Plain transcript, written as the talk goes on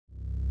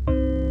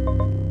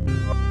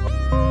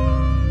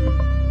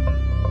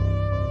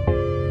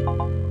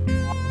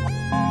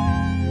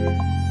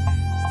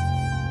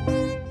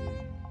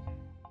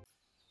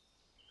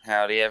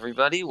Howdy,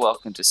 everybody.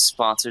 Welcome to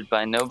Sponsored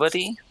by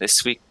Nobody.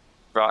 This week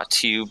brought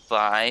to you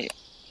by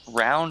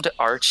Round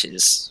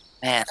Arches.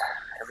 Man,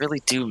 I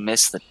really do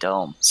miss the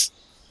domes.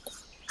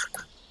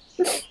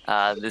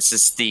 This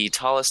is the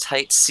Tallest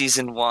Heights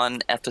Season 1,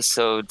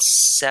 Episode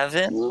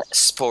 7,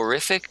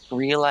 Sporific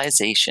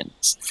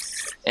Realizations.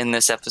 In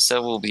this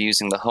episode, we'll be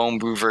using the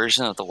homebrew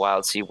version of the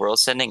Wild Sea World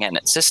Sending and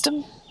its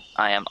system.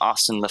 I am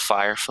Austin the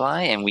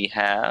Firefly, and we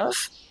have...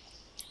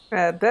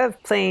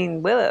 Bev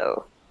playing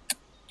Willow.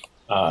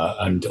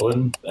 I'm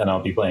Dylan, and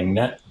I'll be playing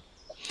Net.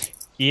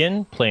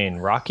 Ian playing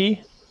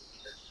Rocky.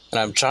 And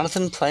I'm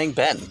Jonathan playing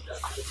Ben.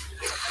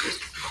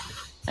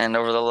 And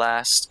over the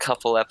last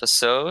couple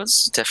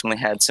episodes, definitely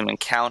had some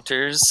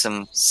encounters,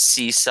 some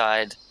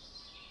seaside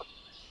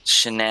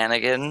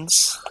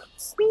shenanigans.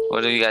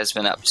 What have you guys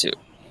been up to?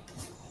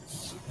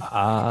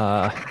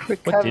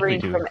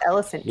 Recovering from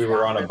elephant. We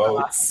were on a boat.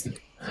 loss.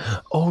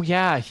 Oh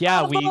yeah.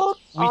 We fell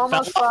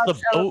Almost off the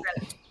lost boat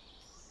elephant.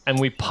 and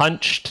we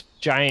punched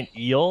giant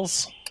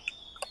eels.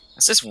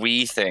 What's this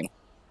wee thing?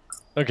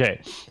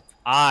 Okay,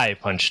 I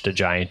punched a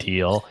giant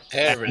eel.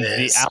 There it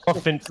and is. The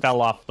elephant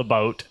fell off the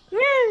boat,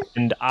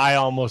 and I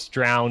almost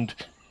drowned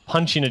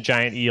punching a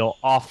giant eel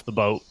off the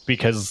boat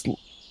because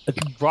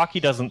Rocky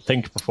doesn't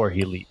think before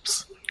he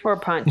leaps Or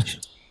punch.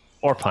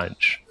 or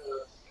punch.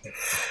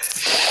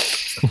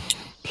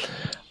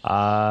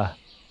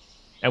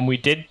 And we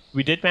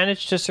did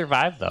manage to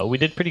survive though. We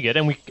did pretty good,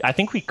 and I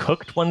think we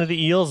cooked one of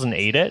the eels and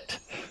ate it.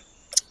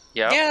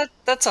 Yeah. Yeah,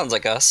 that sounds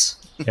like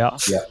us. Yeah.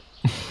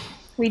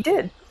 We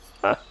did.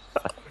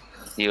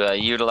 You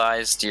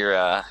utilized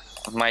your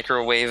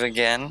microwave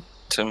again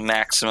to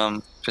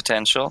maximum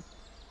potential.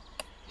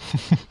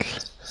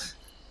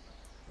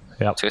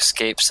 Yep. To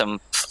escape some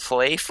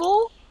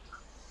playful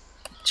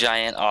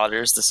giant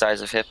otters the size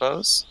of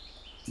hippos.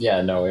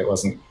 Yeah, no, it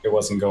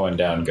wasn't going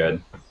down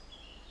good.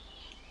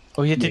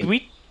 Oh yeah, did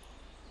we?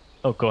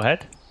 Oh, go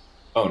ahead.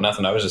 Oh,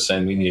 nothing. I was just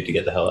saying we needed to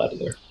get the hell out of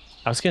there.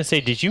 I was gonna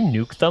say, did you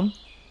nuke them?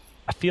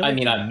 I feel like I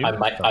mean, you I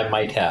nuked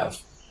might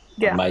have.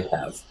 Yeah. I might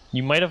have.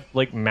 You might have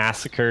like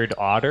massacred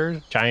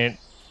otters, giant,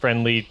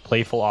 friendly,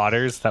 playful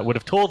otters that would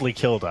have totally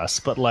killed us.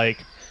 But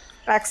like,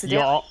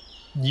 Accidentally.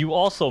 you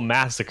also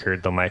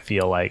massacred them. I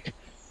feel like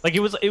it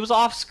was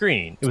off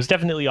screen. It was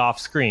definitely off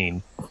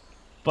screen.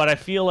 But I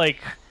feel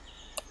like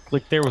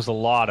there was a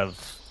lot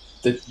of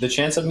The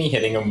chance of me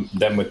hitting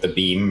them with the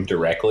beam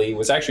directly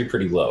was actually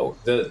pretty low.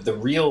 The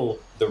real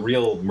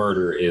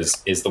murder is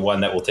the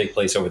one that will take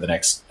place over the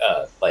next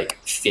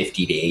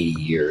 50 to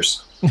 80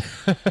 years.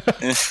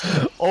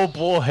 Oh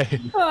boy,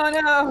 Oh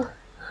no.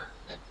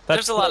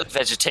 There's a lot of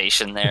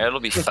vegetation there. It'll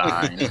be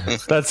fine.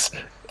 that's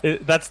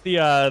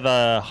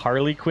the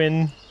Harley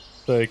Quinn,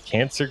 the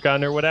cancer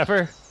gun or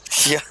whatever.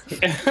 Yeah.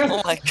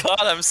 Oh my god,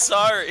 I'm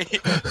sorry.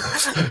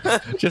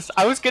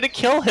 I was gonna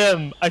kill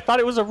him. I thought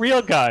it was a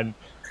real gun.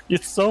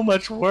 It's so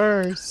much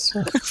worse.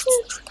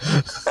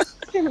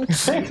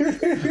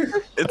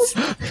 It's.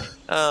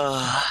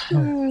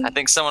 I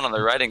think someone on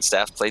the writing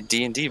staff played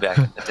D&D back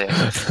in the day.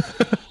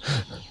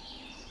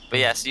 But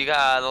yeah, so you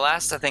got the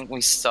last I think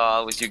we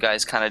saw was you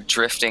guys kind of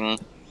drifting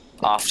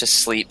off to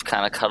sleep,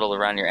 kind of cuddled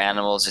around your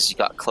animals as you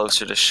got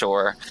closer to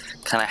shore,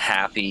 kind of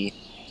happy,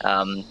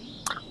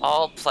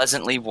 all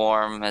pleasantly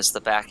warm as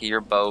the back of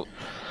your boat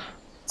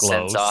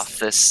sends Glows. off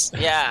this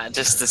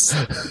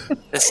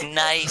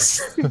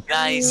nice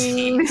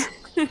heat.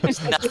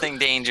 There's nothing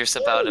dangerous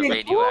about a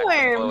radioactive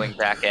warm. glowing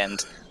back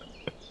end.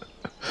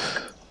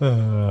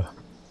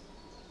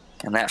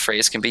 And that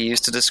phrase can be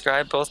used to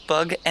describe both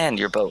Bug and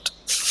your boat.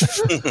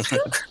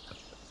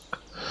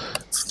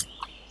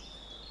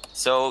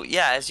 So,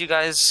 yeah, as you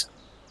guys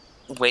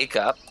wake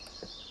up,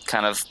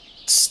 kind of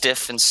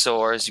stiff and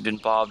sore as you've been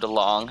bobbed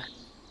along,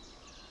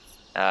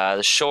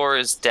 the shore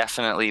is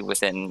definitely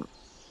within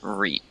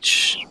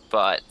reach.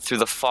 But through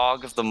the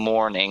fog of the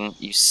morning,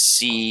 you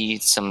see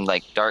some,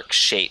 dark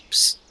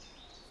shapes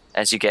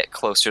as you get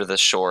closer to the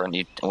shore and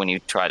if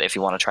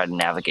you want to try to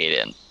navigate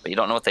in. But you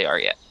don't know what they are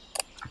yet.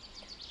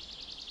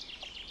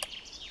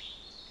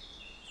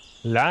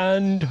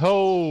 Land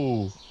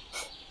ho!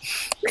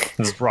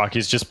 This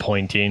Rocky's just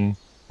pointing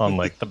on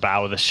the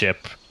bow of the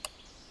ship.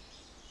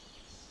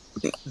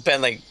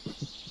 Ben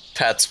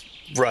pats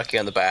Rocky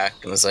on the back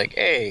and is like,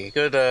 "Hey,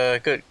 good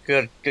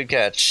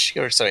catch."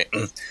 Or sorry,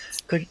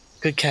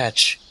 good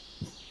catch.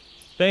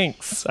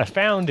 Thanks, I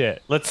found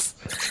it.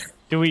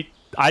 Do we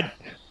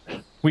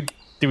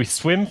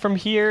swim from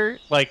here?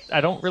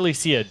 I don't really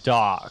see a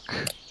dock.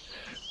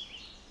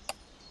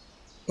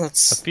 I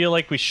feel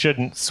like we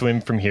shouldn't swim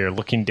from here,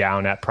 looking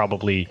down at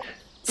probably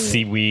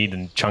seaweed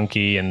and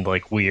chunky and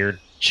weird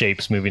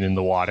shapes moving in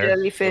the water.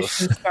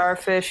 Jellyfish and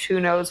starfish. Who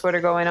knows what are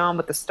going on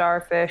with the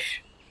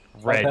starfish?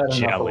 Red I've had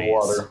enough of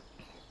jellies.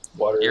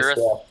 Water You're is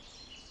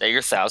death.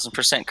 You're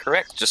 1,000%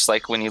 correct. Just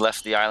like when you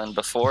left the island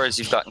before, as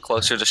you've gotten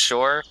closer to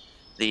shore,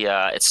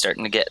 it's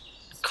starting to get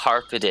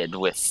carpeted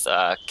with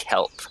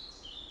kelp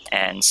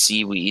and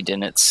seaweed,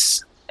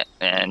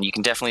 and you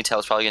can definitely tell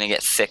it's probably going to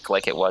get thick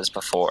like it was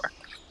before.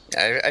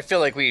 I feel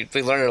like we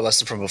learned our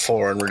lesson from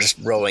before and we're just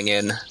rowing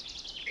in.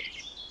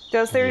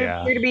 Does there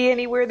Yeah. appear to be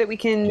anywhere that we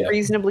can Yeah.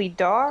 reasonably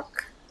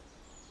dock?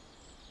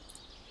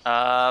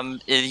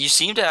 You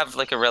seem to have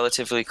like a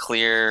relatively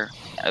clear,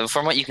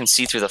 from what you can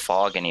see through the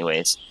fog,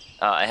 anyways.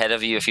 Ahead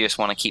of you, if you just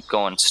want to keep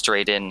going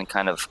straight in and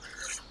kind of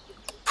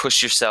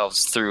push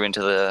yourselves through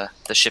into the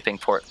shipping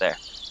port there.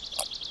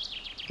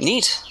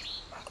 Neat.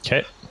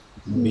 Okay.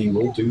 We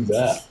will do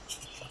that.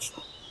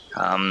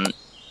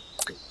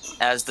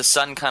 As the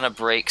sun kind of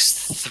breaks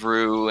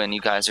through and you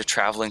guys are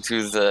traveling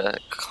through the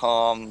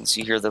calms,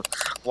 you hear the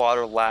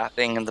water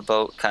lapping and the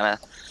boat kind of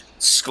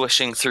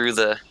squishing through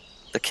the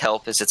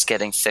kelp as it's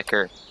getting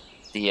thicker.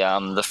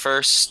 The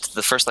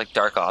first like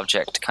dark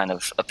object kind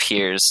of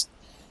appears,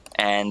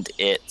 and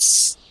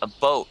it's a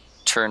boat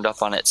turned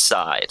up on its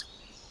side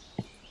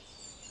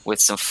with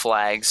some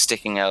flags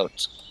sticking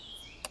out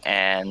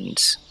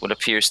and what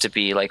appears to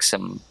be like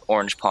some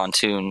orange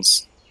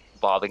pontoons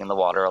bobbing in the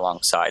water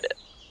alongside it.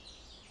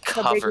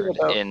 How big is Covered the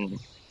boat? in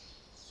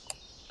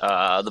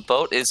the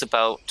boat is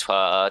about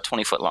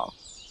 20 foot long.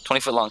 20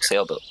 foot long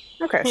sailboat.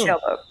 Okay,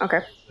 sailboat.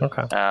 Okay.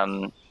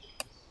 Okay.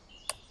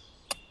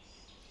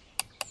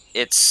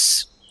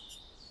 It's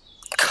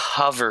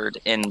covered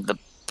in the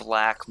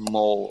black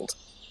mold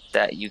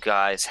that you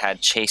guys had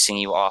chasing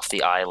you off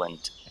the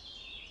island.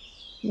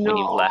 When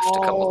you left a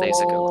couple days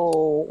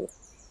ago.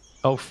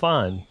 Oh,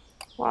 fun.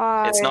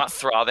 Why? It's not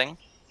throbbing,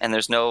 and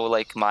there's no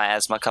like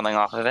miasma coming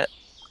off of it.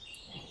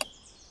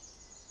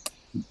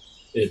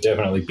 It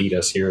definitely beat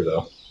us here,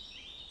 though.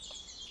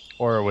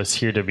 Or it was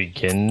here to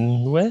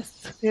begin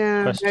with?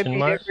 Yeah, Question might be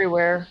mark?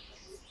 everywhere.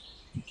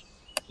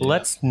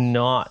 Let's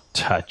not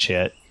touch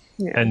it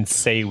Yeah. and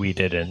say we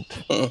didn't.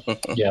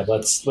 Yeah,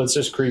 let's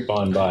just creep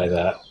on by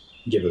that.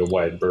 Give it a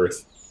wide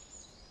berth.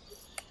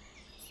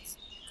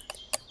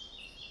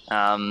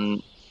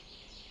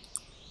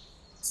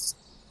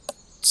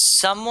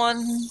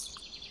 Someone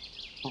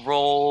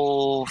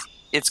roll.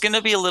 It's going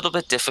to be a little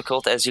bit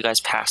difficult as you guys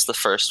pass the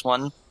first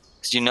one,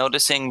 because you're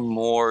noticing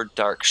more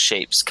dark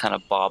shapes kind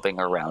of bobbing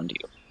around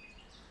you.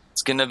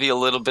 It's going to be a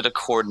little bit of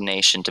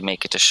coordination to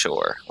make it to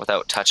shore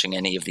without touching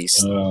any of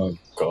these. Oh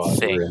God,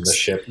 we're in the Things.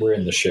 ship. We're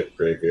in the ship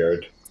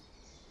graveyard.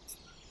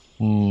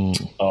 Hmm,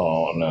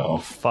 Oh no,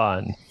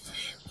 fun.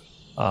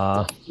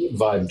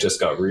 vibe just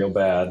got real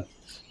bad.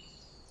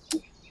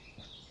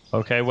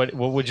 Okay, what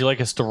would you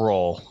like us to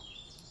roll?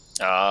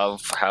 How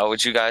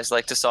would you guys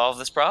like to solve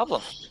this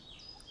problem?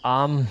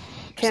 Can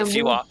a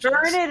few we options.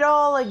 burn it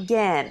all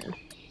again?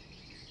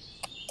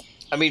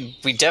 I mean,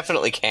 we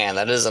definitely can.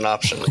 That is an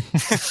option.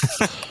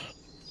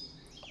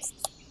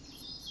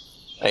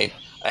 I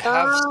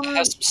have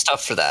some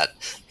stuff for that.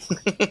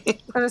 I'm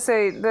gonna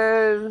say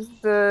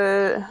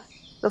the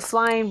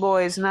flying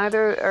boys.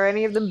 Neither are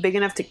any of them big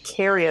enough to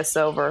carry us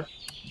over.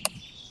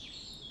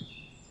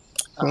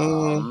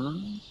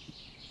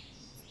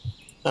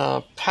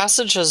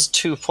 Passage has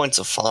 2 points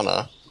of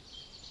fauna.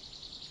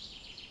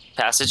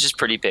 Passage is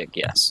pretty big,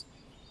 yes.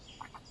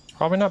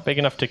 Probably not big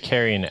enough to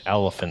carry an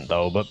elephant,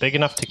 though, but big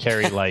enough to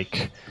carry,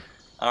 like...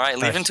 All right,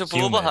 leaving Tabul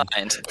human.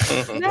 behind.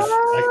 No.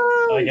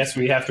 I guess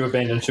we have to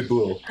abandon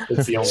Tabul.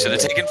 It's the only Should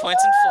have way. taken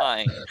points in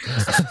flying.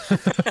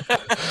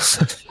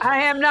 I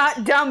am not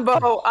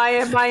Dumbo. I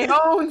am my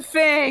own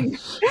thing.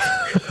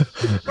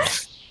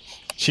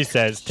 She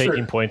says,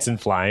 taking points in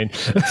flying.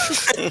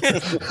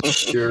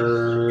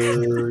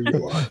 Sure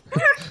you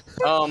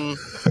are.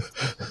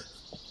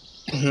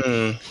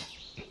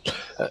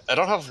 I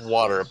don't have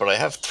water, but I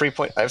have 3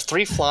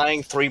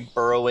 flying, 3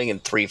 burrowing,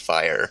 and 3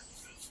 fire.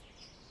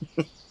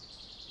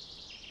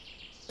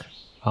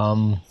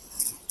 So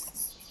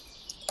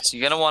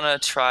you're gonna want to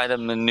try to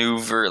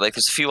maneuver. Like,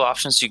 there's a few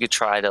options you could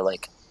try to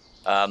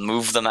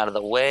move them out of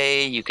the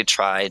way. You could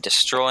try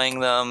destroying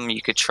them.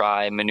 You could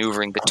try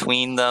maneuvering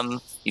between them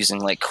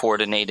using like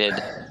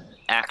coordinated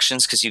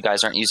actions, because you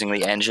guys aren't using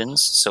the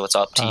engines. So it's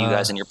up to you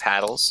guys and your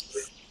paddles.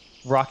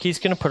 Rocky's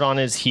going to put on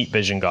his heat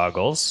vision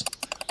goggles.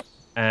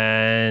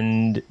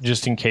 And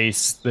just in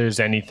case there's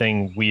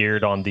anything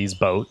weird on these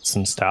boats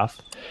and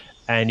stuff.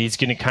 And he's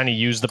going to kind of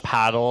use the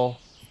paddle.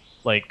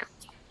 Like,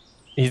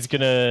 he's going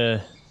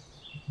to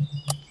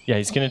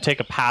take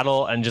a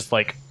paddle and just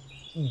like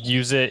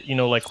use it,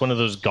 like one of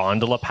those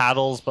gondola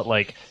paddles, but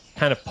like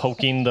kind of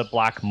poking the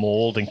black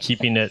mold and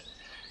keeping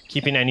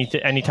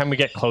anytime we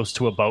get close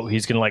to a boat,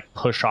 he's going to like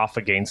push off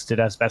against it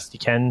as best he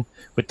can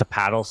with the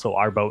paddle, so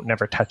our boat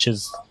never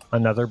touches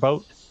another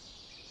boat,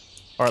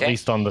 or Okay. at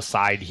least on the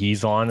side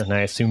he's on, and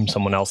I assume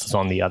someone else is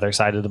on the other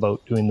side of the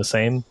boat doing the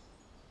same.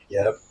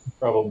 Yep,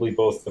 probably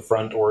both the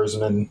front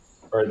oarsmen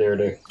are there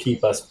to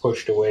keep us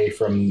pushed away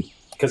from.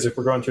 Because if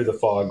we're going through the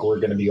fog, we're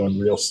going to be going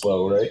real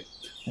slow, right?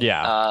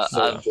 Yeah.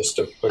 So just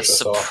to A push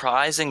us off.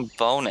 surprising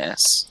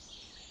bonus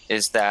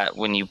is that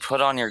when you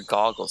put on your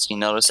goggles, you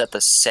notice at the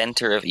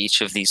center of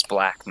each of these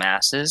black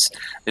masses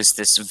is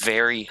this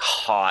very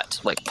hot,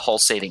 like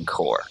pulsating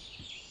core.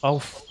 Oh,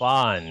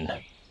 fun.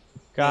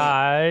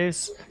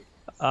 Guys,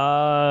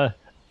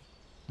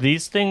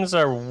 these things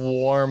are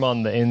warm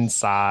on the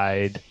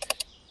inside.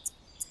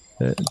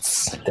 Then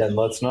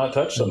let's not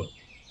touch them.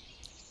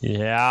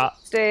 Yeah.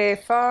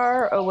 Stay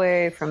far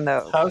away from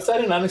those. How is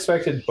that an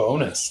unexpected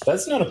bonus?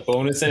 That's not a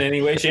bonus in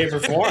any way, shape, or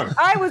form.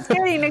 I was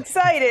getting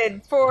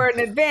excited for an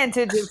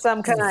advantage of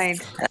some kind.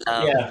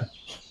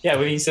 Yeah,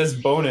 when he says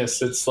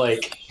bonus, it's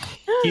like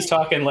he's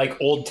talking like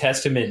Old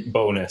Testament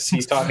bonus.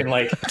 He's talking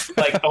like,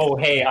 oh,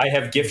 hey, I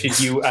have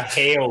gifted you a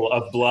hail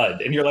of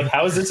blood. And you're like,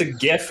 how is this a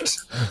gift?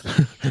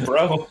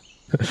 Bro.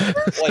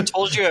 Well, I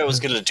told you I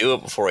was going to do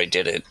it before I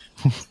did it.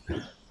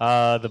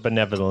 The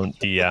benevolent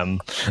DM.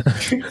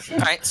 All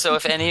right, so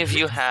if any of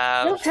you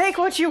have... You'll take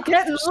what you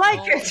get and like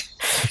it.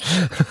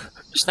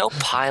 There's no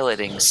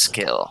piloting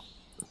skill.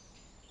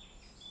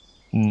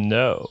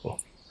 No.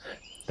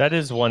 That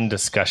is one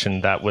discussion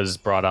that was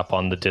brought up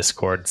on the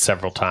Discord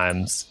several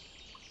times.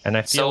 And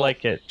I feel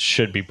like it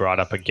should be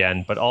brought up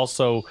again, but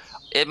also...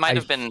 It might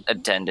have been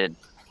attended.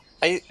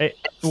 I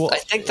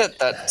think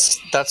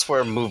that's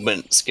where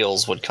movement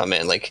skills would come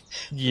in. Like,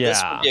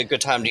 this would be a good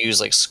time to use,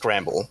 like,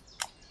 scramble.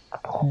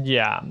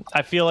 Yeah,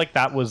 I feel like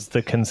that was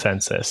the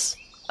consensus.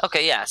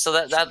 Okay, yeah. So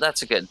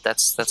that's a good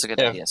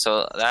idea.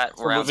 So that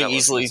For rounds moving out what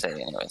easily, I was gonna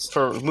say anyways.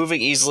 for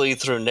moving easily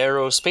through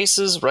narrow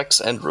spaces, wrecks,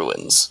 and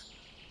ruins.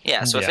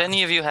 Yeah. So if Yeah.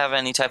 any of you have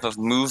any type of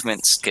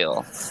movement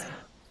skill,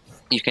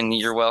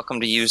 you're welcome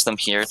to use them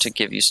here to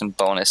give you some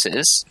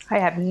bonuses. I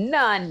have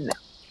none.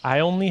 I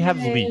only have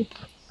leap.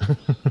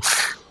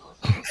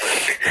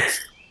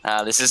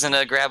 This isn't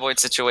a graboid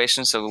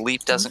situation, so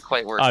leap doesn't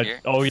quite work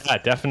here. Oh yeah,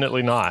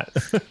 definitely not.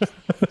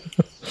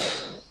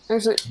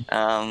 Actually,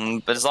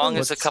 But as long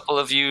as a couple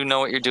of you know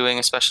what you're doing,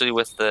 especially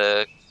with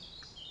the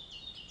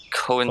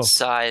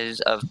coincide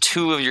of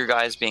two of your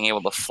guys being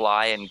able to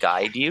fly and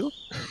guide you,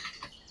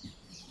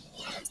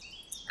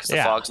 because the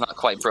fog's not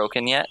quite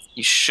broken yet,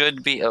 you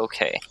should be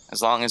okay.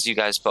 As long as you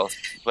guys both,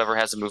 whoever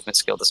has a movement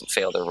skill, doesn't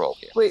fail their roll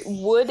here. wait,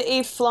 would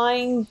a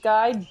flying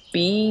guide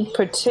be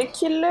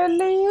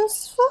particularly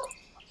useful?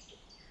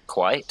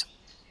 Quite.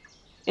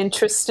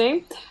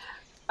 Interesting.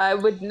 I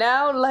would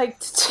now like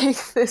to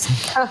take this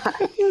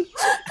guide.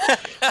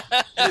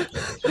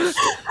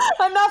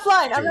 I'm not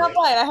flying.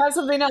 I have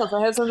something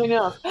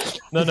else.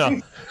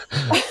 No.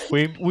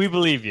 We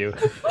believe you.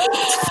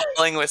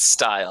 Playing with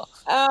style.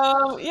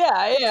 Yeah,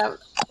 I am.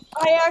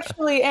 I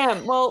actually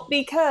am. Well,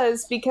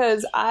 because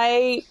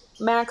I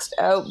maxed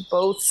out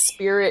both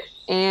spirit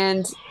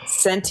and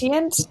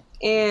sentient,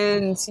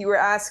 and you were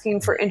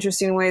asking for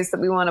interesting ways that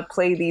we want to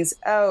play these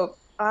out.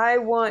 I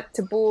want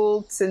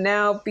Tabul to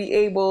now be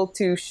able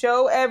to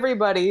show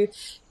everybody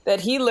that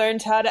he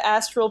learned how to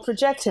astral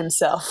project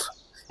himself.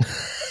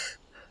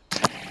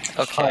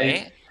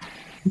 Okay.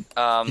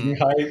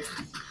 Hype.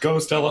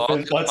 Ghost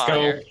elephant, let's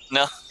go.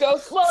 No.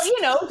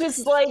 Well,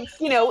 just like,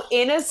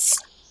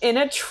 in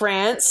a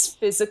trance,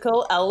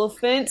 physical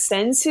elephant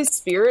sends his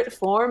spirit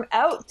form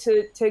out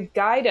to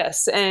guide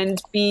us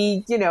and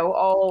be,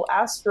 all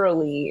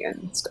astrally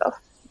and stuff.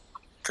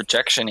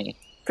 Projection-y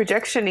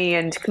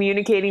And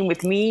communicating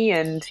with me,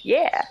 and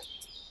yeah.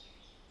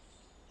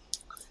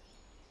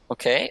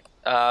 Okay.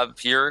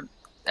 Your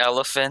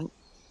elephant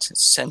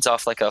sends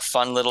off like a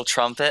fun little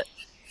trumpet.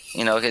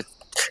 It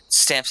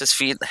stamps his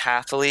feet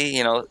happily.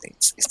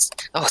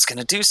 It's going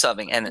to do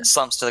something, and it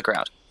slumps to the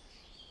ground.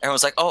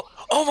 Everyone's like,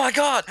 oh my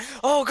God,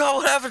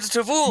 what happened to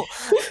Tabul?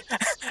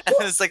 And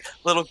this like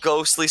little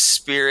ghostly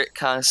spirit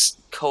kind of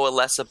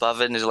coalesce above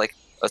it, and there's like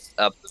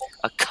a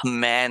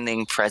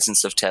commanding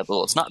presence of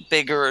Tabul. It's not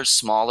bigger or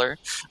smaller,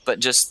 but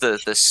just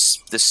the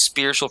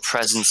spiritual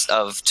presence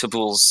of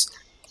Tabul's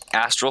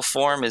astral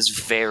form is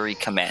very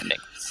commanding.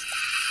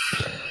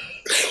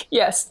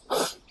 Yes.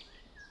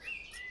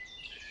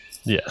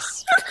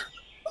 Yes.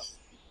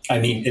 I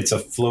mean, it's a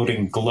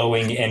floating,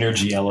 glowing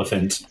energy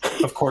elephant.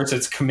 Of course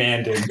it's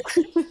commanding.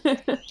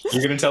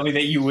 You're going to tell me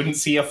that you wouldn't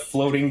see a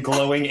floating,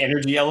 glowing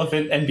energy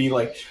elephant and be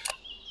like,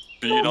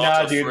 Be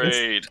not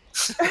afraid.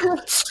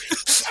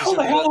 how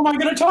the hell am I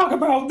going to talk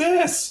about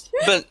this?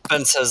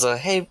 Ben says,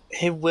 "Hey,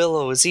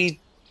 Willow, is he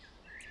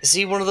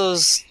one of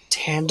those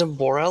tandem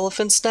war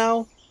elephants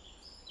now?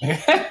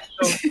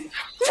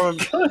 From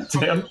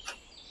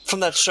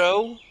that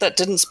show that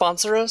didn't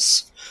sponsor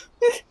us?"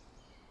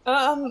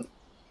 I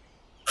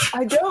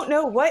don't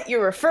know what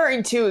you're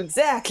referring to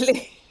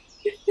exactly.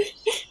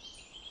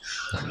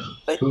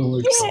 But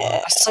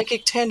yeah. A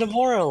psychic tandem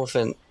war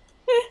elephant.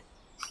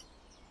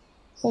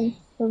 From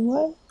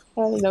what?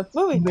 I don't know.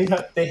 Movie.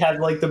 They had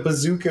like the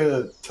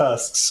bazooka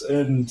tusks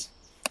and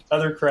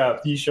other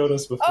crap he showed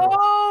us before.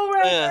 Oh,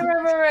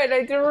 right.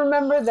 I do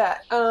remember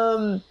that.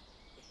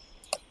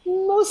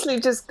 Mostly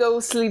just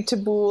ghostly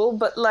Tabul,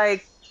 but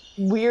like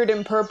weird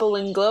and purple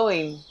and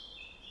glowing.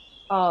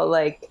 Oh,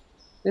 like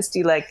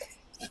misty, like.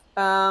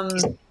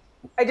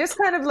 I just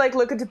kind of like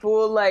look at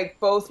Tabul like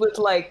both with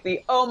like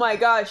the oh my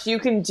gosh you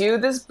can do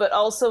this, but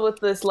also with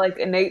this like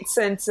innate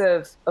sense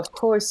of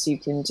course you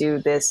can do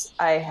this.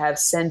 I have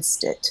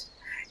sensed it,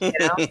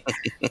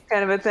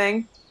 kind of a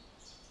thing.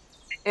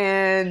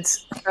 And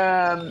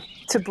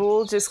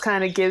Tabul just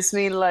kind of gives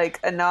me like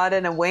a nod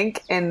and a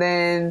wink, and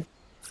then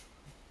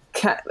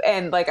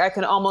and like I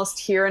can almost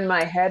hear in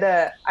my head,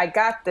 "I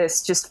got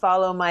this. Just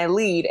follow my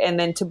lead." And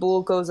then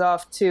Tabul goes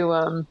off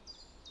to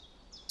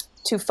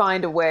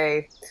find a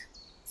way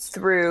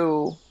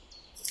through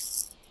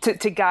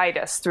to guide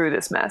us through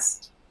this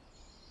mess.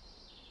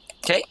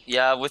 Okay,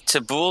 yeah, with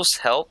Tabul's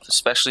help,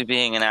 especially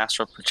being an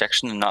astral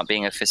projection and not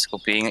being a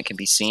physical being that can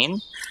be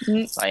seen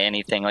by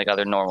anything like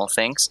other normal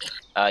things,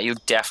 you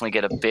definitely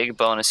get a big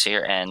bonus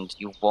here, and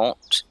you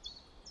won't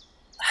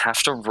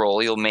have to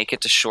roll. You'll make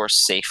it to shore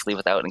safely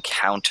without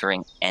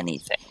encountering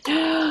anything.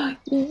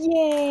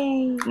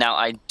 Yay! Now,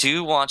 I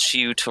do want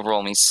you to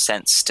roll me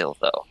sense still,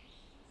 though.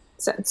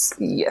 Sense,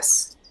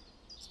 yes.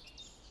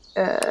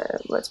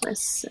 What's my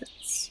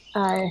sense?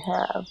 I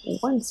have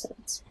 1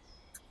 sense.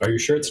 Are you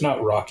sure it's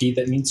not Rocky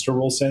that needs to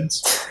roll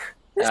sense?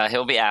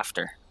 He'll be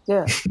after.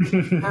 Yeah.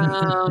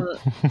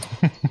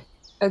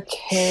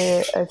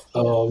 Okay.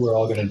 Oh, we're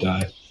all gonna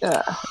die.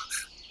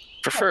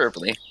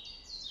 Preferably.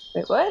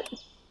 Wait, what?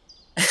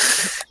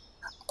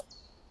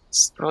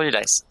 Just roll your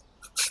dice.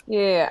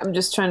 Yeah, I'm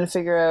just trying to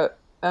figure out.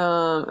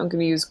 I'm going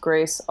to use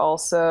Grace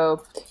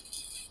also.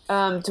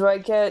 Do I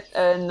get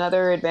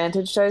another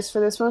advantage dice for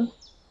this one?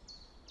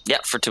 Yeah,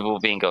 for Tabul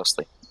being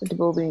ghostly.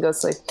 Tabul being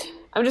ghostly.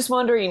 I'm just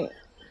wondering,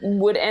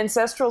 would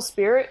Ancestral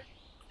Spirit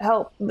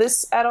help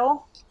this at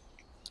all?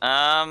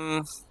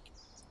 Not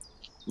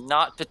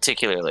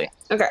particularly.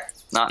 Okay.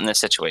 Not in this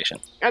situation.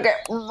 Okay,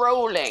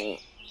 rolling.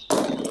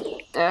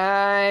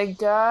 I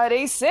got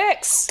a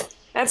 6.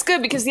 That's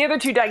good because the other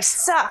 2 dice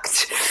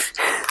sucked.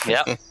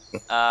 Yep.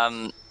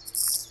 As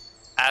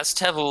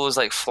Tabul is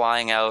like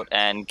flying out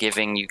and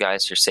giving you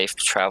guys your safe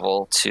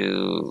travel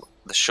to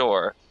the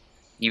shore,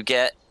 you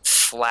get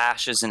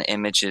flashes and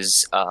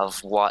images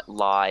of what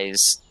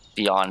lies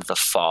beyond the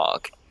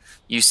fog.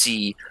 You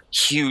see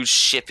huge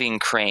shipping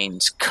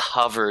cranes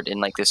covered in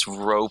like this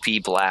ropey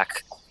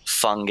black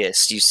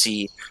fungus. You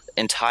see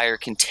entire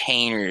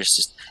containers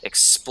just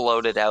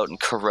exploded out and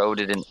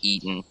corroded and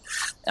eaten.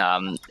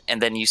 And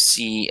then you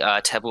see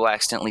Tabul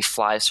accidentally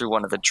flies through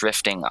one of the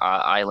drifting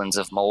islands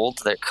of mold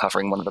that are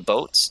covering one of the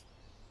boats.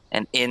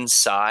 And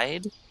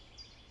inside,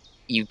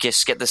 you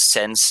just get the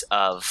sense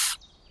of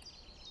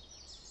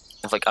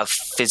like a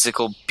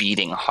physical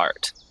beating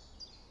heart.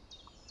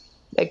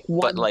 Like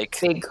one like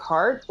big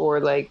heart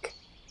or like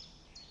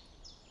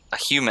a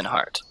human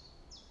heart.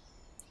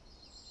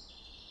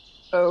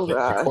 Oh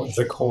god.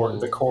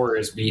 The core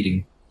is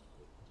beating.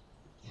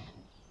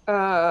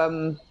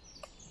 I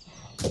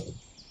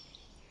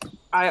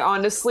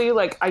honestly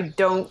I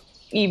don't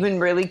even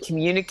really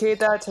communicate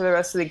that to the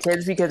rest of the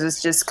kids because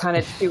it's just kind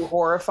of too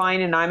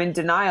horrifying, and I'm in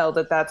denial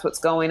that that's what's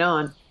going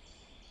on.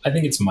 I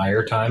think it's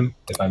Meyer time,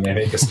 if I may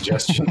make a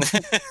suggestion.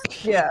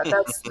 Yeah,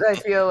 I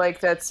feel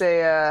like that's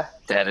a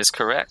That is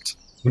correct.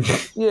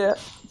 yeah.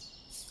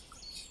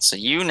 So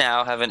you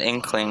now have an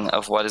inkling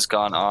of what has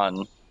gone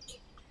on,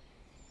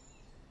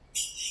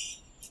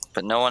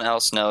 but no one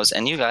else knows,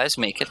 and you guys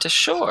make it to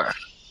shore.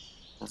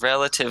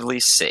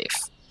 Relatively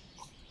safe.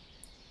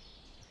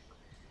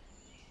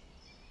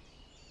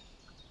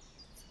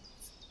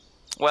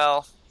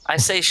 Well, I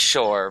say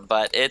shore,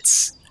 but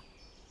it's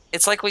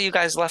like what you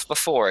guys left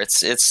before.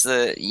 It's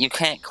you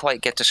can't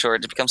quite get to shore.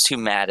 It becomes too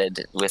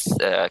matted with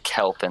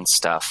kelp and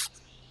stuff,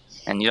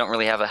 and you don't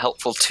really have a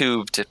helpful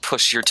tube to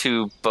push your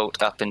tube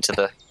boat up into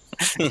the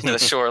into the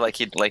shore like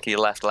you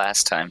left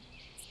last time.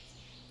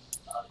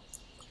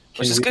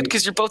 Which is good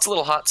because your boat's a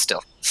little hot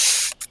still.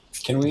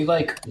 Can we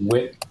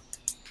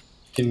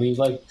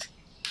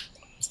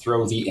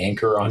throw the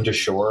anchor onto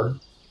shore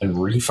and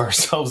reef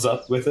ourselves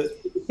up with it?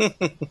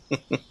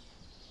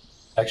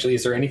 Actually,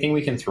 is there anything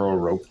we can throw a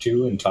rope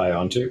to and tie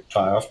off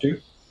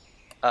to?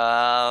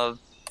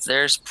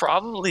 There's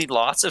probably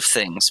lots of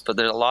things, but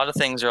a lot of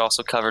things are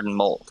also covered in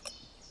mold.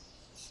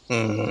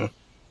 Mm-hmm.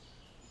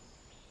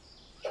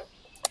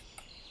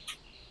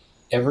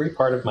 Every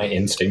part of my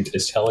instinct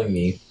is telling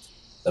me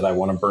that I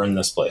want to burn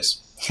this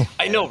place.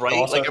 I know, right?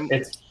 Also,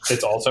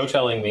 it's also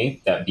telling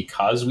me that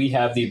because we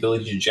have the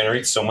ability to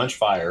generate so much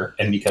fire,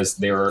 and because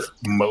they're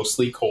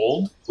mostly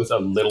cold with a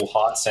little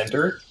hot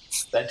center,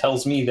 that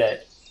tells me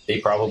that they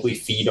probably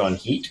feed on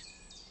heat.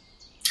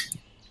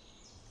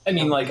 I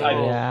mean,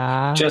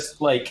 it's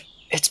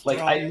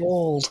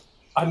mold.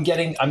 I'm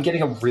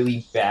getting a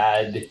really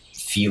bad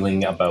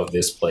feeling about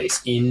this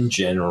place in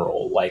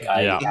general.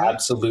 I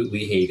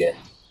absolutely hate it.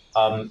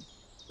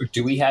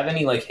 Do we have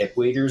any hip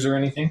waders or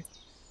anything?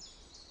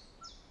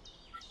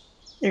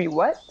 Maybe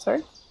what?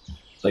 Sorry?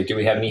 Do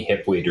we have any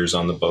hip waders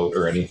on the boat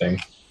or anything?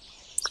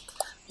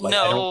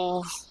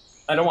 No.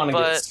 I don't want to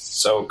get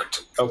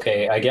soaked.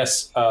 Okay, I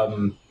guess...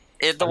 the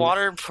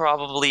water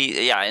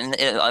probably... Yeah,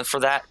 and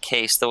for that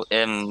case,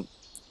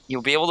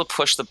 you'll be able to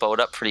push the boat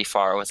up pretty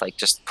far with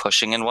just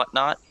pushing and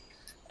whatnot.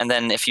 And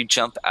then if you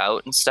jump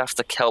out and stuff,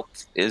 the kelp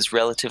is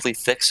relatively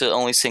thick, so it'll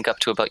only sink up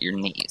to about your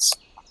knees.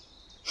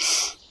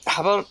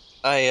 How about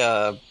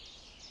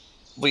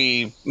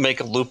we make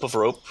a loop of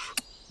rope,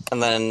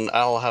 and then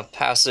I'll have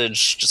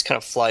Passage just kind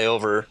of fly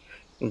over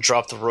and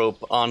drop the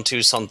rope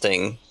onto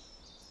something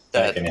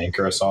that can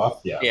anchor us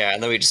off? Yeah. Yeah,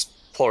 and then we just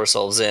pull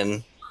ourselves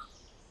in.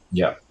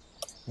 Yeah,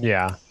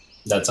 Yeah.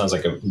 that sounds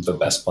like the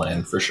best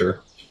plan for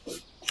sure.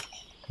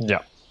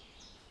 Yeah.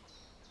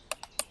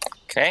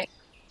 Okay.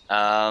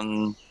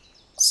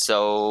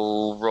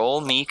 So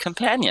roll me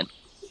companion.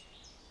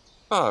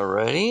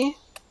 Alrighty.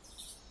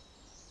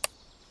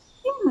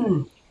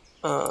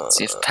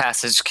 See if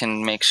Passage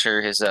can make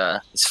sure his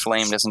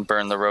flame doesn't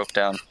burn the rope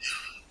down.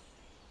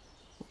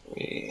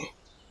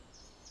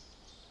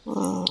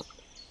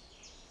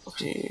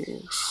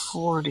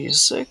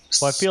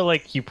 46. Well, I feel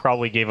like you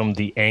probably gave him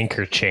the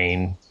anchor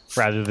chain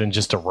rather than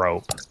just a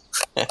rope.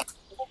 That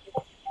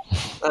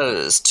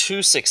is 2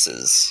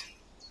 6s.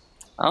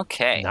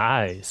 Okay.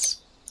 Nice.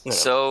 Yeah.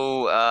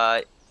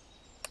 So,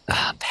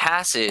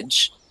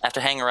 Passage, after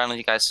hanging around with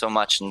you guys so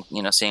much and,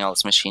 seeing all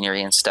this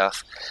machinery and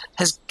stuff,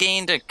 has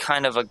gained a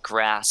kind of a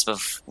grasp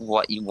of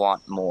what you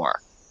want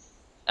more.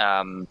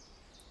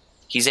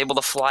 He's able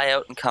to fly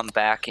out and come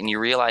back, and you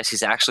realize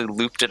he's actually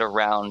looped it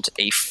around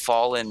a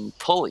fallen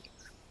pulley.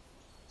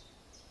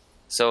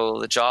 So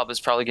the job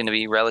is probably going to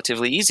be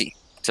relatively easy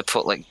to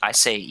put, I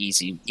say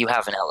easy, you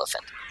have an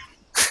elephant.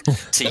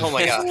 Oh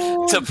my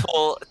god.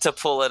 to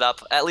pull it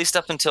up, at least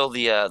up until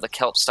the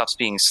kelp stops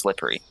being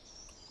slippery.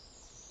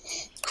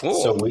 Cool.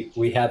 So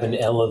we have an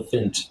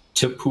elephant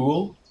to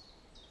pool.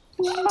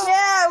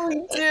 Yeah, we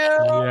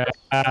do.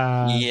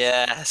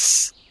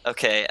 Yes.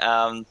 Okay.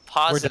 We're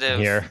Positive. done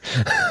here.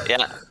 Yeah.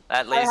 That,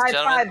 I ladies and high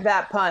gentlemen. five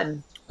that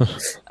pun.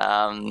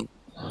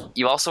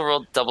 You also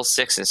rolled double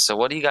sixes. So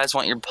what do you guys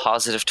want your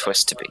positive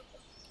twist to be?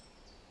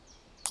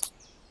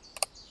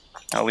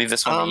 I'll leave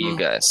this one to you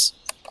guys.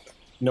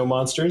 No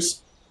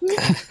monsters.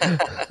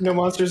 No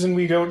monsters, and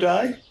we don't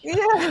die.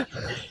 Yeah.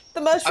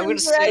 The mushroom gonna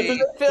say bread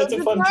filled that's a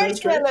with fun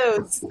twist, right?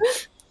 marshmallows.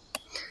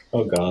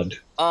 Oh god.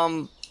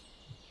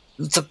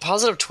 The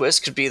positive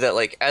twist could be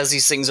that, as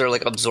these things are,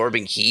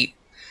 absorbing heat,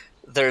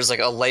 there's,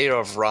 a layer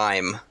of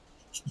rime.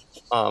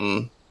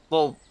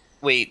 Well,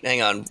 wait,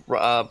 hang on. We're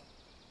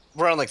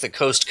on, the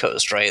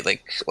coast, right?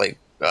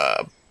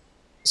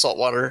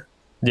 Saltwater?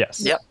 Yes.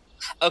 Yep.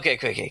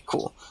 Okay,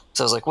 cool.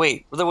 So I was like,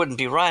 wait, there wouldn't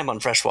be rime on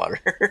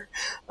freshwater.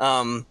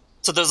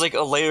 So there's,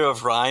 a layer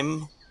of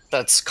rime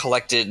that's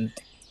collected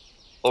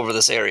over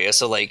this area.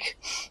 So,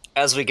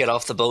 as we get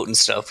off the boat and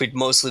stuff, we'd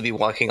mostly be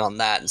walking on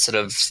that instead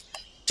of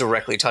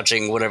directly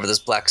touching whatever this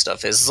black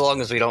stuff is, as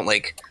long as we don't,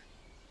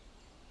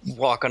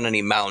 walk on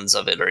any mounds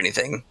of it or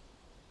anything.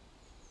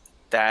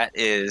 That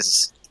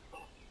is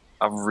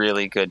a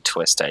really good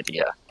twist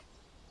idea.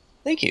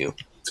 Thank you.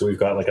 So we've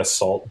got a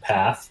salt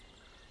path.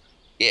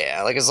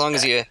 Yeah, as long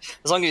as you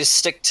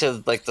stick to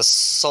the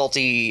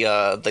salty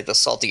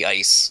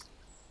ice,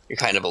 you're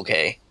kind of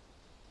okay.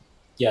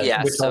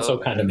 Yeah, which so- also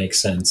kind of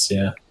makes sense.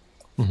 Yeah.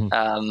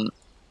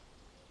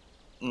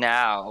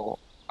 Now,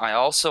 I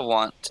also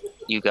want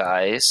you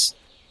guys...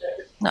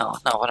 No,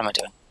 what am I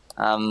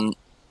doing?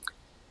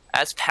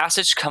 As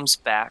Passage comes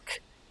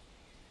back,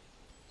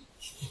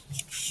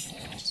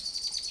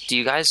 do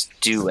you guys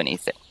do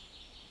anything?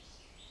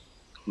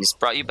 He's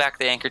brought you back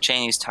the anchor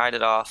chain, he's tied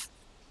it off.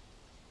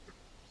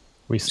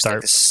 We Just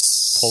start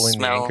the pulling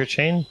the smell. anchor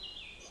chain.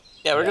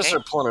 Yeah, we're Okay. gonna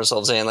start pulling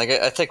ourselves in.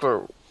 I think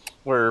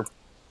we're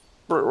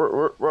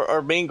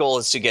our main goal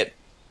is to get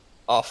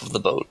off of the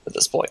boat at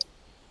this point.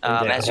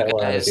 Yeah, As you hell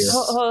outta guys... here.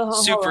 Hold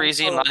Super on,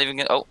 easy, hold I'm on. not even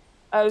gonna... Oh,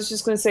 I was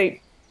just going to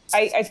say,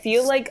 I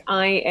feel like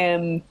I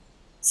am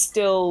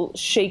still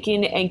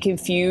shaken and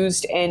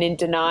confused and in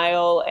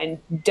denial and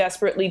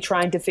desperately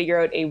trying to figure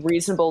out a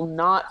reasonable,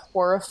 not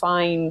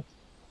horrifying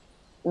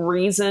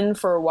reason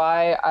for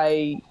why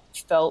I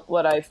felt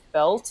what I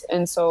felt.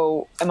 And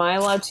so, am I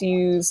allowed to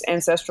use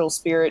Ancestral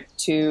Spirit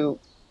to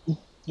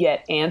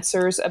get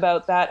answers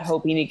about that,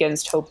 hoping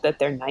against hope that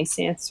they're nice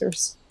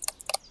answers?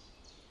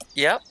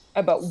 yep,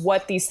 About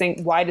what these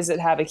things, why does it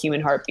have a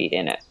human heartbeat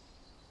in it?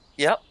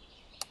 yep.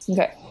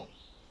 Okay.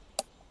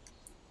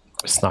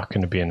 It's not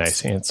going to be a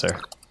nice answer.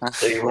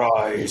 They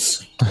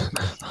rise.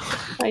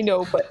 I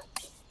know, but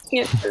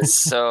answers.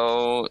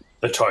 So,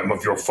 The time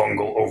of your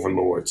fungal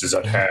overlords is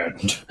at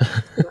hand.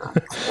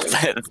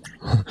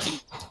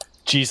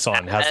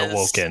 Jisun has As-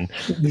 awoken.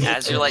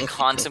 as you're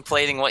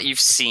contemplating what you've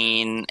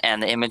seen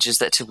and the images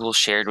that Tugul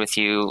shared with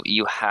you,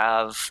 you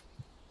have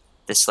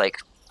this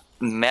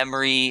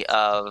memory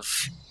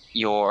of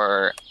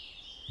your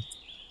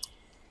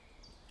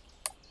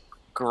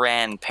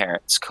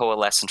grandparents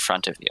coalesce in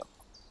front of you.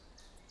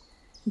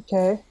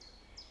 Okay.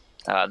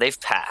 They've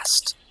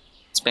passed.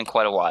 It's been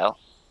quite a while.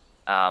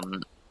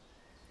 And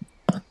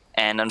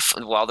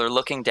while they're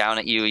looking down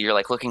at you, you're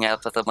looking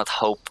up at them with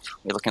hope.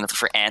 You're looking at them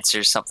for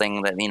answers,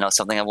 something that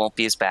won't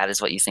be as bad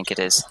as what you think it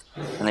is.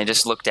 And they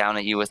just look down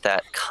at you with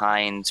that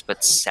kind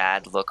but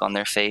sad look on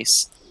their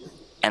face.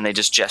 And they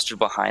just gesture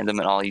behind them,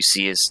 and all you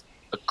see is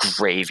a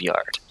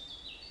graveyard.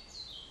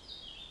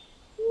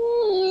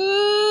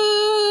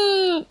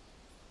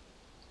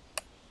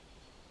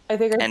 I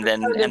think I And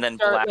then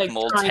start, black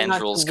mold trying not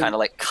tendrils to- kind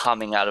of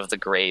coming out of the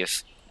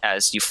grave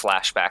as you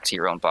flash back to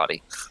your own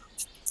body.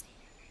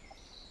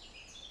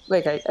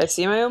 I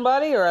see my own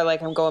body, or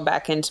I'm going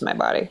back into my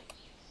body.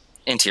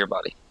 Into your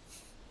body.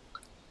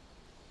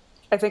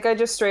 I think I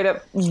just straight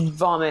up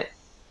vomit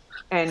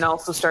and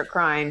also start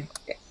crying.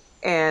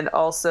 And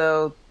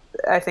also,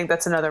 I think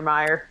that's another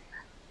mire.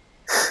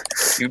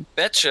 You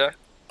betcha.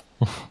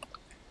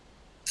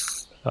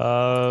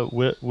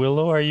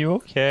 Willow, are you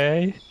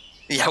okay?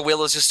 Yeah,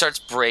 Willow just starts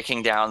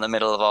breaking down in the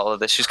middle of all of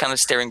this. She's kind of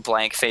staring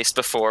blank-faced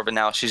before, but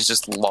now she's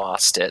just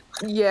lost it.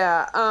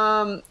 Yeah,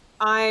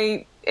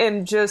 I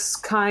am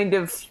just kind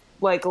of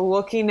like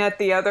looking at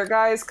the other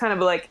guys, kind of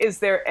like, is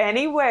there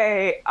any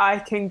way I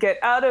can get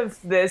out of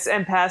this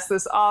and pass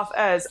this off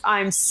as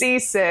I'm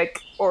seasick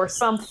or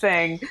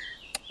something?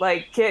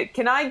 Like,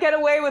 can I get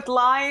away with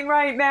lying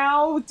right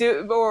now?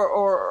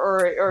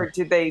 Or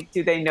do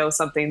they know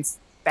something's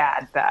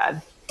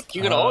bad?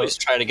 You can always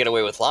try to get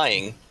away with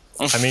lying.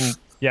 I mean,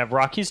 yeah,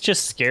 Rocky's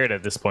just scared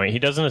at this point. He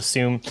doesn't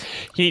assume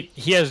he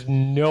has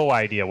no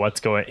idea what's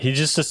going. He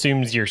just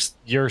assumes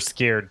you're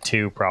scared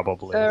too,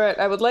 probably. All right,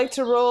 I would like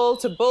to roll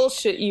to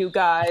bullshit you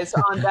guys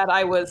on that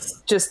I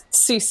was just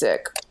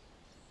seasick.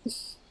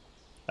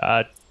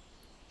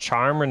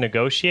 Charm or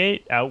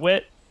negotiate,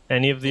 outwit,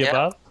 any of the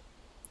above.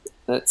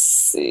 Let's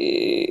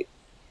see.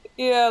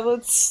 Yeah,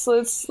 let's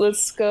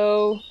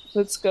go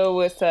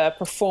with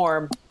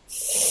perform.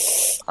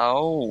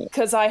 Oh,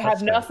 Because I have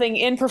fair. nothing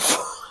in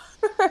perform.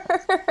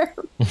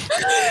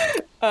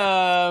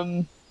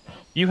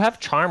 You have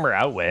charm or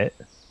outwit.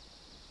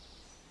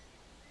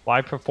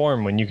 Why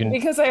perform when you can?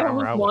 Because I charm or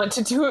don't outwit? want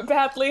to do it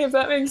badly, if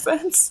that makes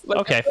sense. Like,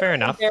 Okay, fair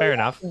enough. Fair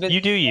enough. You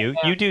do you.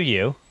 You do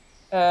you.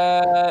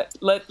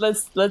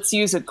 Let's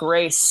use a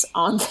grace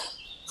on.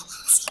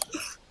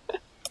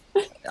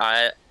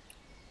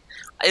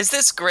 Is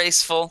this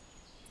graceful?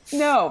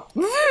 No,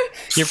 You're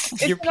it's an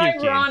puking.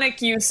 ironic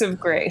use of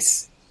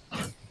grace.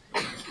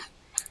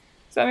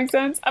 Does that make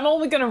sense? I'm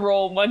only gonna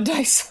roll one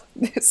dice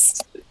on this.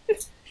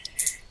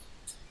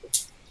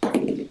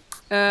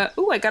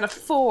 I got a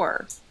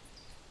 4.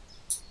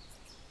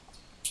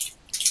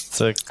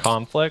 It's a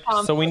conflict.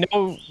 So we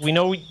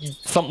know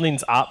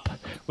something's up.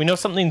 We know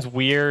something's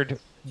weird.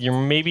 You're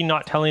maybe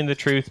not telling the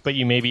truth, but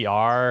you maybe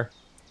are.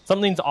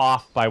 Something's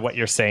off by what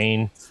you're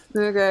saying.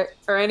 Okay,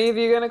 are any of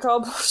you gonna call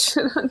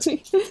bullshit on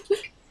me?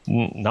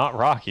 Not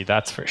Rocky,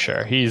 that's for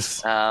sure.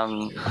 He's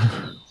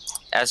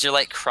As your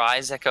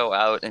cries echo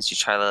out, as you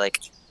try to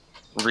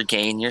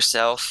regain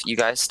yourself, you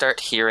guys start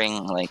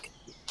hearing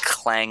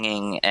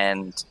clanging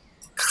and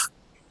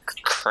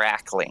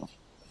crackling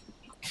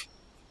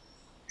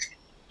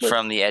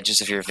from the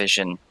edges of your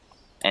vision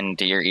and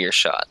your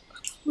earshot.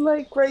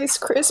 Like Rice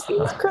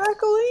Krispies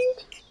crackling?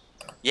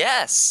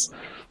 Yes.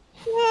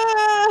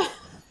 Yeah.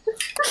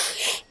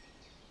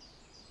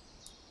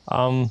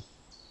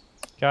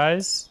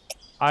 Guys,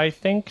 I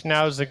think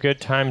now's a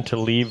good time to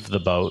leave the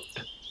boat.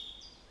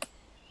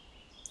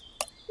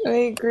 I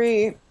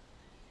agree.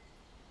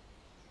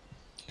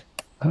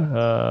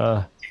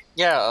 Ben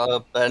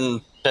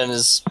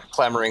is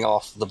clambering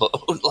off the boat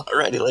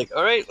already.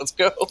 All right, let's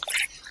go.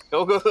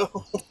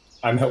 Go.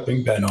 I'm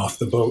helping Ben off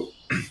the boat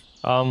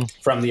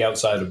from the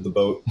outside of the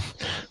boat.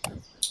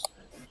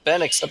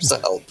 Ben accepts the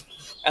help,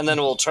 and then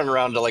we'll turn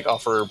around to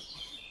offer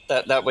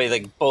that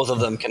way. Both of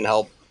them can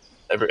help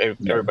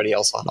everybody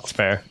else on. That's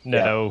fair.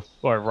 Nitto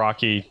or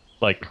Rocky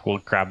will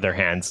grab their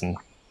hands and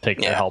take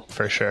their help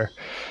for sure.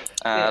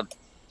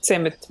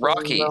 Same with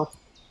Rocky. Willow.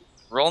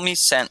 Roll me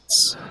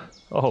sense.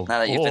 Oh, Now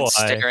that you've been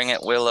staring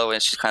at Willow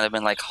and she's kind of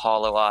been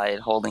hollow-eyed,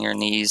 holding her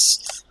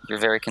knees, you're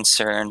very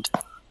concerned.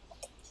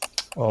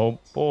 Oh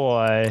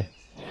boy.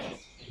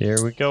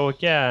 Here we go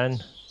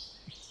again.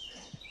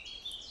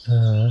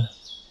 And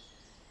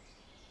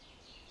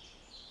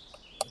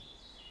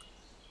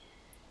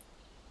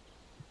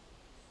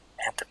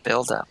the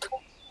build-up.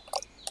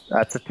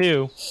 That's a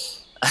 2.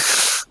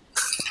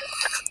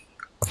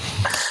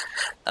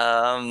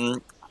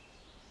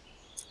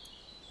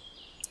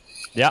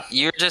 Yeah.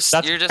 You're just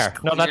That's you're just fair.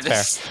 No, you're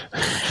that's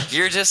just,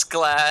 You're just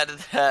glad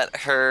that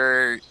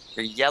her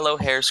yellow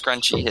hair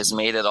scrunchie has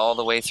made it all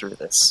the way through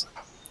this.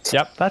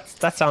 Yep,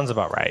 that sounds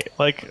about right.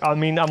 I'm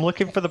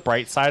looking for the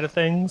bright side of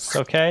things,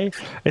 okay?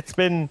 It's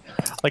been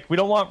we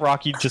don't want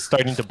Rocky just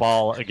starting to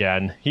bawl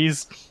again.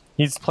 He's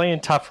playing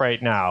tough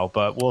right now,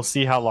 but we'll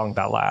see how long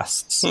that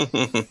lasts.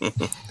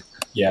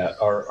 Yeah,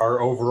 our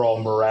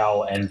overall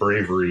morale and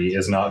bravery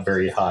is not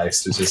very high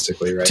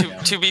statistically right now.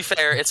 To be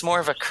fair, it's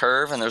more of a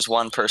curve, and there's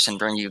one person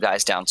bringing you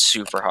guys down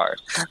super hard.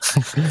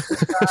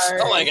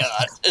 Oh my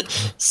god,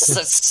 that's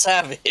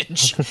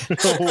savage.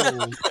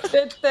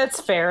 That's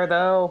fair,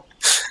 though.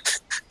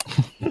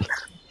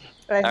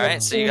 All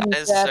right, so you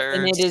guys are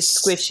and it is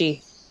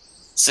squishy.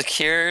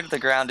 secured. The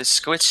ground is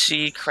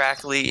squishy,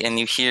 crackly, and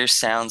you hear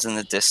sounds in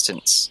the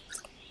distance.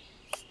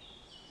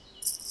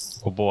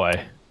 Oh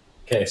boy.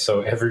 Okay,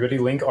 so everybody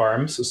link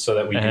arms so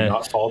that we do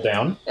not fall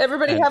down.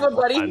 Everybody have a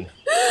buddy.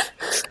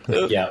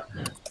 Yeah.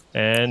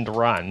 And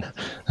run.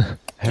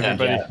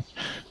 Everybody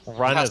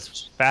run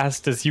as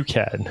fast as you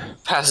can.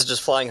 Passage is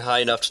flying high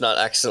enough to not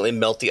accidentally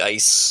melt the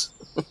ice.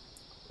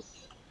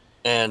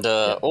 And,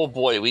 oh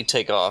boy, we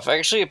take off.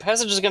 Actually,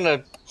 Passage is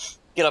gonna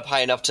get up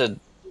high enough to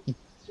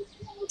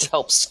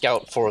help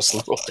scout for us a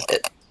little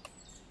bit.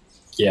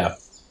 Yeah,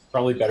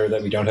 probably better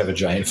that we don't have a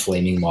giant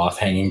flaming moth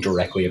hanging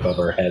directly above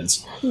our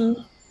heads.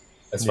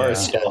 As far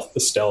as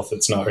stealth,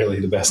 it's not really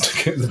the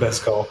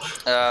best call.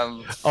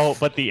 Oh,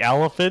 but the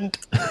elephant?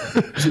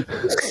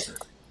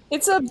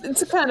 It's a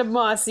kind of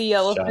mossy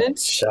elephant.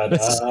 Shut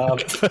up.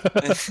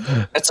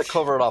 It's a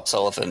covert ops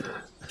elephant.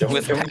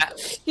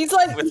 He's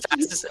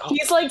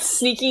like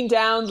sneaking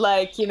down,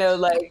 like, you know,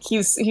 like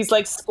he's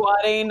like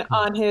squatting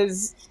on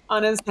his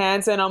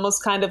hands and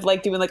almost kind of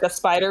like doing like a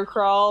spider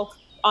crawl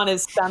on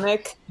his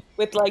stomach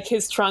with like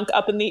his trunk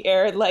up in the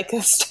air like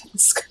a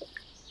stethoscope.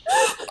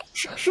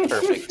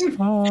 Perfect.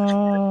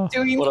 What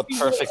a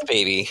perfect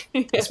baby.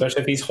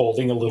 Especially if he's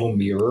holding a little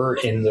mirror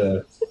in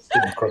the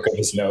crook of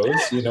his nose.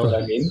 You know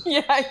what I mean?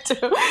 Yeah, I do.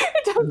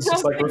 It's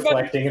just like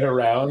reflecting it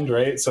around,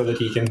 right? So that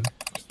he can...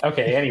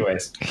 Okay,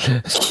 anyways.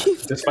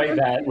 Despite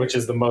that, which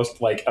is the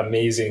most like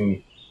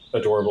amazing,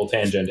 adorable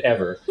tangent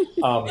ever,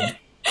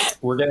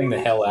 we're getting the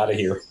hell out of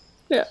here.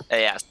 Yeah.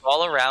 Yeah, so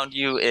all around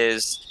you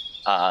is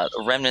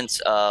remnants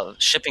of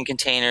shipping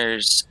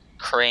containers,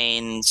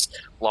 cranes,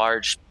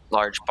 large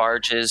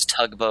barges,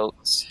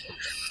 tugboats,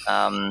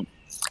 and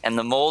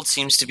the mold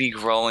seems to be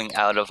growing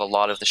out of a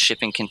lot of the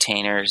shipping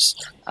containers.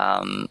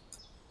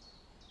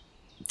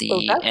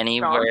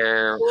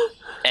 Anywhere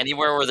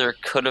where there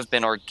could have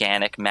been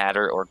organic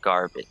matter or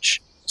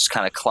garbage, just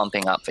kind of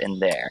clumping up in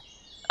there.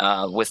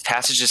 With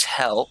Passage's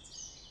help,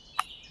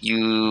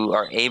 you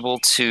are able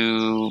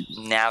to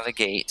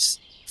navigate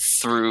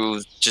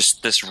through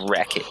just this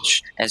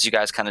wreckage as you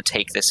guys kind of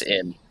take this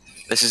in.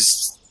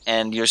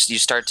 And you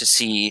start to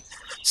see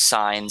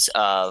signs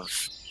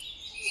of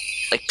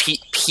like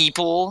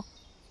people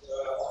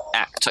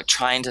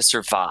trying to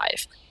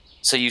survive.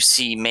 So you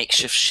see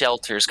makeshift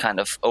shelters kind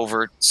of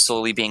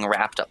slowly being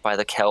wrapped up by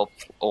the kelp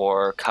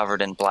or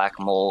covered in black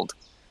mold.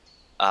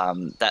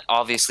 That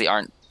obviously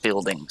aren't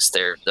buildings.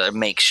 They're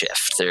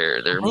makeshift.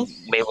 They're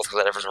made with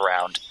whatever's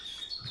around.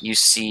 You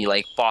see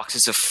like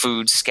boxes of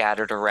food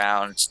scattered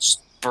around,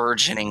 just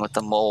burgeoning with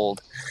the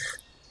mold.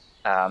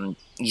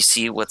 You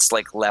see what's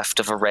like left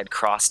of a Red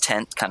Cross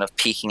tent kind of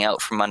peeking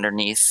out from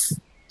underneath,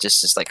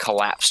 just this like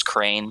collapsed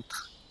crane.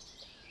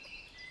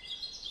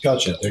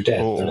 Gotcha. They're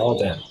dead. Oh. They're all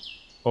dead.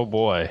 Oh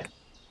boy.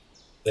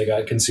 They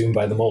got consumed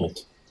by the mold.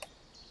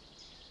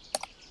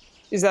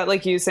 Is that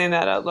like you saying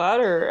that out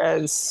loud or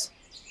as...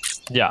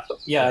 Yeah.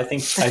 Yeah, I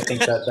think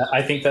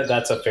that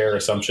that's a fair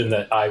assumption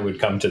that I would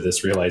come to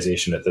this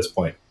realization at this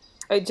point.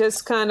 I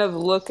just kind of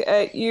look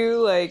at you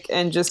like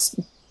and just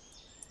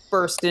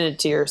burst into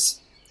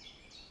tears.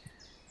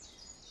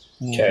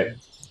 Okay.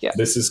 Yeah.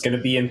 This is going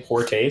to be in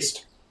poor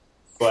taste,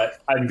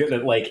 but I'm going to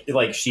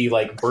like she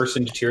like bursts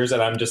into tears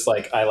and I'm just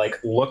like, I like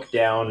look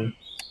down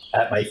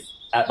at my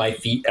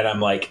feet and I'm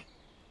like,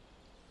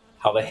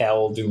 how the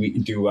hell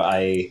do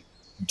I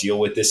deal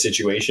with this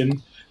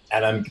situation?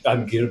 And I'm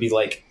going to be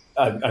like,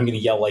 I'm going to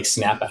yell like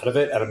snap out of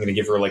it. And I'm going to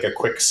give her like a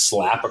quick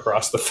slap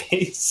across the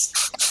face.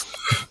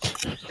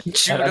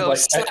 Judo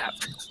slap.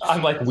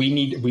 I'm like, we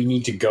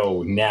need to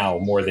go now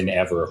more than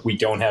ever. We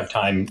don't have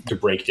time to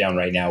break down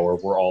right now or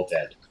we're all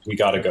dead. We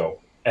got to go.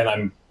 And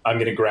I'm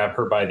going to grab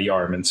her by the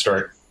arm and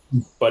start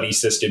buddy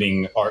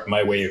systeming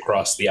my way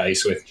across the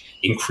ice with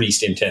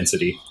increased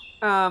intensity.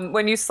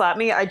 When you slap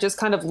me, I just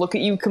kind of look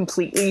at you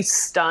completely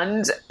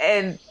stunned,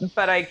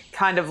 but I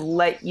kind of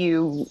let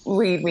you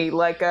read me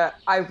like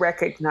I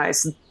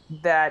recognize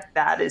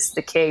that is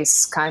the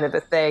case kind of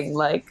a thing.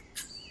 Like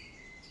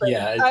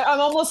yeah,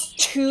 I'm almost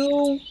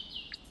too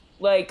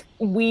like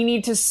we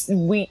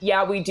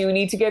do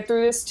need to get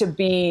through this to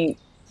be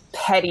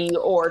petty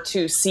or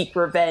to seek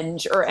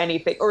revenge or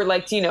anything, or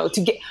like, you know,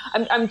 to get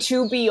I'm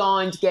too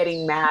beyond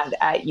getting mad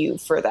at you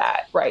for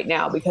that right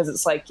now, because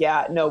it's like,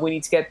 yeah, no, we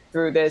need to get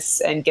through this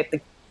and get the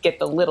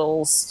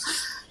littles.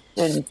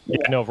 And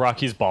no,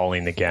 Rocky's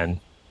bawling again.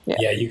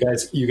 Yeah, you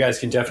guys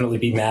can definitely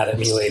be mad at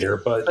me later,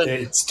 but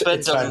it's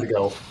time to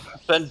go.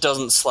 Ben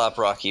doesn't slap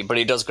Rocky, but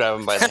he does grab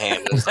him by the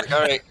hand. It's like, all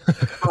right,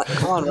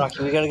 come on,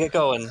 Rocky, we gotta get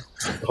going.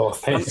 Oh,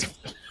 thanks.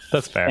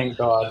 That's fair. Thank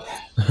God.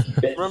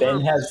 Ben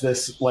has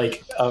this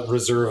like a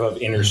reserve of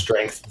inner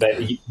strength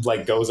that he,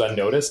 like goes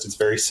unnoticed. It's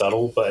very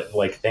subtle, but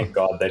like thank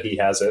God that he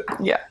has it.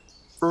 Yeah.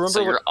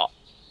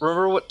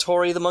 Remember what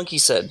Tori the monkey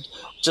said.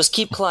 Just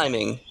keep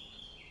climbing.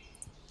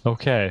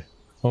 Okay.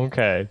 I'm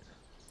gonna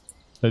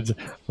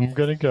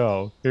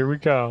go. Here we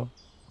go.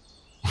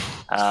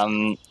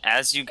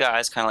 As you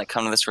guys kind of like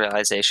come to this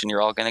realization,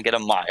 you're all gonna get a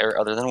mire,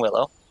 other than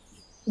Willow.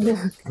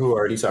 Who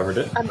already suffered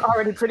it. I'm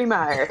already pretty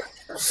mired.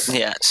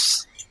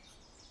 Yes.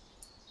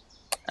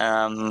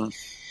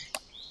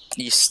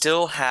 You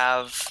still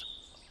have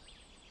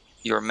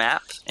your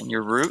map and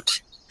your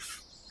route.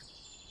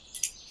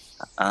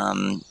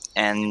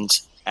 And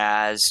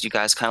as you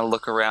guys kind of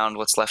look around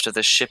what's left of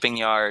the shipping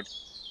yard,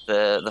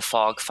 the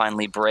fog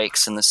finally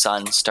breaks and the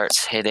sun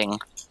starts hitting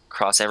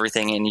across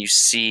everything, and you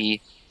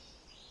see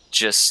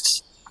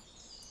just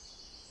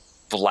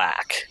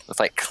black with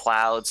like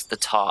clouds at the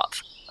top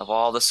of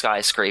all the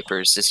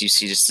skyscrapers, as you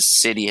see just the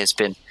city has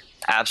been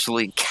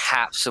absolutely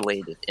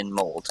encapsulated in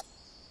mold.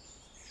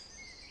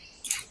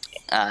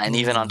 and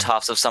even on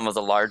tops of some of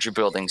the larger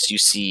buildings, you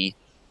see,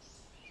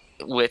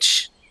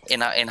 which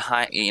in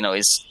high,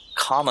 is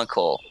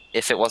comical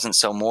if it wasn't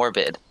so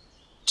morbid.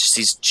 Just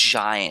these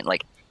giant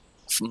like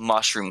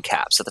mushroom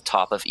caps at the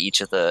top of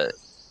each of the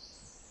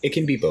It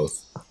can be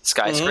both.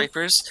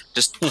 skyscrapers,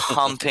 just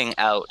pumping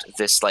out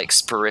this like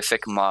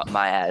sporific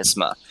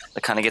miasma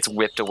that kind of gets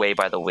whipped away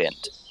by the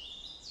wind.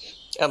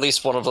 At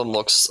least one of them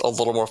looks a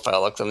little more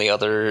phallic than the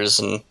others,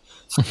 and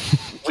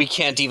we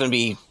can't even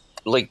be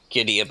like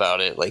giddy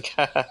about it. Like,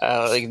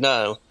 like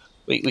no,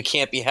 we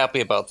can't be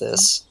happy about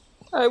this.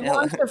 I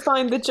want to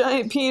find the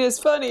giant penis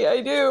funny.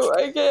 I do.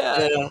 I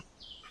can't. Yeah.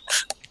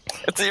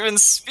 It's even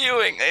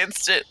spewing.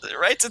 It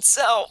writes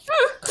itself.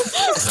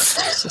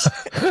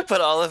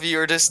 But all of you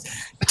are just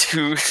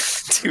too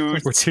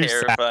We're too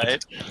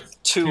terrified.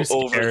 Too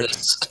over scared.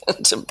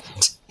 this.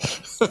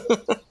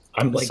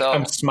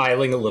 I'm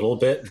smiling a little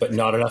bit, but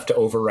not enough to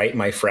overwrite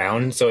my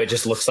frown. So it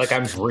just looks like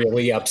I'm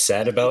really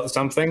upset about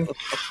something.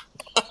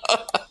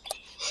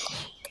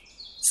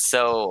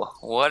 So,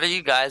 what are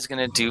you guys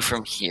gonna do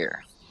from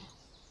here?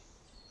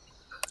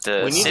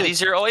 The We need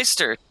city's your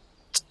oyster.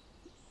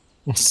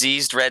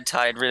 Diseased, red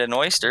tide ridden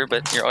oyster,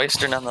 but your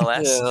oyster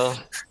nonetheless. Yeah.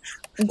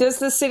 Does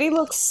the city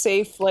look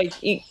safe, like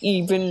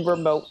even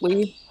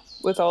remotely,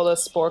 with all the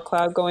spore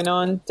cloud going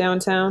on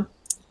downtown?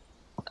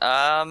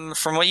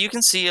 From what you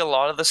can see, a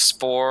lot of the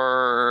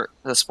spore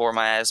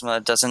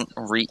miasma doesn't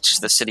reach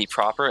the city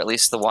proper. At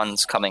least the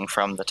ones coming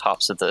from the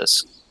tops of the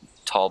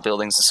tall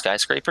buildings and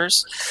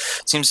skyscrapers.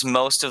 It seems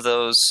most of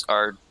those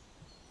are.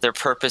 Their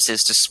purpose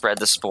is to spread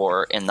the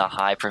spore in the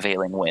high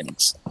prevailing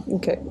winds.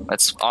 Okay.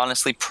 That's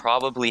honestly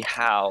probably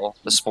how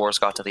the spores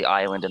got to the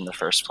island in the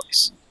first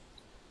place.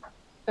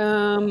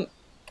 Are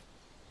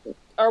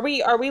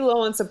we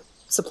low on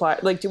supply?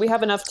 Like, do we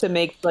have enough to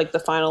make like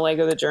the final leg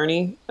of the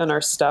journey on our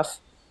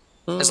stuff?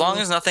 As long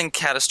as nothing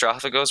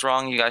catastrophic goes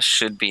wrong, you guys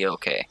should be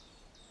okay.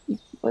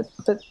 But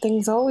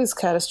things always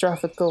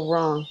catastrophic go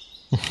wrong.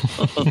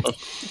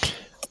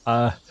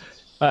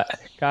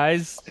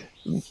 Guys,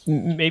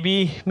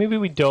 maybe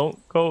we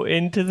don't go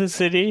into the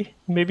city.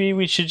 Maybe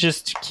we should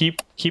just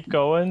keep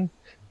going,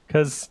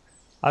 because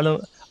I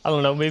don't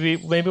know. Maybe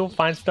we'll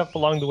find stuff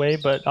along the way,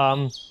 but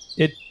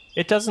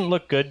it doesn't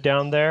look good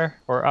down there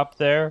or up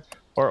there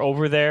or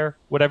over there,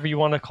 whatever you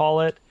want to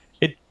call it.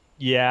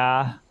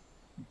 Yeah.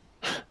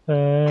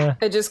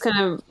 I just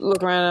kind of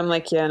look around and I'm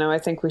like, yeah, no, I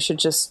think we should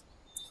just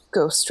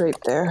go straight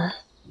there.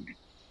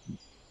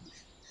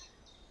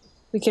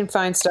 We can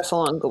find stuff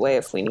along the way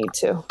if we need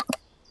to.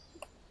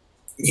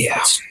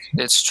 Yeah.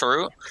 It's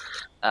true.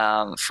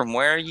 From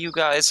where you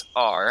guys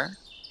are,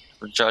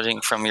 judging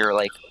from your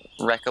like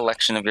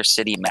recollection of your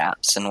city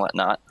maps and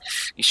whatnot,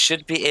 you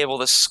should be able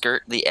to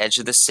skirt the edge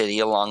of the city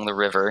along the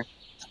river,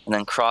 and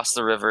then cross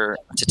the river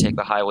to take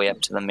the highway up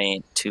to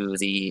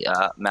the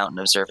mountain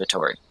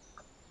observatory.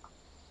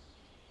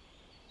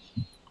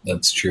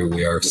 That's true.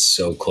 We are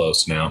so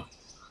close now.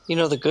 You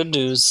know, the good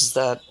news is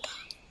that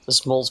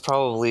this mole's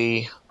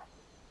probably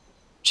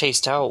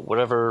chased out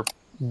whatever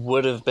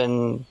would have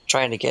been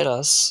trying to get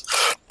us.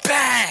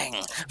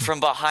 Bang! From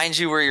behind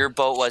you where your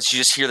boat was, you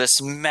just hear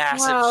this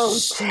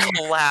massive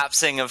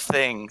collapsing of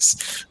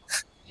things.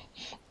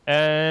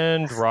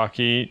 And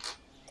Rocky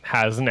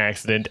has an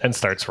accident and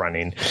starts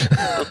running.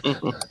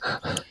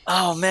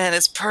 Oh man,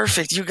 it's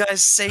perfect. You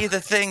guys say the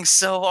thing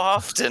so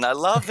often. I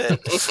love it.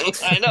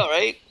 I know,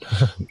 right?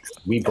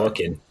 We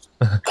booking.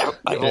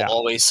 I will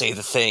always say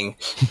the thing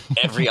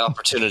every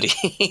opportunity.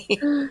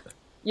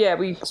 Yeah,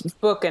 we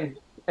booking,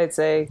 I'd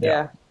say.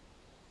 Yeah.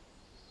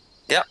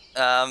 Yep.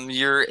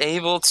 You're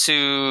able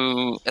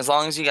to, as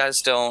long as you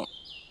guys don't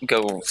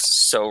go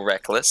so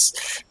reckless,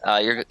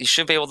 you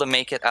should be able to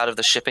make it out of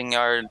the shipping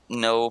yard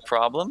no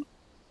problem.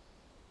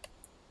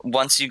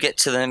 Once you get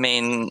to the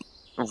main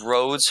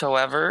roads,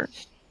 however,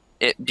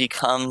 it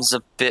becomes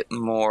a bit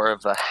more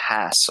of a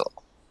hassle.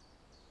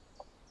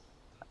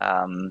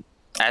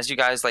 As you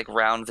guys like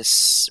round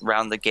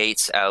the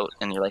gates out,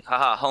 and you're like,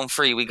 haha, home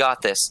free, we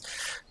got this.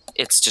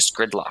 It's just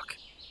gridlock,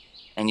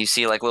 and you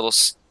see like little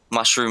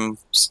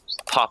mushrooms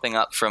popping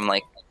up from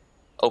like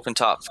open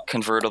top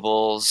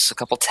convertibles, a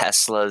couple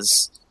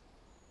Teslas,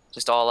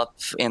 just all up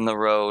in the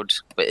road.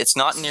 But it's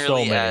not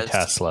nearly so many as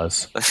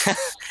Teslas.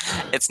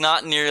 it's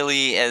not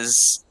nearly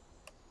as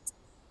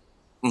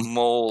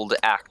mold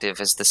active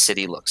as the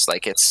city looks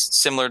like. It's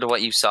similar to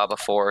what you saw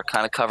before,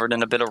 kind of covered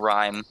in a bit of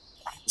rime.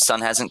 The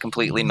sun hasn't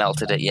completely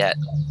melted it yet.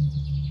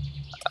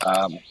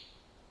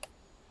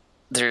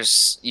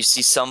 You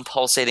see some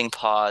pulsating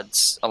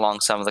pods along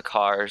some of the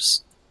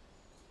cars.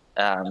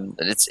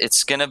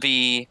 It's gonna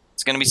be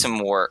some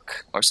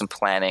work or some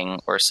planning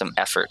or some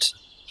effort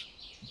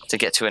to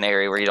get to an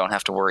area where you don't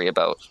have to worry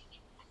about.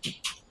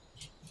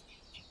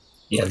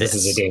 Yeah, this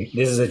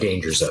is a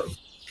danger zone.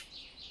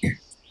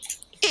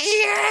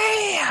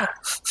 Yeah.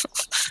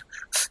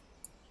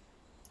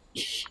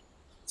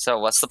 So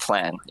what's the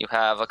plan? You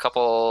have a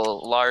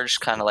couple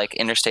large kind of like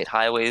interstate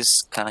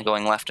highways kind of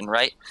going left and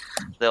right.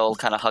 They'll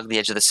kind of hug the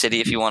edge of the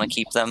city if you want to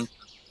keep them.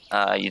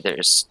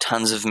 There's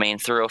tons of main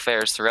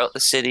thoroughfares throughout the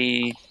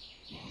city.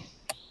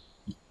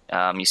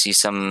 You see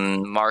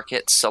some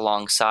markets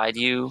alongside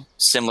you,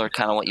 similar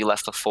kind of what you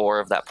left before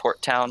of that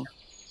port town.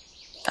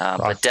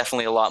 But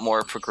definitely a lot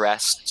more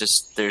progressed.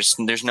 Just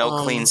there's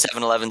no clean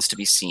 7-Elevens to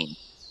be seen.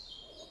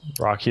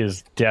 Rocky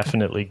is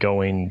definitely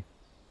going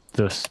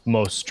the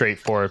most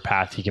straightforward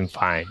path he can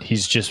find.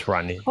 He's just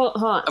running. Hold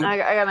on.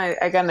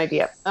 I got an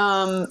idea.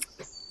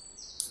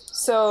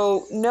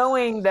 So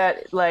knowing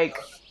that, like,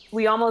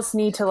 we almost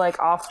need to, like,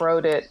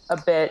 off-road it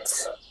a bit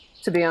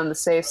to be on the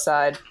safe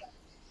side.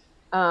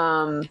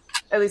 At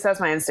least that's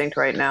my instinct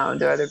right now.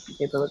 Do other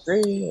people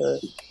agree? Or?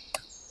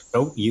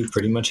 Oh, you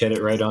pretty much hit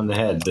it right on the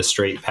head. The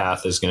straight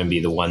path is going to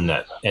be the one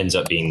that ends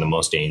up being the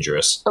most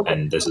dangerous. Okay.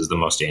 And this is the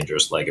most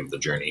dangerous leg of the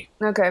journey.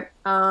 Okay.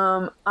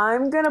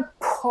 I'm going to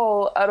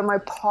pull out of my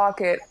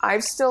pocket.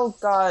 I've still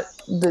got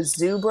the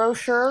zoo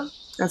brochure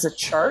as a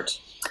chart,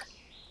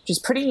 which is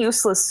pretty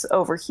useless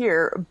over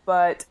here,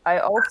 but I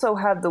also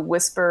have the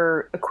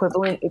Whisper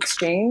equivalent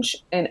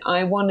exchange, and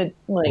I want to,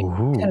 like,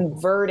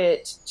 convert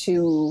it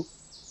to,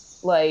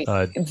 like,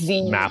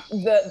 the map.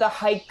 The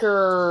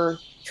hiker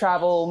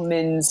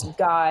travelman's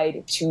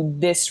guide to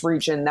this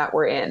region that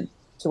we're in,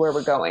 to where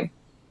we're going.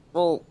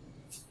 Well,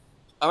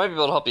 I might be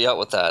able to help you out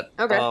with that.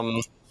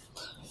 Okay.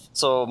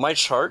 So my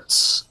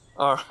charts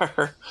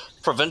are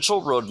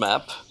provincial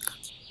roadmap,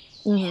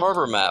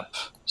 harbor map,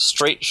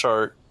 straight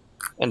chart,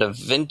 and a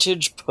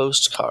vintage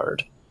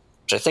postcard,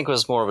 which I think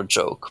was more of a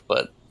joke,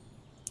 but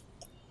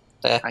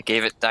I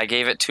gave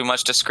it too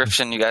much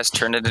description. You guys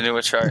turned it into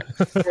a chart.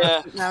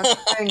 Yeah.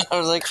 I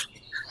was like,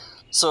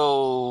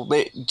 so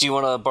do you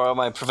want to borrow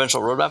my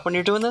provincial roadmap when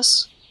you're doing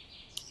this?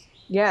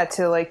 Yeah,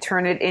 to, like,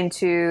 turn it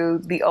into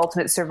the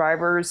Ultimate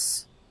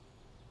Survivors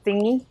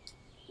thingy.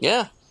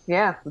 Yeah.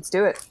 Yeah, let's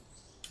do it.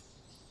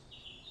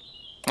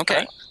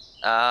 Okay.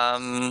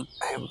 I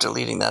am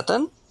deleting that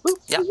then.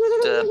 Yeah,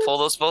 to pull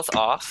those both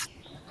off.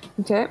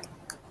 Okay.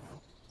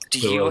 Do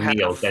So you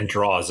O'Neill have... then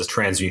draws a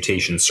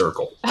transmutation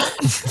circle.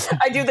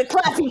 I do the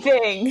clappy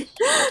thing.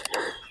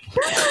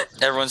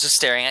 Everyone's just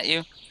staring at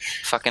you?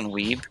 Fucking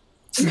weeb.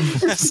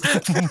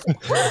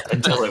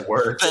 Until it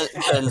works.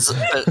 Ben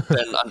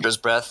under his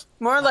breath.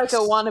 More like a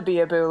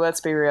wannabe Abu,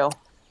 let's be real.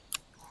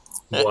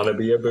 Wanna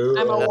be a boo?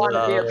 I'm a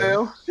wannabe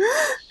Abu.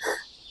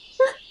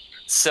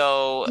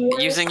 So,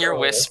 using your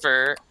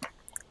Whisper,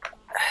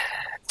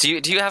 do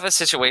you have a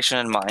situation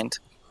in mind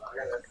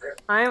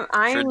for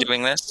I'm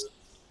doing this?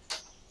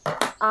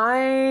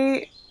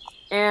 I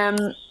am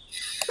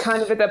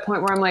kind of at that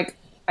point where I'm like,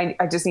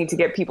 I just need to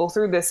get people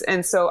through this.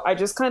 And so I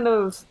just kind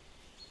of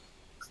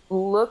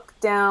look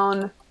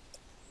down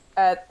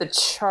at the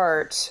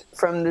chart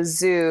from the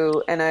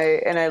zoo, and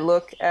I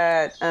look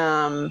at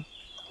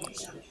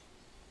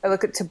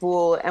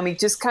Tabul, and we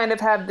just kind of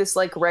have this,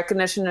 like,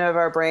 recognition of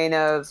our brain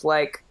of,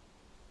 like,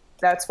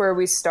 that's where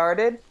we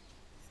started.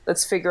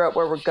 Let's figure out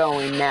where we're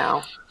going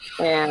now.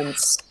 And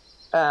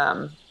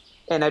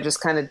I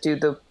just kind of do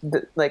the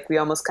like, we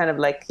almost kind of,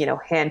 like, you know,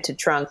 hand to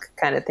trunk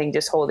kind of thing,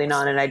 just holding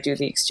on, and I do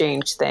the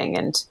exchange thing,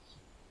 and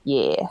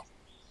yeah.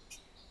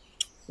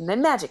 And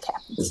then magic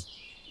happens.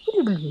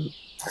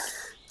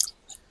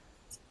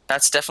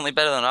 That's definitely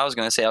better than I was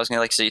going to say. I was going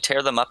to, like, so you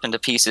tear them up into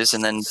pieces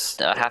and then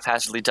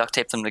haphazardly duct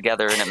tape them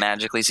together, and it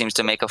magically seems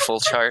to make a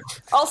full chart.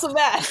 Also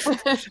that.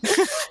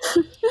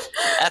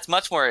 That's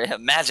much more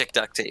magic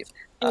duct tape.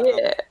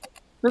 Yeah.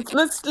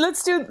 Let's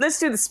do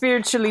the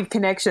spiritually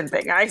connection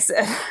thing, I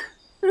said.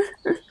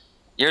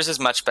 Yours is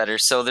much better.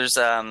 So there's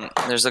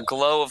a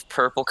glow of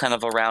purple kind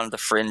of around the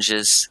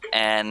fringes,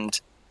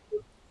 and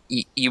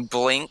you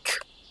blink,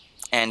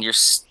 and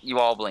you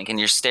all blink, and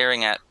you're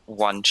staring at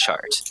one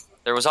chart.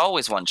 There was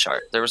always one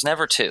chart. There was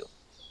never two.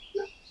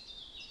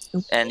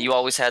 And you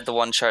always had the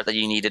one chart that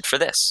you needed for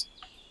this.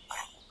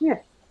 Yeah.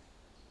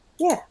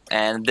 Yeah.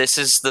 And this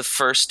is the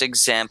first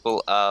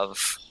example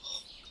of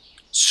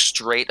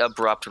straight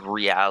abrupt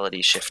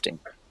reality shifting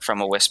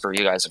from a Whisper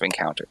you guys have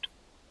encountered.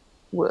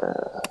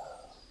 Whoa.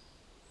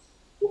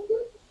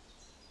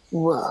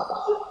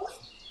 Whoa.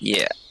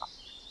 Yeah.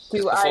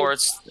 Hold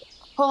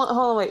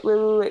on, wait.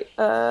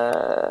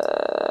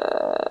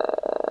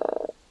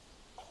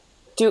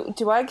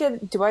 Do I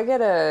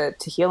get a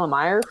Tequila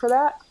Meyer for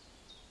that?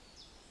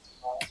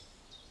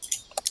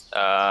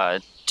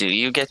 Do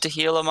you get to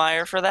heal a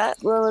Meyer for that?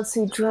 Well, let's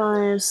see,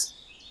 drives.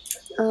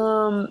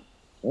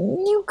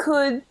 You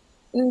could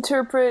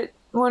interpret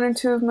one or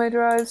two of my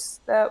drives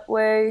that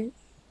way.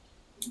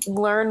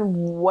 Learn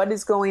what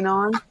is going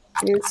on.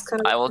 It's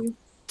kind of. I will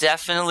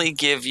definitely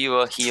give you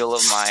a heal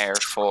of Meyer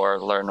for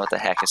learn what the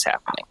heck is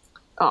happening.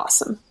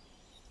 Awesome.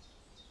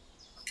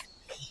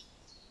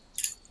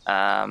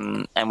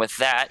 And with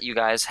that, you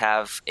guys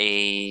have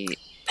a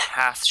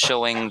path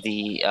showing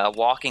the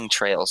walking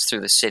trails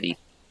through the city.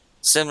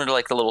 Similar to,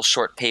 like, the little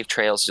short paved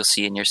trails you'll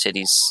see in your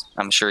cities.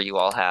 I'm sure you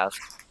all have.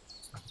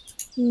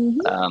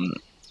 Mm-hmm.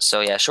 So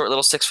yeah, short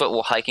little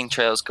 6-foot hiking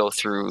trails go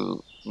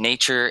through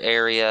nature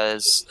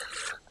areas,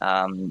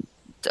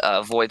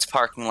 avoids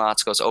parking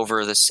lots, goes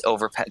over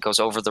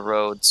the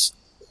roads,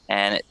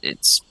 and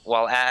it's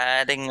while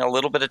adding a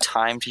little bit of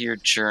time to your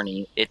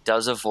journey, it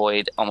does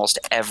avoid almost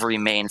every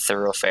main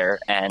thoroughfare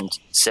and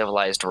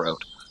civilized road.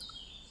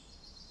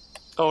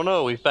 Oh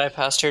no, we've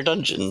bypassed our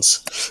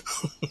dungeons.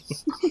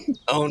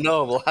 Oh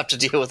no, we'll have to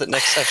deal with it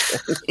next session.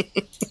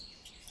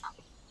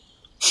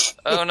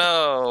 Oh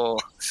no,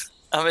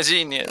 I'm a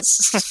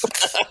genius.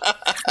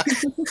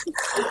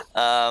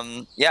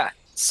 Yeah,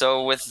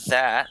 so with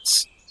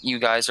that, you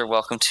guys are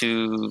welcome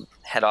to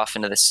head off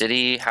into the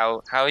city.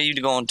 How are you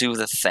going to do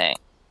the thing?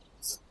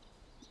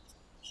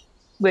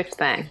 Which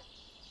thing?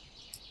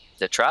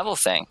 The travel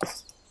thing.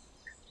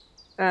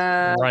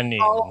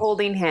 Running. All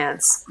holding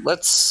hands.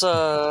 Let's,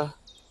 The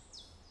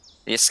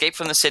escape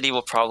from the city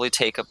will probably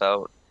take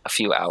about a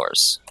few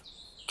hours.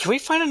 Can we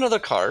find another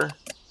car?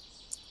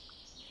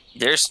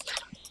 There's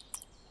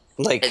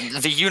Like,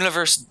 the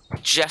universe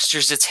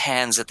gestures its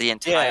hands at the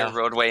entire Yeah.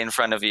 roadway in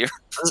front of you.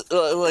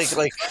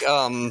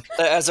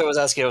 as I was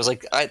asking, I was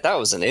like, that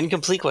was an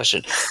incomplete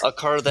question. A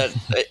car that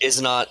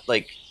is not,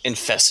 like,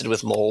 infested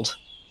with mold?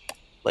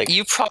 Like,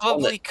 You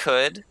probably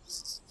could.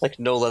 like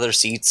no leather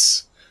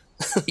seats?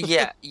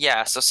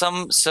 Yeah.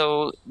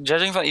 So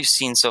judging from what you've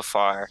seen so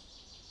far,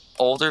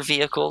 older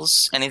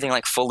vehicles, anything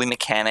like fully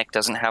mechanic,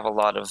 doesn't have a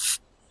lot of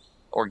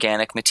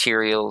organic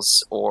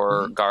materials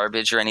or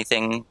garbage or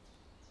anything,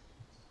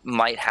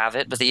 might have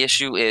it, but the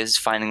issue is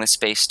finding the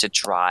space to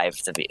drive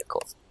the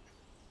vehicle.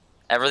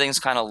 Everything's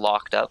kind of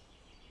locked up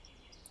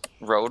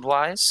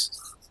road-wise.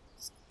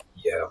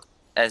 Yeah.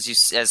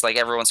 As like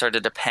everyone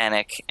started to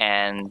panic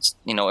and,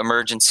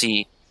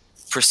 emergency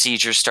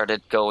procedures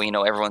started going,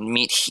 everyone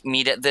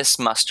meet at this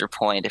muster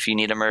point. If you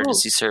need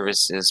emergency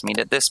services, meet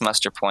at this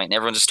muster point. And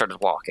everyone just started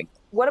walking.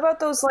 What about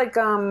those like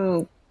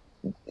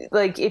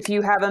if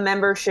you have a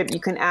membership, you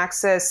can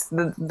access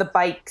the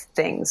bike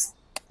things,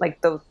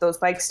 like those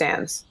bike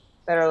stands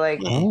that are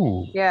like,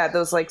 Ooh. yeah,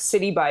 those like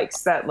city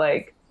bikes that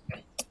like,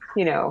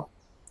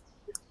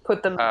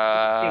 put them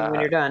when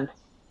you're done.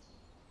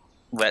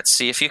 Let's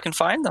see if you can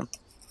find them.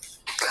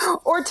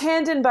 Or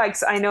tandem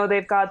bikes. I know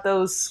they've got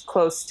those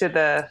close to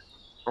the.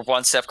 We're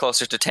one step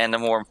closer to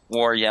tandem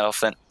war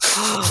elephant.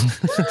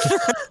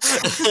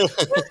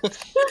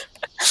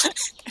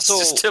 It's So-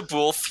 just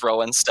Tabul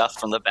throwing stuff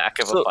from the back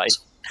of a bike.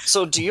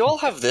 So do you all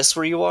have this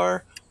where you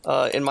are?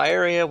 In my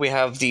area, we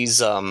have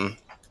these, I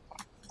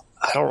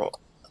don't know,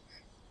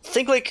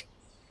 think like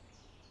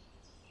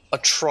a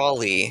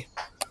trolley,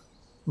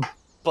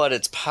 but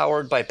it's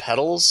powered by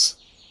pedals,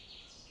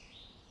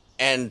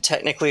 and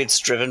technically it's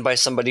driven by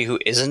somebody who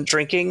isn't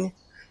drinking,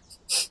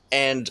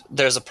 and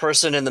there's a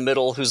person in the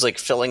middle who's like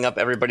filling up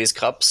everybody's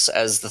cups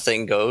as the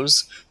thing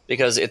goes,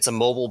 because it's a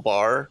mobile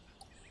bar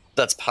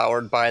that's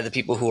powered by the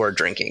people who are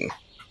drinking.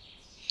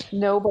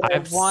 No, but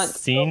I've I want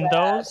seen so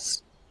bad.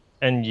 those,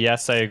 and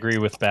yes, I agree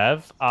with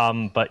Bev.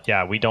 But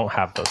yeah, we don't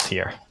have those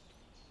here,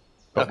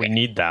 but we Okay.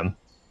 need them.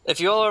 If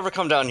you all ever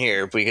come down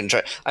here, we can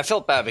try. I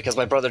felt bad because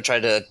my brother tried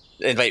to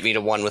invite me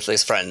to one with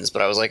his friends,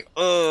 but I was like,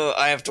 oh,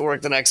 I have to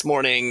work the next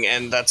morning,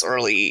 and that's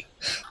early.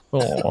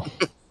 Oh,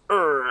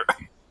 Urgh.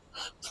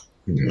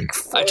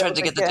 I tried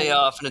to get the day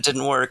off, and it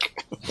didn't work.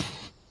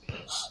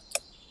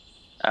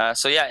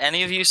 So yeah,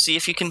 any of you see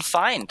if you can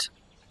find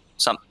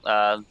some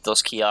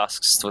those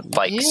kiosks with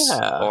bikes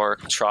Yeah. or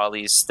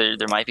trolleys. There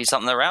might be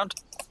something around.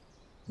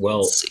 Well,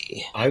 Let's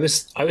see. I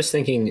was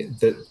thinking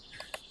that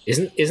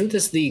isn't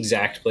this the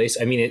exact place?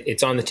 I mean,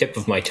 it's on the tip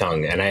of my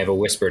tongue, and I have a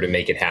whisper to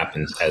make it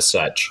happen as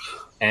such.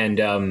 And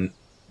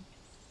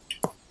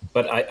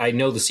but I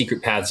know the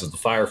secret paths of the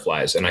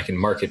fireflies, and I can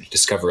mark it to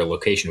discover a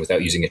location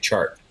without using a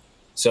chart.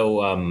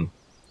 So I'm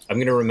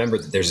going to remember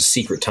that there's a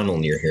secret tunnel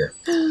near here.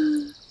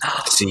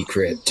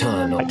 Secret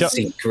tunnel. I don't-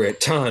 Secret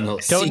tunnel.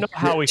 I don't know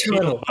how we secret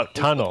feel tunnel. about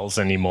tunnels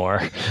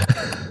anymore.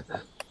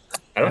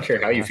 I don't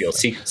care how you feel.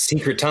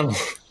 Secret tunnel.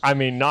 I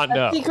mean, not A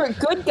no. secret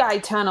good guy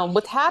tunnel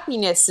with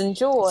happiness and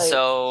joy.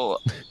 So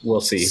We'll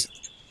see.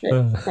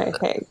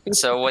 Okay.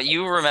 So what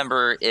you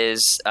remember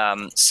is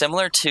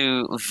similar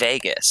to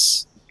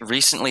Vegas.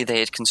 Recently, they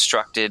had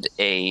constructed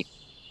an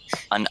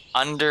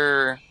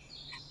under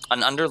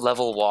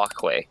level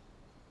walkway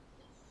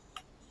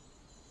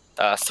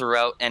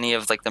throughout any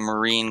of like the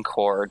Marine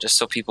Corps, just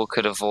so people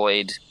could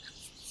avoid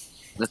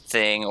the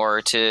thing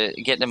or to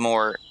get a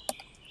more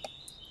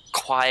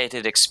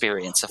quieted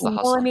experience of the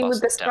hustle. Well, I mean, with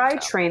the bustle of downtown.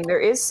 SkyTrain, there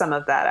is some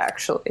of that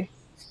actually.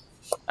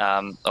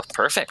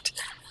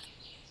 Perfect.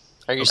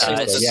 Are you Okay, saying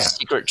it's a yeah.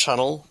 secret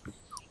tunnel?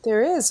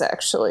 There is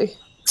actually.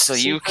 So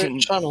you Secret can.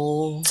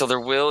 tunnel. So there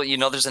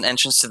there's an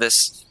entrance to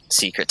this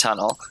secret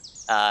tunnel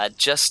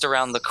just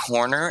around the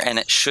corner, and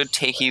it should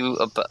take you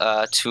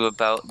to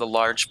about the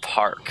large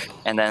park.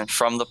 And then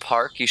from the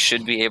park, you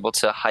should be able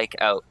to hike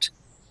out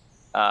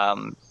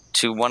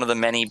to one of the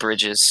many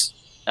bridges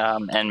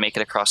and make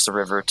it across the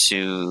river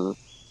to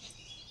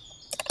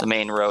the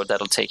main road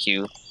that'll take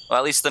you, well,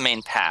 at least the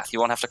main path. You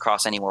won't have to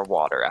cross any more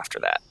water after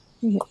that.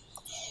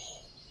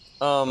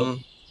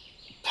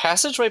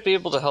 Passage might be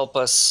able to help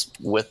us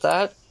with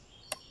that.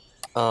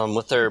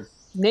 With their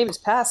Name is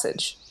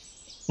Passage.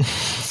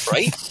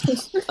 right.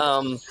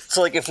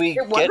 So like if we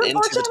It was get a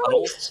into the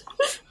tunnel? tunnels,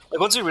 Like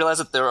once we realize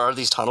that there are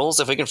these tunnels,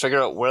 if we can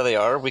figure out where they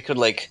are, we could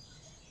like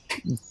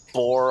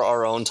bore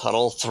our own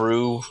tunnel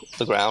through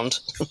the ground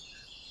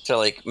to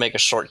like make a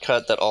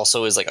shortcut that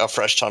also is like a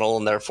fresh tunnel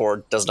and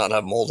therefore does not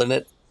have mold in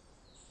it.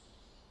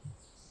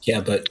 Yeah,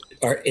 but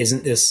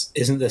isn't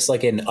this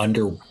like an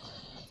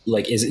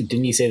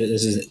didn't you say that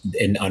this is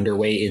an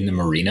underway in the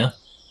marina?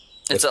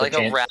 It's like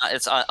a round.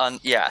 It's on.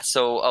 Yeah.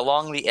 So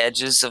along the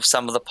edges of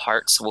some of the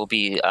parts will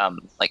be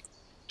like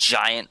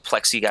giant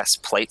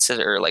plexiglass plates that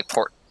are like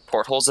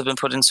portholes have been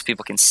put in, so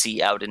people can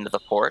see out into the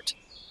port.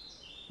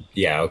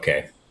 Yeah.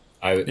 Okay.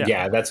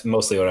 Yeah, that's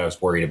mostly what I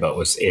was worried about.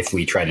 Was if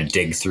we try to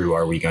dig through,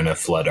 are we going to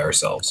flood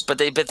ourselves? But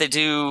they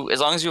do. As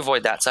long as you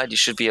avoid that side, you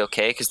should be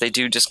okay because they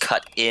do just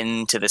cut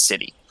into the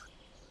city.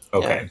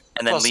 Okay. Yeah.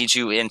 And then lead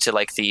you into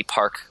like the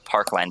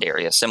parkland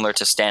area, similar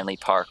to Stanley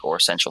Park or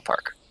Central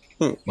Park.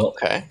 Well,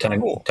 Okay.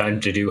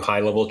 Time to do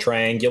high-level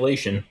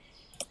triangulation.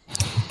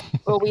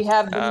 Well, we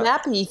have the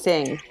nappy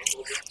thing.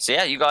 So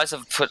yeah, you guys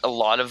have put a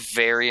lot of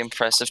very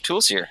impressive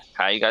tools here.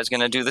 How are you guys going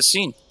to do the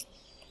scene?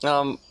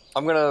 I'm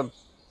gonna.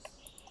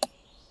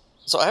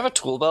 So I have a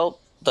tool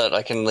belt that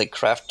I can like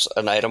craft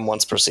an item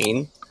once per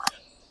scene.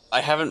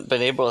 I haven't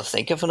been able to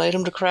think of an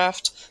item to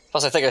craft.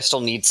 Plus, I think I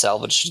still need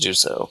salvage to do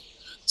so.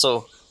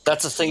 So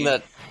that's a thing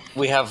that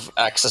we have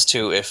access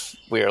to if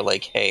we are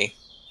like, hey,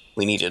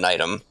 we need an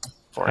item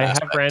for an I have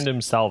aspect.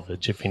 random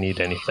salvage if you need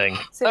anything.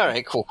 All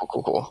right,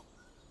 cool.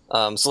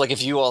 So like,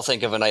 if you all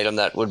think of an item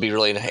that would be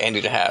really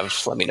handy to have,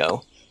 let me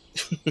know.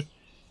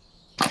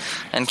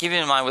 And keeping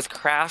in mind with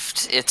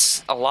craft,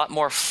 it's a lot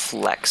more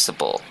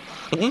flexible.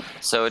 Mhm.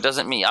 So it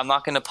doesn't mean I'm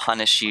not going to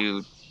punish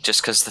you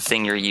just because the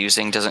thing you're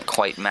using doesn't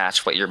quite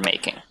match what you're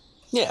making.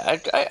 Yeah,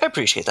 I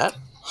appreciate that.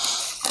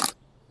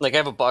 Like, I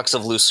have a box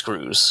of loose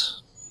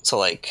screws. So,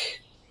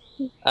 like,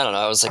 I don't know,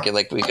 I was thinking,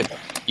 like, we could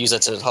use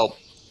it to help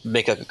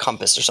make a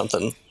compass or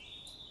something.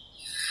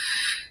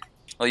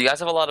 Well, you guys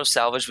have a lot of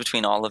salvage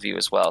between all of you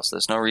as well, so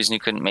there's no reason you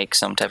couldn't make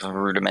some type of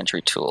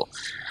rudimentary tool.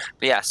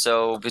 But yeah,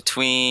 so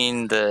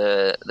between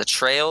the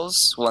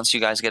trails, once you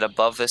guys get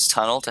above this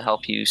tunnel to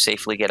help you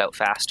safely get out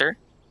faster,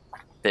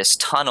 this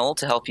tunnel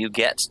to help you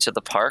get to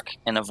the park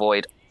and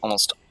avoid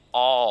almost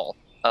all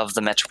of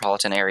the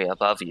metropolitan area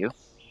above you.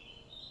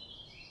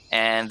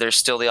 And there's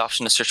still the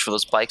option to search for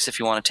those bikes if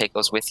you want to take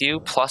those with you,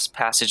 plus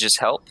passages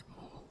help.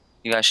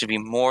 You guys should be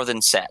more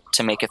than set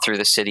to make it through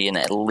the city in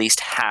at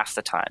least half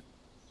the time.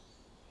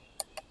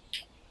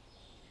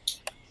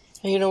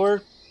 You know,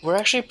 we're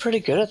actually pretty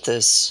good at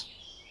this.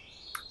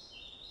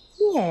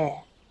 Yeah.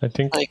 I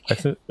think Like-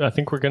 I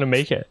think we're gonna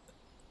make it.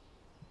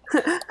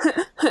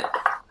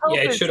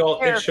 Yeah, it should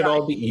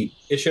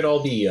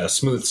all be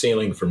smooth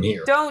sailing from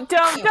here. Don't.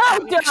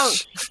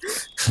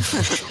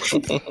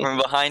 From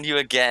behind you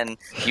again,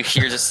 you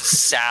hear this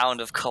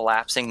sound of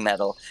collapsing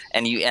metal,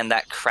 and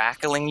that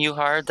crackling you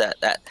heard,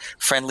 that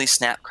friendly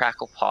snap,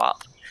 crackle,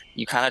 pop.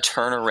 You kind of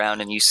turn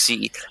around and you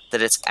see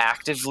that it's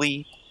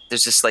actively,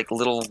 there's this like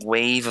little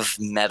wave of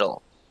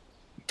metal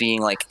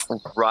being like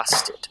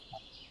rusted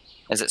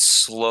as it's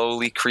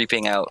slowly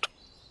creeping out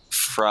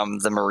from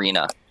the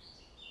marina.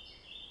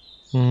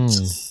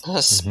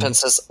 Spen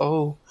says,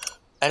 "Oh,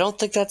 I don't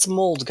think that's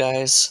mold,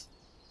 guys.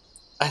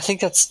 I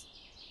think that's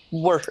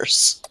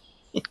worse.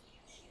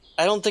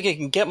 I don't think it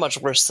can get much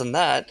worse than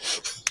that."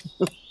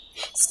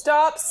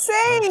 Stop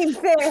saying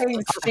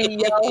things,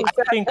 Theo. I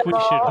think we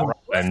should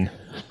run.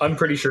 I'm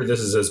pretty sure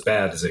this is as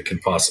bad as it can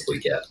possibly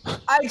get.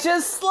 I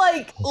just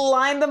like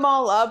line them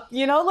all up,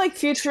 like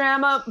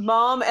Futurama,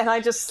 Mom, and I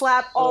just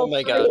slap all Oh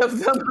my three God. of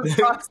them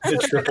across The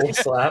triple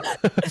slap.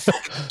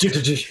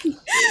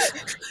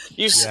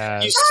 You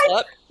Yes.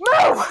 slap.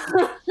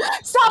 Move!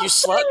 Stop You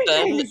slap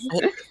saying Ben.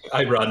 things!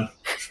 I run.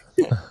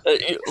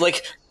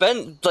 Like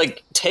Ben,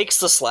 like takes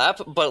the slap,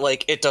 but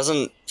like it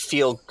doesn't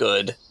feel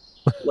good.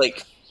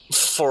 Like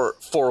for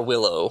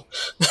Willow,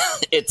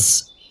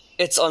 it's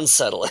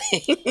unsettling.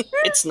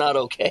 It's not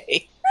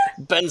okay.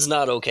 Ben's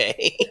not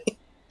okay.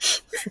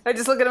 I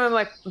just look at him and I'm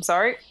like, I'm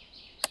sorry.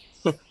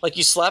 Like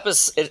you slap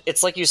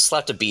it's like you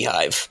slapped a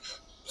beehive.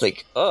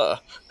 Like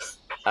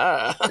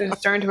I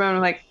just turn to him and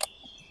I'm like,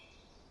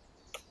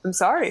 I'm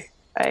sorry.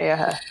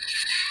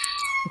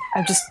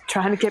 I'm just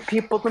trying to get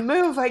people to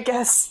move, I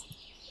guess.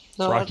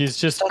 No, Rocky's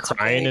just that's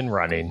crying okay. and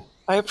running.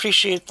 I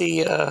appreciate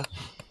the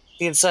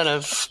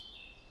incentive.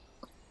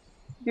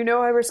 I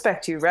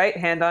respect you, right?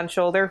 Hand on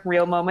shoulder,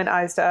 real moment,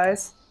 eyes to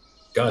eyes.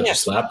 God, Yeah.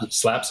 just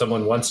slap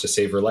someone once to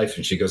save her life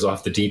and she goes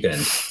off the deep end.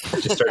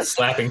 Just start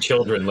slapping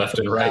children left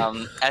and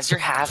right. As you're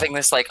having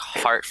this like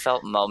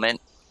heartfelt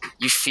moment,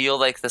 you feel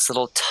like this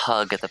little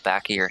tug at the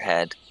back of your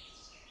head.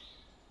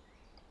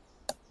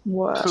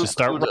 What? Just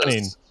start Who does?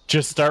 running.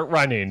 Just start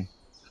running.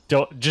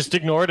 Don't just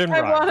ignore it and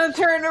I run. want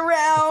to turn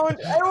around.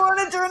 I want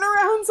to turn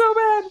around so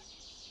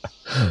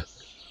bad.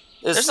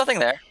 There's nothing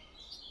there.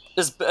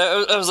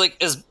 I was like,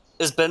 is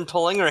Ben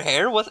pulling her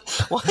hair? What?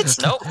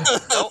 Nope.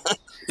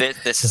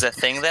 This is a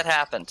thing that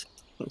happened.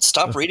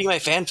 Stop reading my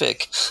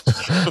fanfic.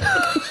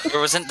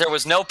 There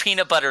was no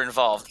peanut butter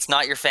involved. It's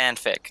not your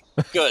fanfic.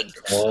 Good.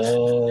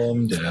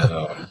 Calm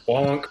down.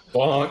 Bonk,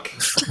 bonk,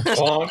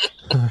 bonk.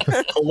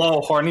 Hello,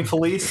 horny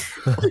police.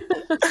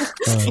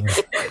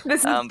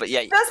 This is, But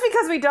yeah, just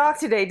because we dock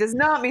today does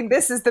not mean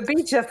this is the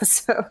beach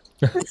episode.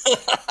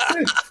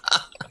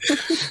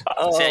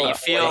 so yeah, you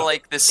feel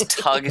like this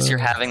tug as you're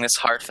having this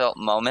heartfelt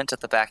moment at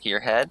the back of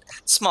your head.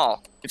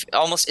 Small,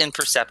 almost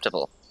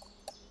imperceptible,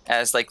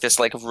 as like this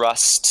like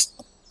rust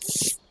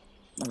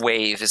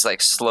wave is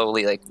like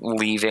slowly like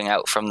leaving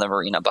out from the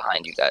marina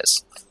behind you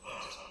guys.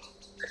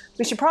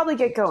 We should probably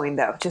get going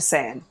though, just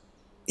saying.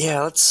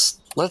 Yeah, let's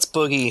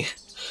boogie.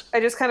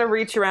 I just kind of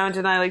reach around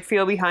and I like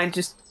feel behind,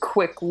 just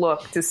quick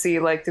look to see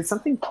like, did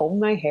something pull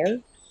my hair?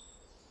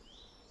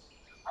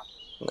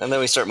 And then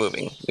we start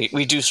moving.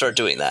 We do start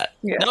doing that.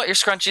 Yeah. No, your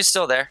scrunchie's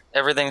still there.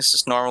 Everything's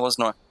just normal as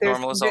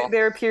normal as all.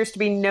 There appears to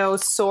be no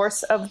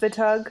source of the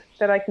tug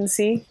that I can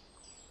see.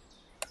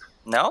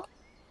 No?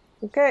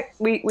 Okay,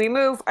 we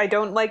move. I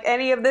don't like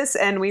any of this,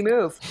 and we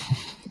move.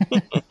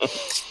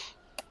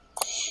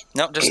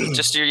 Nope,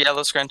 just your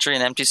yellow scrunchie,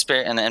 an empty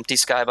spare, and an empty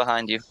sky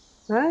behind you,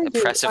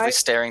 oppressively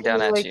staring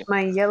down at like you.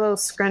 My yellow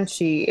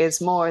scrunchie is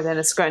more than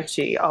a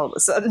scrunchie all of a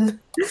sudden.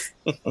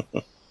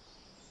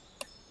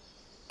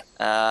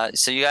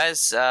 So you guys,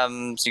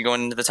 so you're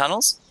going into the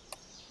tunnels?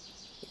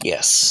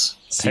 Yes.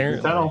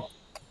 Secret tunnel.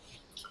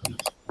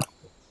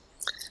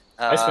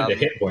 I spent a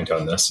hit point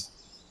on this.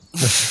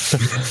 So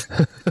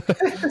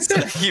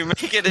you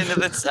make it into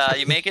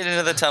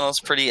the tunnels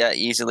pretty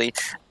easily,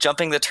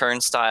 jumping the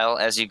turnstile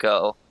as you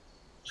go,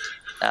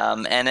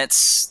 and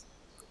it's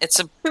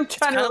I'm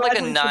trying to like a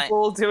imagine nine.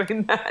 Bull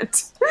doing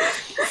that.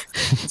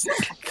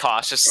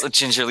 Cautiously,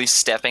 gingerly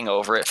stepping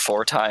over it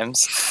 4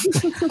 times,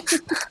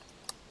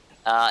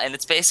 and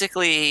it's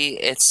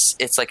basically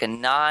it's like a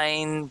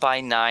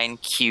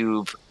 9x9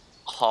 cube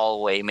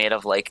hallway made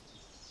of like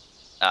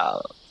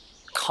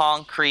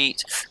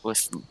concrete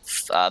with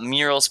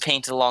murals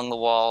painted along the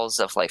walls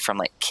of like from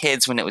like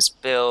kids when it was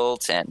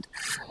built, and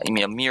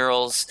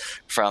murals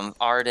from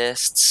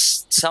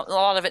artists. A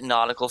lot of it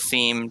nautical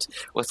themed,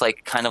 with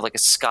like kind of like a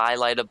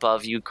skylight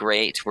above you,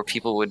 grate where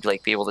people would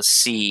like be able to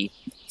see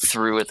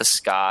through at the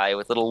sky,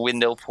 with little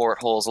window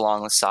portholes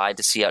along the side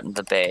to see out into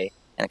the bay,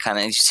 and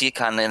you see it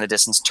kind of in the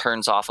distance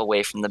turns off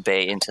away from the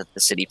bay into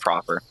the city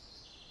proper.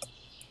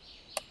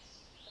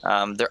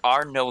 There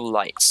are no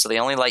lights, so the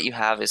only light you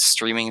have is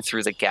streaming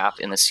through the gap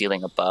in the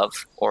ceiling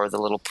above, or the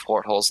little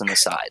portholes in the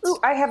sides. Ooh,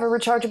 I have a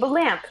rechargeable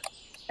lamp.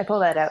 I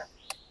pull that out.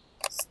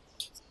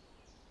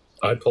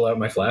 I'd pull out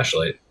my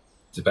flashlight.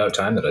 It's about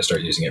time that I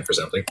start using it for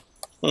something.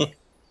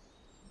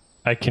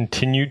 I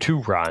continue to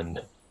run.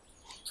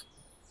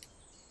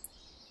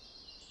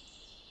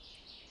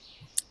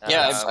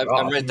 Yeah,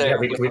 I'm right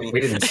there. Yeah, we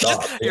didn't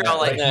stop. You're all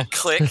like,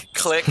 click,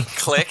 click,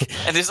 click,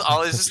 and there's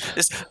all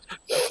this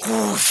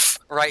woof,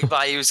 right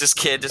by you is this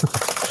kid just,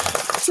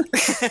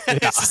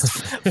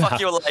 just fuck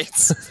your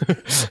lights.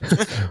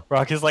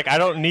 Rocky's like, I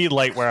don't need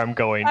light where I'm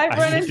going. I've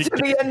run into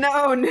the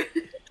unknown.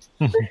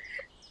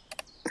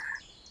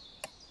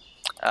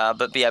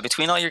 But yeah,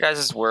 between all your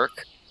guys'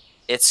 work,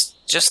 it's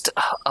just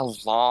a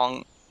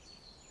long,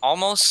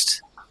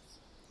 almost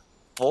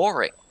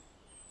boring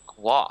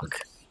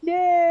walk.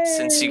 Yay!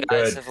 Since you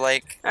guys have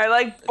like, I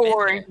like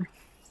boring.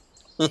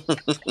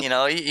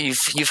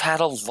 you've had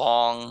a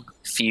long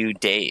few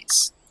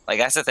days. Like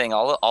that's the thing.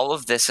 All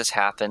of this has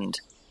happened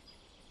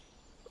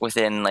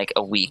within like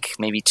a week,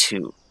 maybe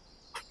 2.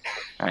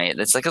 Right?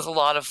 It's a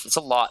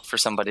lot for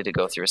somebody to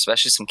go through,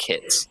 especially some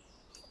kids.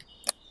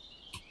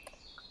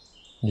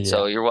 Yeah.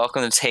 So you're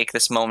welcome to take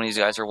this moment as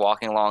you guys are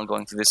walking along,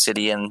 going through the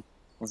city in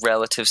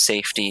relative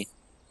safety,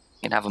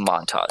 and have a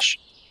montage.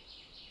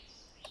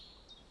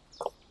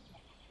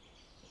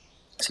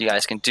 So you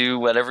guys can do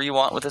whatever you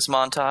want with this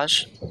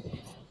montage.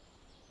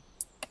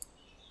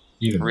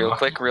 Real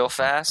quick, real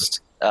fast.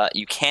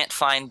 You can't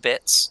find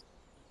bits.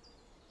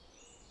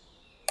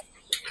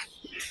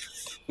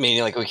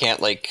 Meaning, like, we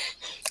can't, like,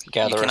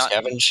 gather or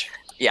scavenge?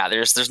 Yeah,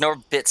 there's no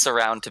bits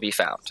around to be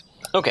found.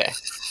 Okay.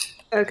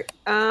 Okay.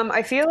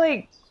 I feel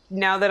like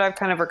now that I've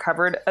kind of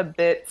recovered a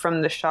bit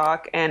from the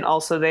shock, and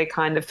also they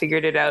kind of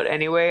figured it out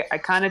anyway, I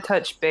kind of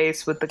touched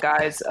base with the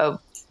guys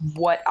of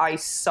what I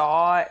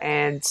saw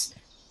and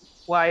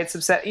why it's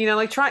upset.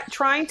 Like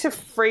trying to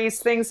phrase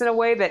things in a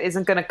way that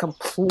isn't going to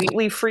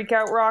completely freak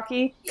out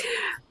Rocky,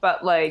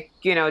 but like,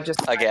 just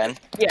again.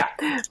 Yeah,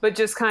 but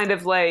just kind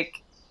of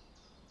like,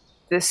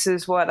 this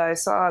is what I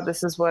saw,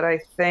 this is what I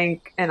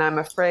think, and I'm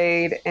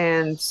afraid,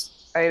 and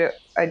I'm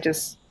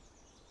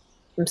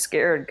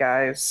scared,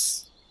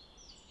 guys.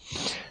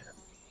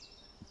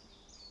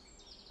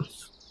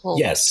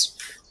 Yes,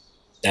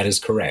 that is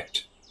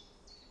correct.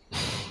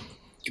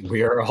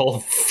 We are all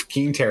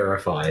fucking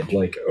terrified.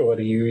 Like, what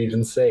do you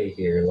even say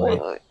here?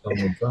 Like, oh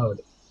my god.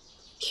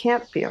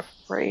 Can't be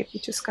afraid. We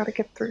just got to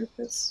get through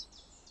this.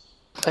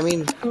 I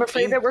mean, I'm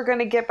afraid that we're going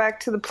to get back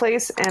to the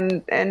place,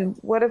 and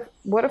what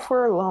if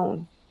we're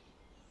alone?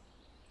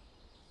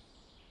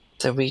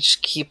 Then we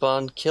just keep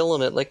on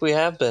killing it like we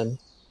have been.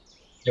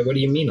 Yeah, what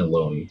do you mean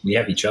alone? We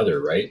have each other,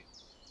 right?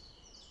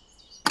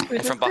 We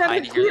And from just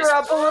behind kinda you, clear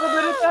up a little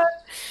bit of that.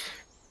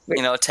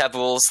 You know,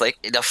 Tabul's like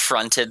an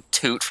affronted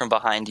toot from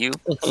behind you.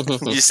 You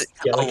just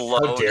Yeah, like, how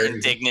alone, dare you.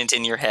 indignant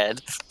in your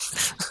head.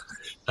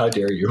 How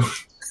dare you?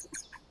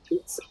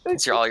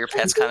 As all your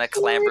pets kind of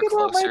I'm clamber worried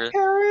about closer. my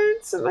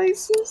parents and my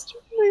sister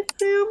and my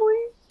family.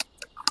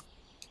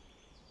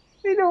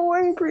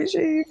 I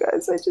appreciate you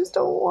guys. I just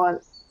don't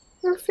want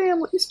their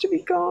families to be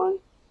gone.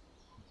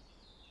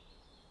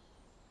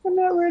 I'm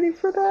not ready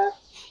for that.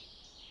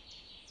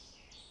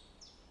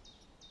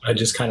 I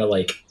just kind of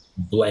like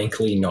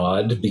blankly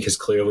nod because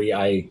clearly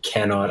I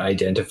cannot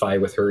identify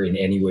with her in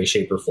any way,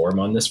 shape, or form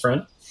on this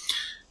front.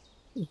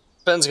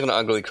 Ben's gonna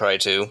ugly cry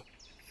too.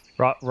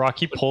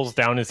 Rocky pulls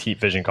down his heat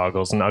vision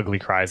goggles and ugly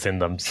cries in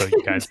them, so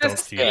you guys don't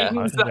Just see Yeah. it.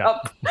 hangs Yeah.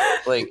 up.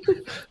 Like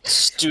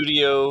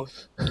Studio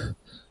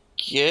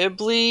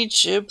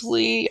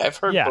Ghibli. I've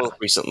heard Yeah. both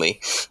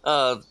recently.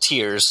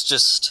 Tears,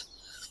 just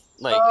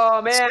like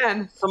Oh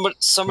man,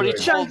 somebody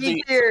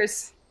chunky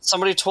tears.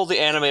 somebody told the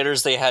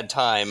animators they had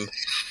time.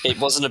 It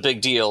wasn't a big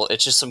deal.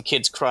 It's just some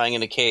kids crying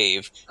in a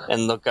cave,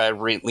 and the guy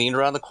leaned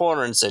around the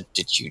corner and said,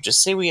 "Did you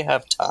just say we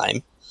have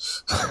time?"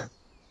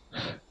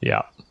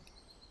 Yeah.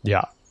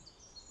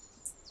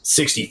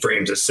 60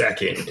 frames a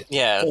second.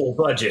 Yeah, Full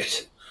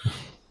budget.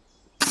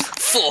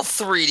 Full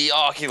 3D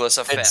Oculus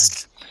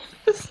effect.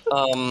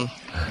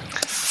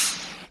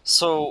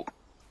 So,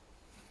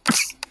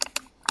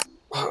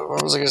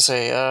 what was I gonna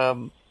say?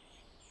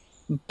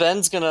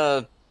 Ben's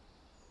gonna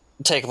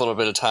take a little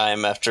bit of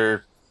time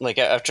after we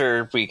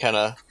kind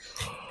of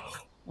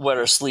wet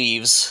our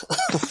sleeves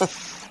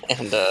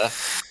and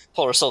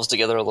pull ourselves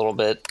together a little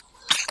bit.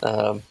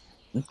 Still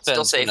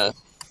Ben's safe. gonna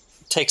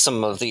take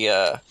some of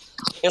the.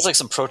 He has like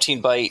some protein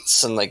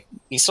bites and like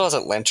he still has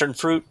that lantern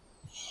fruit.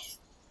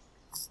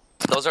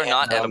 Those are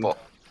not edible.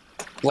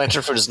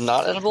 Lantern fruit is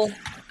not edible.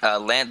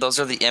 Those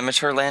are the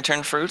immature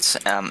lantern fruits,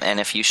 and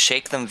if you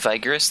shake them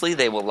vigorously,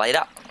 they will light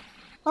up.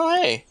 Oh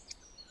hey.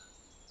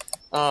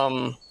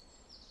 All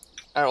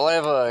right,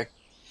 well,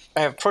 I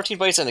have protein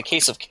bites and a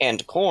case of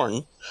canned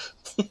corn.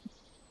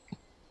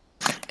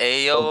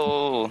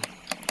 Ayo,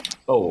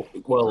 Oh,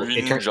 well, green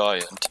it turns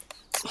giant.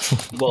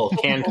 well,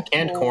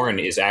 canned corn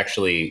is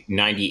actually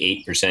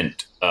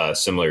 98%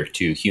 similar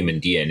to human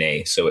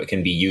DNA, so it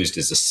can be used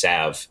as a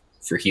salve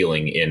for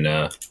healing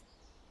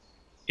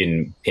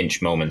in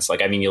pinch moments.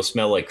 Like, I mean, you'll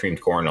smell like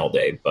creamed corn all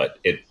day, but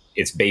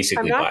it's I'm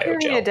basically not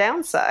hearing a biogel.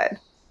 downside.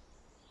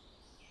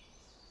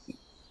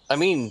 I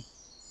mean,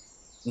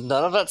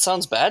 none of that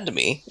sounds bad to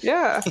me.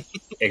 Yeah.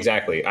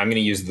 Exactly. I'm going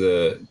to use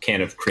the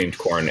can of creamed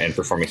corn and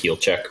perform a heal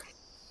check.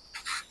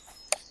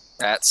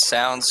 That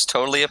sounds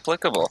totally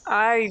applicable.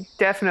 I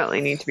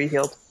definitely need to be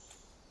healed.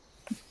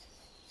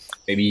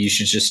 Maybe you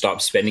should just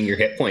stop spending your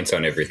hit points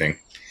on everything.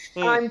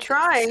 I'm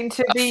trying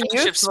to A be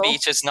friendship useful.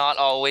 speech is not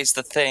always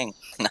the thing.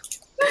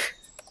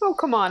 Oh,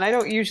 come on. I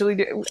don't usually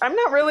do... I'm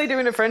not really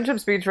doing a friendship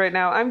speech right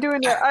now. I'm doing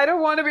the... I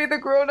don't want to be the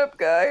grown-up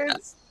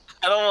guys.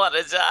 I don't want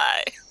to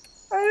die.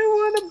 I don't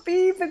want to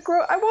be the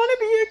I want to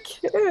be a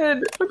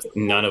kid.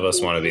 None of us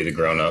want to be the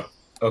grown-up.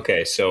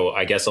 Okay, so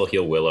I guess I'll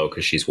heal Willow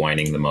because she's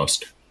whining the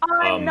most.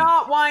 I'm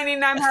not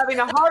whining. I'm having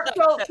a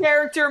heartfelt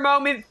character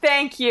moment.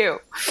 Thank you.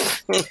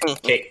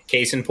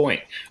 Case in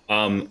point.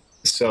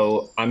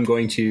 So I'm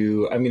going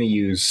to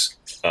use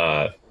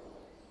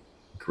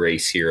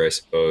Grace here, I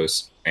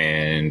suppose,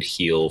 and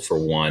heal for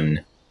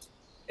 1,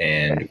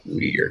 and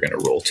we are going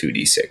to roll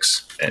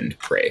 2d6 and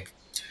pray.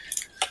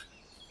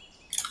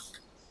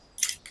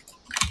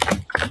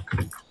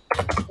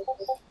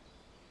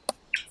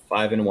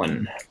 Five and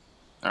 1.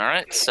 All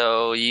right,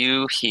 so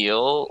you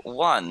heal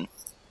 1.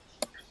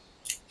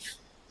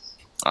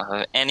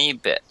 Any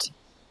bit.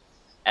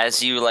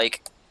 As you,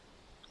 like,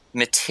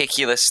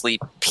 meticulously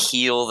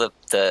peel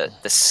the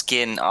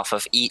skin off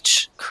of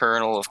each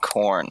kernel of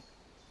corn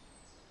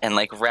and,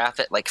 like, wrap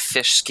it like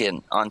fish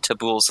skin on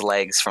Tabul's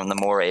legs from the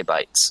moray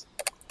bites.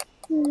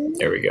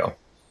 There we go.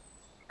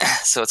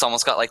 So it's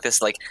almost got, like,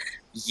 this, like,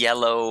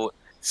 yellow,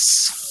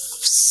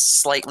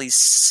 slightly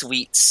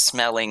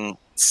sweet-smelling,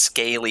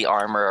 scaly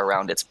armor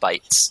around its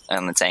bites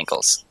and its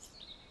ankles.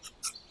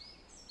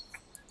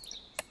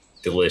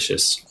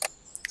 Delicious.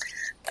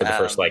 For the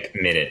first,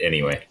 minute,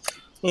 anyway.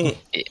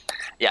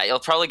 Yeah, you'll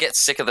probably get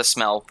sick of the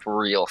smell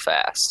real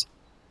fast.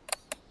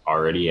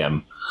 Already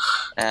am.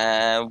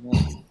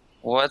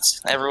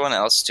 What's everyone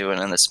else doing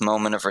in this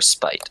moment of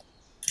respite?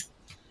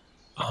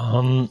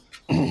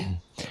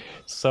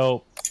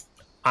 So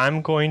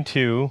I'm going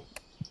to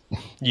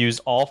use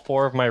all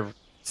 4 of my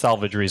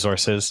salvage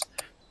resources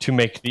to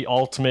make the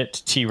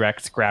ultimate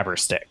T-Rex grabber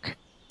stick.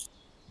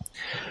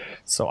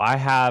 So I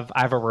have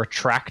a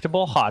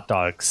retractable hot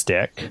dog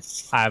stick.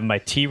 I have my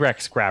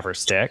T-Rex grabber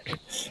stick.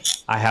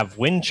 I have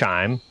wind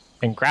chime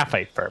and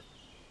graphite fur.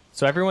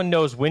 So everyone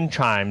knows wind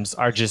chimes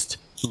are just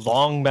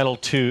long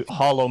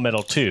hollow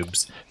metal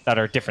tubes that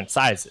are different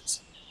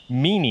sizes.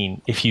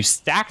 Meaning, if you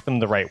stack them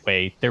the right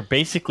way, they're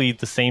basically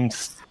the same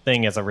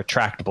thing as a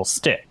retractable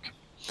stick.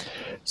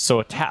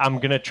 So I'm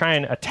going to try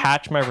and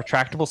attach my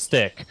retractable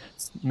stick,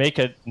 make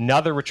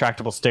another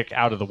retractable stick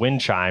out of the wind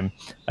chime,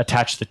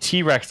 attach the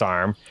T-Rex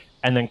arm,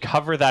 and then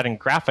cover that in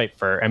graphite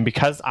fur. And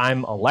because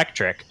I'm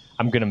electric,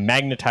 I'm going to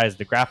magnetize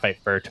the graphite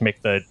fur to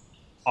make the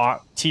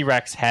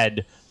T-Rex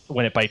head,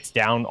 when it bites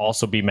down,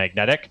 also be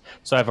magnetic.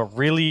 So I have a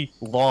really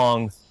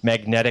long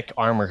magnetic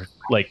armor,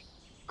 like,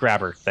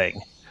 grabber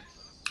thing.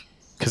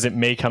 Because it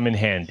may come in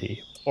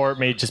handy. Or it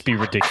may just be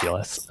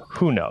ridiculous.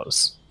 Who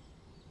knows?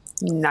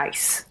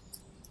 Nice.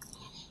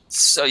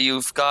 So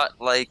you've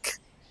got, like,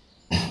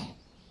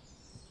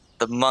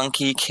 the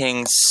Monkey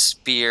King's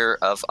spear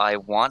of I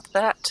want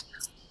that?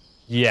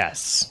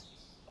 Yes.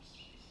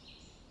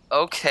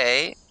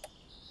 Okay.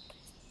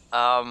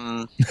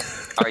 Are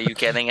you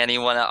getting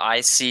anyone?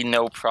 I see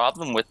no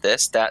problem with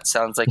this. That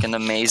sounds like an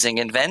amazing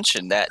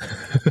invention. That's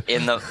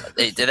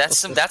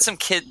some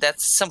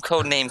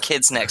codename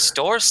Kids Next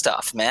Door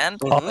stuff, man.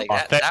 Like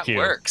that you.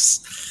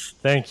 works.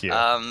 Thank you.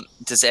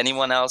 Does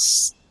anyone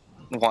else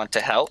want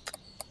to help?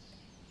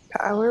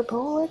 Power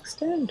pole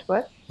extend.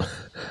 What?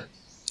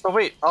 Oh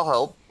wait, I'll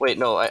help. Wait,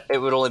 no, it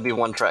would only be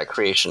one track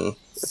creation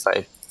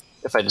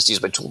if I just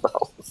use my tool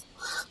belt.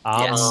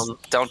 Yes,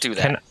 don't do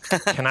that.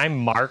 Can I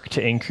mark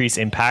to increase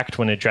impact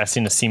when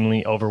addressing a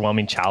seemingly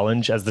overwhelming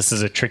challenge, as this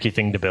is a tricky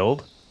thing to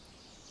build?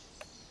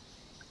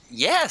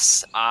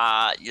 Yes,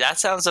 that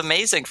sounds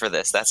amazing for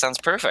this. That sounds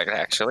perfect,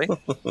 actually.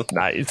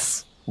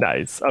 Nice.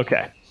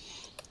 Okay.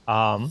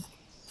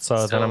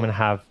 So then I'm going to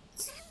have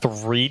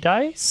 3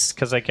 dice,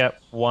 because I get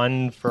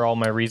 1 for all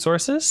my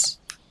resources.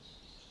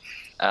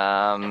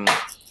 Yeah,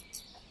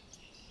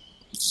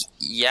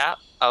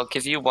 I'll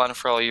give you 1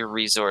 for all your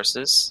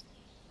resources.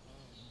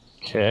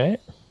 Okay.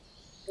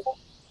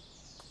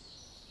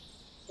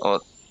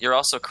 Well, you're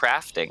also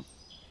crafting.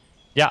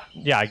 Yeah,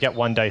 I get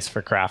 1 dice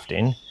for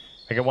crafting.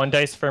 I get 1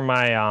 dice for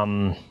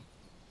my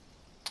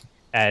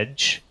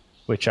edge,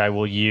 which I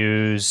will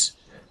use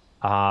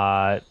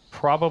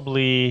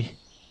probably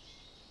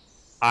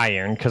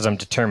iron, because I'm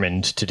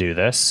determined to do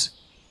this.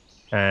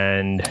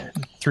 And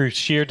through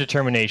sheer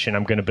determination,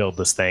 I'm going to build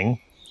this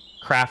thing.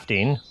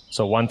 Crafting,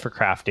 so 1 for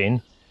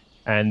crafting.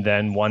 And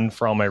then 1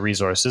 for all my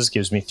resources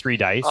gives me 3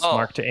 dice,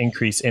 marked to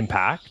increase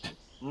impact.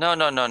 No.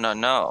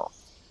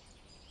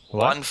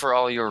 What? 1 for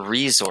all your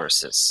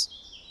resources.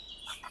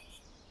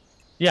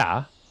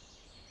 Yeah.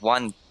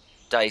 1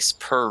 dice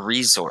per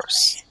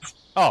resource.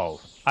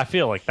 Oh, I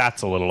feel like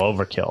that's a little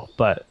overkill,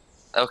 but...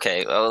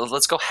 Okay,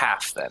 let's go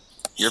half then.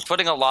 You're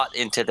putting a lot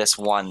into this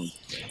 1.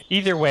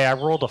 Either way, I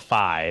rolled a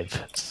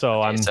 5,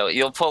 so so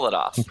you'll pull it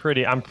off.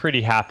 I'm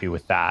pretty happy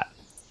with that.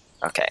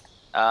 Okay.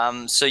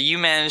 So you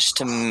managed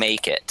to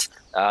make it.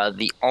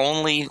 The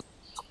only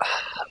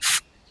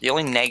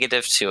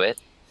negative to it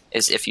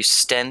is if you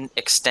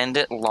extend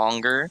it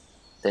longer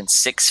than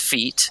 6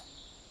 feet,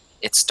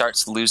 it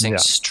starts losing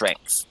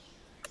strength.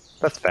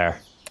 That's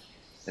fair.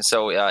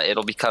 So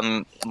it'll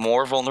become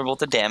more vulnerable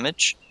to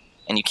damage,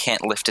 and you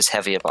can't lift as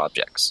heavy of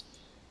objects.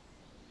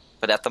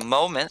 But at the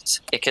moment,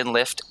 it can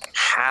lift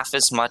half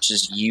as much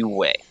as you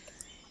weigh.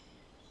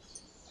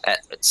 At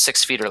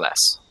 6 feet or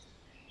less.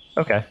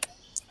 Okay.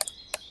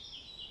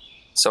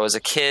 So as a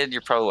kid,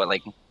 you're probably,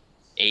 like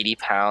 80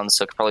 pounds,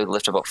 so it could probably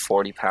lift about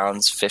 40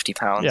 pounds, 50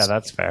 pounds. Yeah,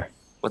 that's fair.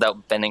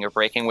 Without bending or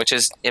breaking, which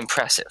is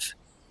impressive.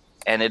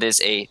 And it is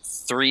a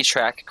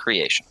 3-track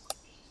creation.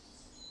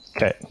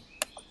 Okay.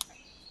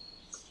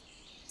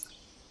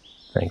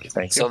 Thank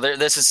you. So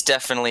this is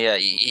definitely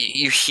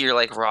you hear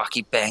like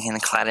Rocky banging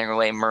and clattering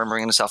away,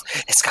 murmuring to himself,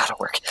 it's gotta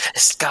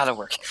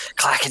work,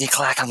 clackety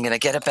clack, I'm gonna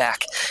get it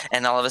back.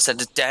 And all of a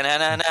sudden,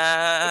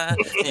 da-na-na-na,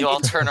 you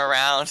all turn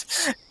around,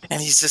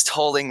 and he's just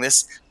holding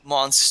this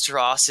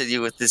monstrosity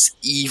with this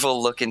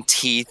evil looking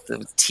teeth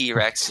of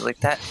T-Rex. You're like,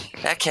 that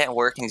can't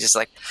work. And he just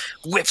like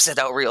whips it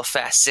out real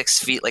fast, 6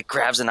 feet, like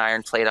grabs an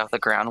iron plate off the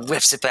ground,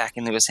 whips it back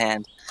into his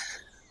hand,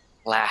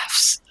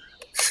 laughs.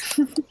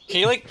 Can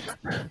you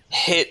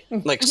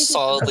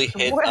solidly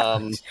hit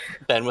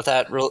Ben with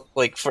that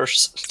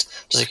first?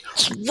 Just like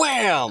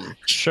wham!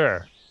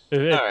 Sure.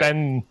 If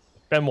right.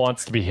 Ben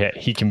wants to be hit,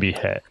 he can be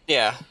hit.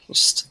 Yeah.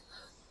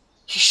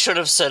 He should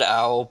have said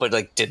ow, but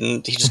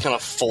didn't. He just kind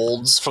of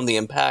folds from the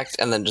impact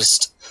and then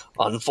just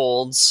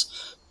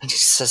unfolds. And he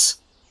says,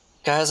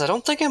 "Guys, I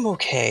don't think I'm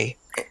okay."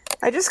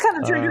 I just kind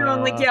of turned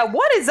around like, yeah,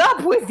 what is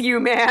up with you,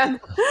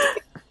 man?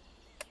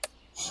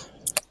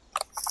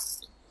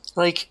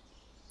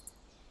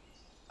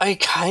 I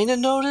kind of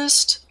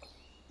noticed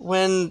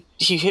when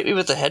he hit me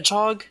with the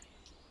hedgehog,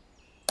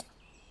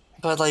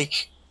 but I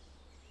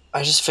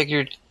just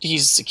figured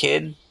he's a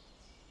kid.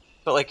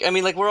 But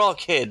we're all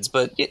kids,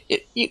 but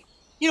you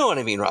know what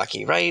I mean,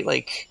 Rocky, right?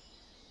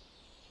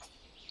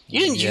 You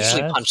didn't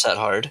usually punch that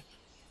hard,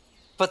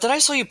 but then I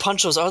saw you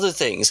punch those other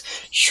things.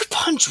 You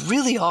punch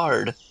really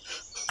hard.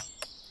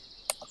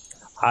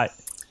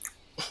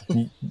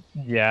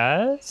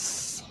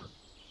 Yes.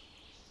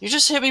 You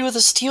just hit me with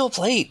a steel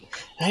plate,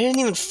 and I didn't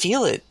even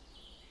feel it.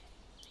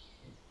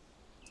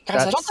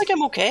 Guys, I don't think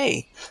I'm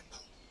okay.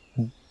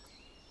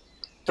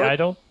 I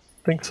don't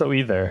think so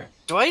either.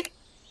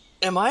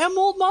 Am I a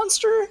mold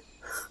monster?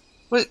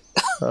 What?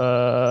 I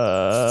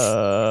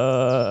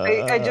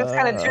just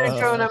kind of turned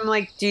to her and I'm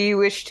like, do you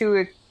wish to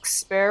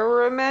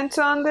experiment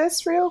on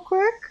this real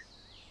quick?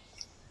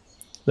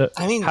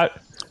 I mean,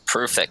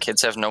 Proof that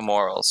kids have no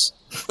morals.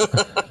 Do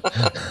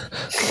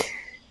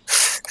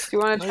you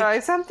want to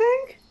try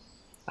something?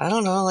 I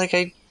don't know.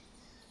 Like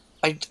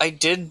I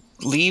did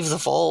leave the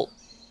vault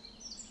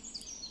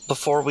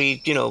before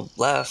we,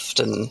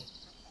 left, and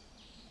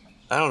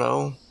I don't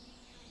know.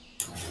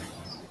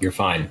 You're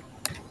fine.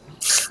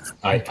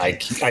 I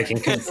can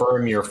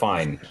confirm you're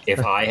fine.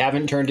 If I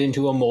haven't turned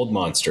into a mold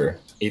monster,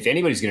 if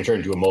anybody's going to turn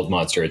into a mold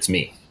monster, it's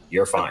me.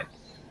 You're fine.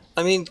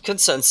 I mean,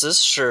 consensus,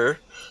 sure.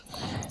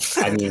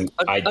 I mean,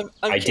 I'm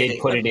I did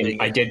kidding, put I'm it in.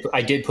 kidding.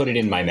 I did put it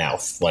in my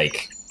mouth.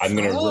 Like, I'm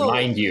going to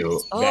remind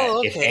you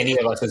that if okay. any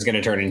of us is going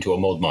to turn into a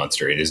mold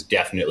monster, it is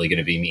definitely going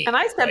to be me. And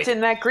I stepped in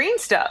that green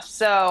stuff,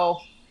 so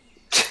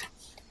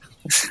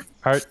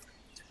Are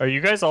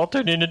you guys all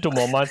turned into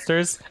mole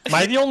monsters? Am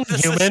I the only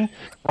human?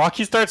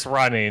 Rocky starts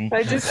running.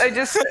 I just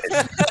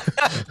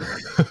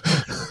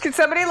Can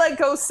somebody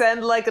go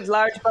send a large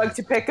bug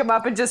to pick him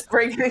up and just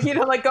bring go pick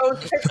him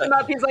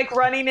up? He's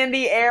running in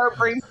the air,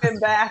 brings him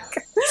back.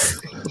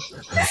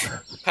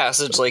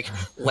 Passage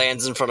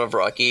lands in front of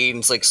Rocky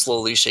and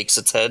slowly shakes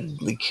its head.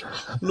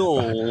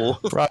 No.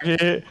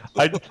 Rocky,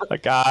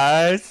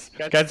 guys,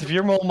 if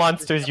you're mole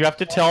monsters, you have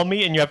to tell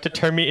me, and you have to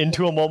turn me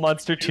into a mole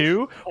monster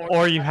too,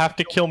 or you have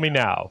to kill me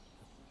now,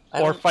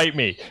 or fight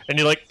me. And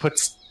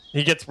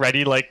he gets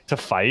ready to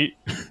fight.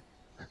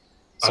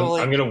 So,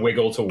 I'm gonna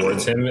wiggle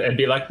towards him and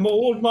be like,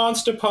 "Mold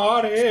monster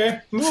party,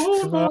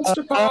 mold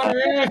monster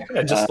party,"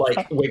 and just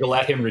wiggle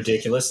at him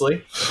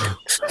ridiculously.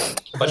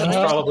 But he's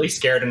probably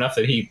scared enough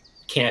that he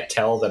can't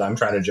tell that I'm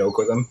trying to joke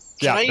with him.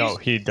 Yeah, no,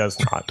 he does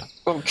not.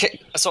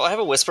 Okay, so I have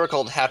a whisper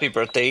called "Happy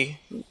Birthday"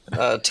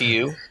 to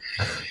you,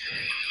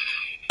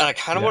 and I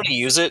kind of want to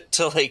use it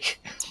to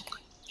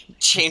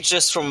change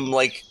this from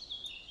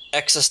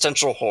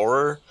existential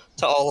horror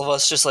to all of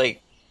us just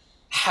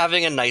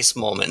having a nice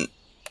moment.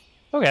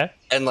 Okay.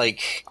 And I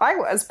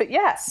was, but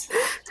yes.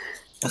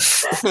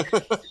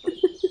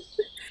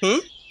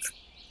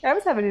 I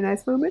was having a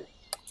nice moment.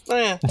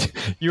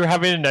 You were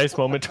having a nice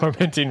moment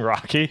tormenting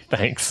Rocky.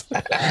 Thanks.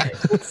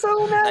 It's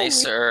so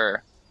nice.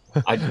 Nicer.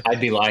 I'd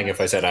be lying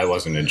if I said I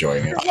wasn't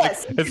enjoying it.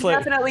 Yes, you can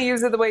definitely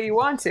use it the way you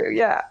want to.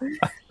 Yeah.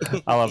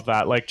 I love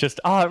that.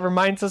 It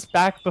reminds us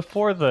back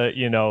before the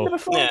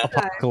Before the time.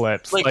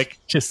 apocalypse.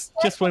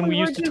 Just when we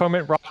used to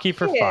torment Rocky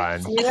for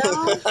fun.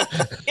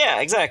 Yeah,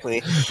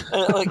 exactly.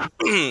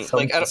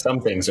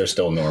 Some things are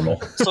still normal.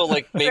 So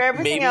For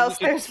everything maybe else,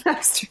 there's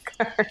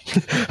MasterCard.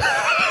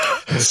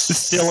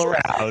 Still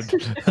around.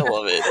 I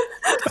love it.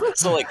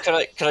 So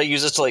could I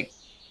use it to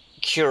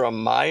cure a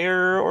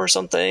mire or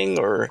something,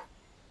 or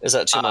is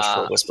that too much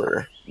for a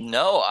whisperer?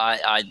 No,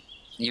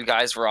 you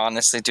guys were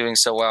honestly doing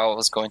so well. I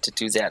was going to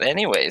do that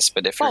anyways.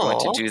 But if you're going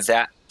to do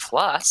that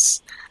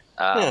plus,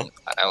 I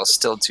will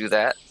still do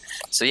that.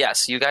 So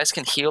you guys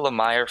can heal a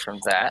mire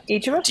from that.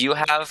 Each of us. Do you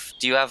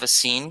have a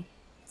scene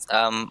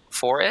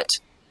for it?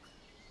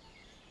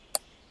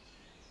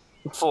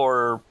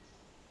 For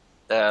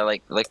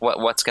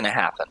what's going to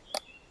happen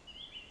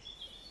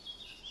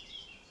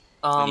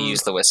when you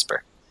use the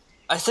whisper?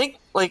 I think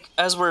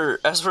as we're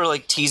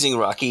teasing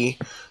Rocky,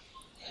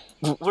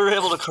 we're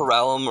able to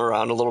corral him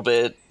around a little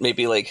bit.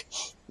 Maybe we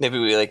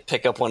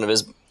pick up one of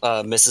his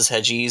Mrs.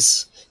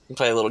 Hedgies and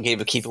play a little game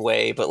of keep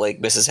away. But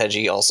Mrs.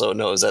 Hedgie also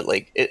knows that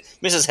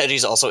Mrs.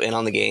 Hedgie's also in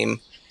on the game,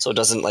 so it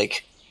doesn't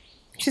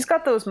She's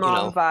got those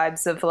mom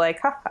vibes of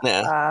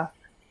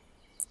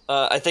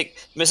I think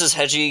Mrs.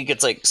 Hedgie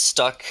gets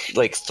stuck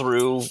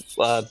through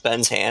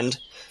Ben's hand,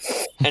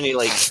 and he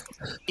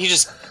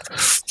just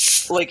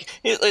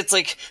it's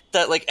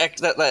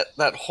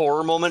that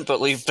horror moment. But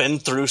we've been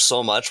through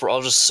so much, we're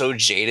all just so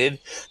jaded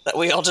that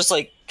we all just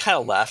kind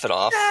of laugh it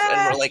off,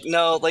 and we're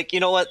no, you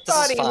know what,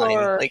 this is fine.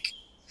 Horror.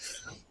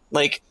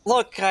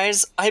 Look,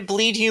 guys, I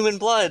bleed human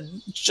blood.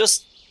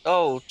 Just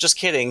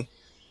kidding,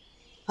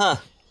 huh?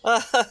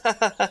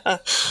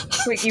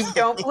 Wait, you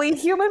don't bleed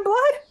human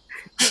blood?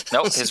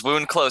 Nope, his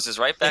wound closes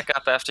right back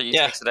up after you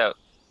takes it out.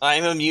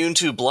 I'm immune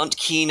to blunt,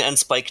 keen, and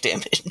spike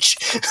damage.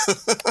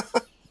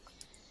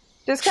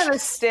 Just kind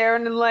of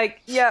staring and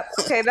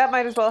okay, that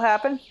might as well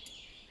happen.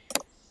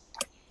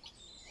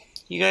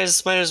 You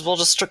guys might as well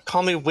just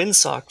call me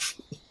Windsock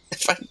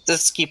if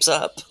this keeps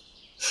up.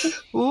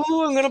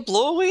 Ooh, I'm gonna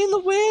blow away in the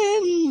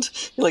wind.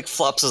 He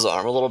flops his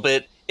arm a little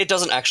bit. It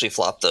doesn't actually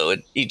flop though.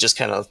 He just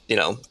kind of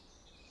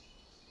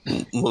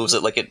moves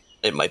it like it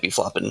might be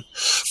flopping.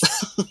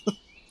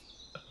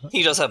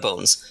 He does have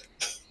bones.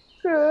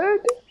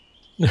 Good.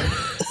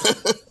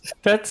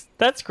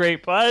 That's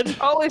great, bud.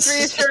 Always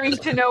reassuring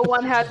to know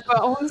one has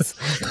bones.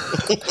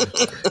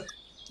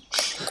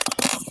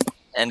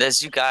 And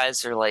as you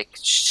guys are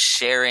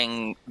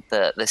sharing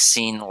the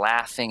scene,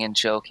 laughing and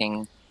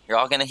joking, you're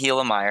all gonna heal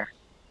a mire.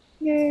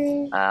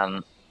 Yay.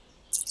 I'm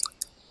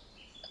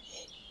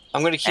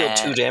going to heal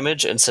 2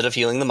 damage instead of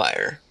healing the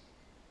mire.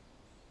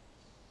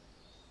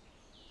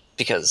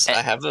 Because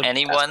I have a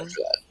anyone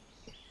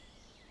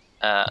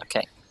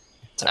Okay.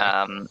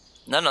 Sorry.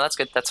 No, that's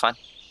good. That's fine.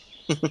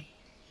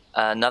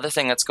 Another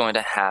thing that's going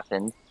to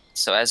happen.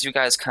 So as you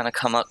guys kind of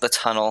come up the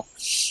tunnel,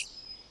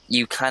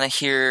 you kind of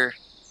hear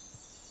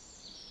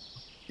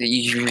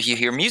you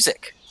hear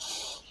music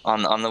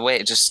on the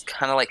way, just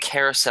kind of like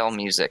carousel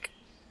music,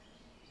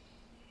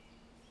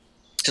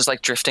 just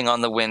like drifting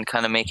on the wind,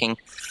 kind of making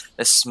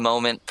this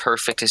moment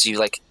perfect as you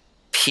like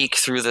peek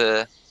through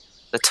the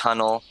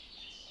tunnel,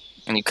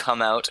 and you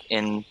come out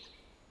in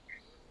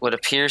what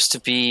appears to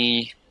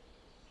be,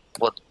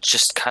 well,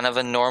 just kind of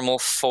a normal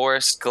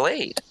forest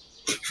glade.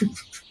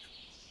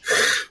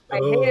 I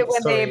hate it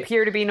when they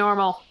appear to be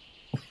normal.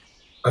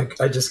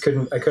 I just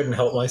couldn't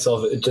help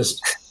myself. It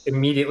just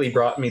immediately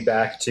brought me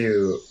back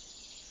to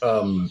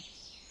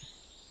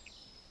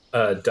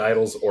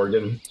Didal's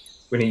organ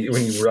when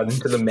you run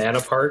into the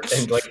mana part,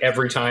 and like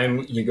every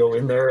time you go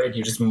in there and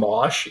you just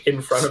mosh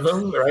in front of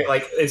him, right?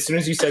 Like as soon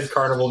as you said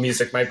carnival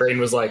music, my brain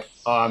was like,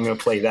 oh, I'm gonna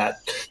play that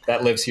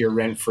lives here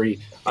rent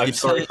free. I'm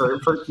sorry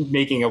for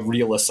making a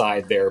real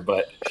aside there,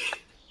 but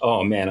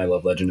oh man, I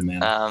love Legend of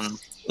Mana.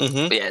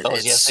 Yeah,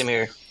 Same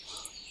here.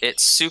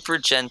 It's super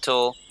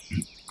gentle,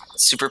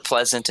 super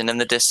pleasant, and in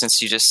the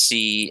distance you just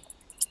see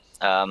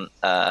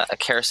a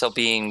carousel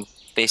being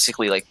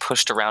basically like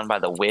pushed around by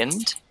the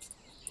wind.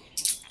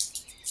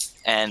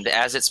 And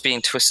as it's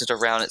being twisted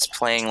around, it's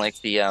playing like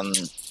the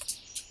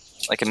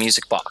like a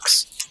music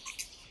box.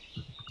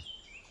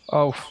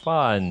 Oh,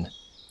 fun!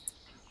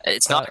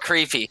 It's not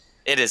creepy.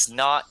 It is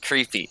not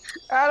creepy.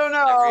 I don't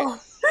know.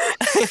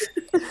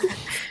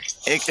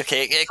 It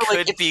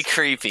could be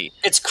creepy.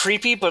 It's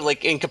creepy, but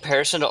like in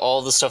comparison to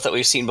all the stuff that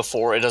we've seen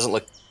before, it doesn't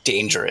look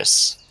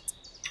dangerous.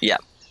 Yeah.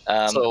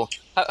 So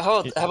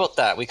how about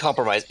that? We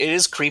compromise. It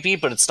is creepy,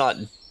 but it's not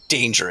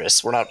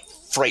dangerous. We're not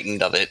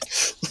frightened of it.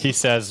 He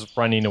says,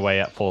 running away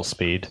at full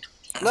speed.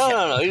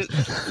 No.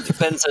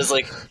 Ben says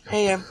like,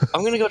 "Hey, I'm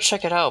gonna go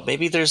check it out.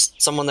 Maybe there's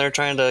someone there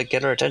trying to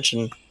get our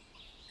attention."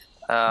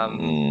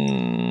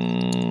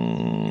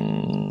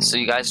 So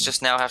you guys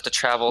just now have to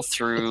travel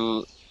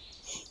through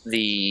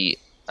the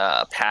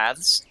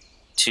paths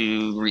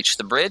to reach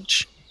the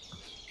bridge,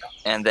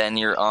 and then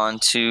you're on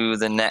to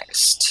the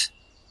next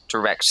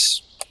direct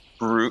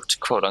route,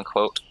 quote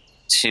unquote,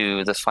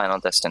 to the final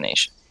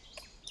destination.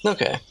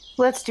 Okay.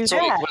 Let's do So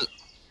that. wait,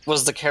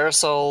 was the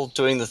carousel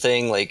doing the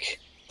thing like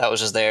that was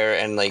just there,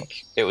 and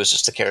like it was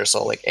just a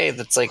carousel? Like, hey,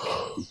 that's like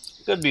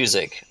good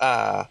music.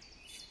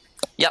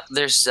 Yep,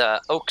 there's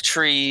oak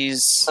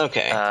trees.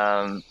 Okay.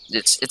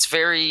 It's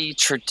very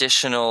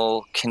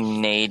traditional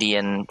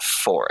Canadian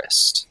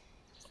forest.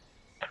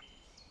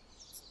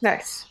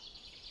 Nice.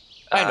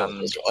 I know what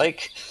those are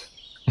like.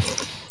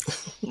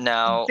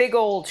 Now, Big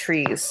old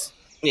trees.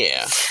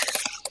 Yeah.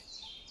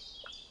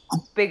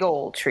 Big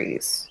old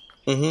trees.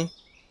 Mm-hmm.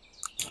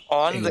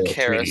 on the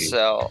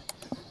carousel,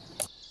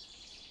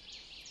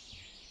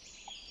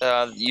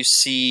 you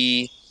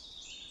see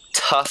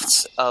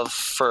tufts of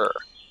fur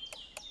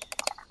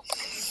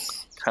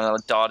kind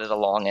of dotted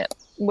along it.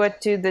 What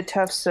do the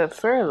tufts of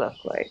fur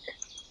look like?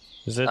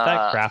 Is it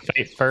that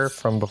graphite fur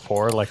from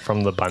before, like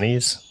from the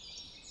bunnies?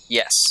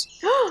 Yes.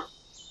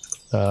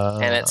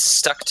 And it's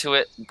stuck to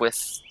it with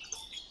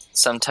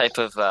some type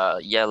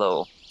of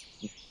yellow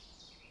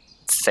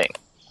thing.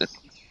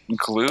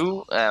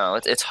 Glue? I don't know.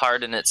 It's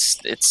hard and it's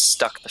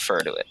stuck the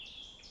fur to it.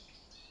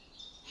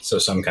 So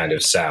some kind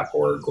of sap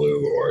or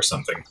glue or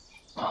something.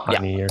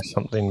 Honey or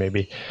something,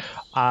 maybe.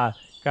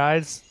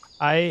 Guys,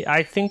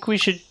 I think we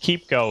should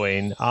keep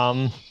going.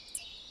 I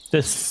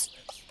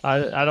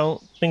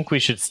don't think we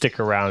should stick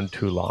around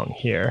too long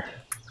here.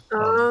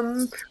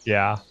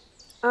 Yeah.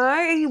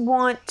 I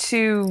want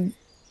to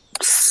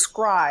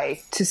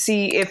scry to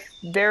see if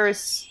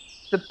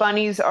the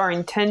bunnies are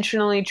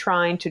intentionally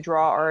trying to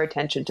draw our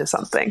attention to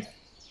something.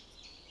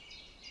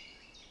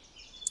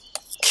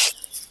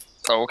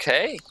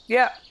 Okay.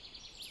 Yeah.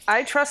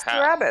 I trust the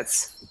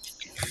rabbits.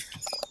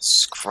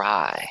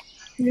 Scry.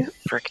 Yeah.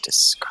 Frick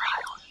does scry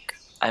work.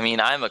 I mean,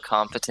 I'm a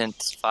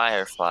competent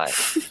firefly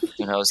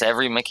who knows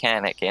every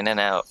mechanic in and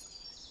out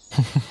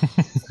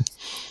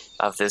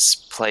of this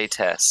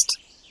playtest.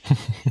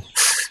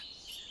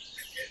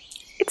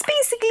 It's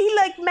basically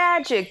like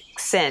magic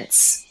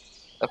sense.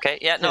 Okay,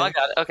 yeah, no, I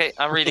got it. Okay,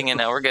 I'm reading it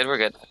now. We're good.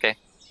 Okay.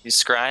 You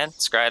scrying?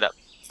 Scry it up.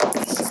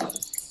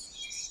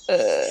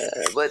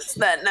 What's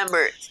that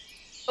number?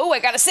 Oh, I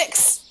got a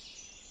 6.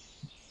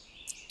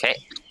 Okay.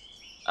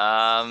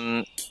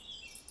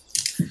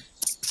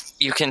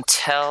 You can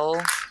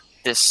tell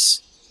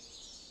this.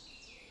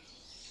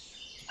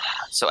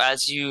 So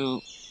as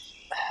you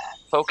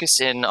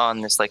focus in on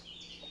this like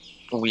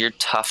weird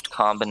tuft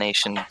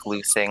combination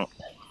glue thing,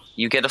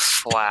 you get a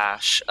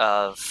flash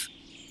of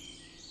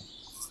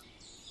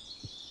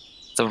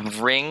the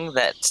ring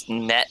that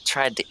Net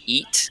tried to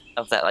eat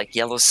of that like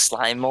yellow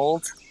slime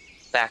mold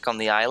back on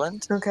the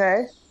island.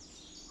 Okay.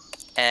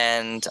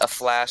 And a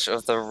flash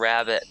of the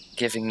rabbit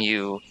giving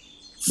you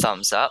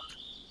thumbs up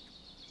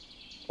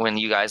when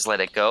you guys let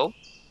it go.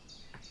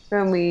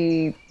 When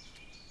we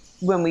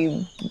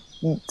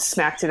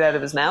smacked it out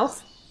of his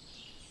mouth.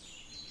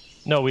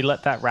 No, we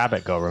let that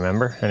rabbit go,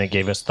 remember? And it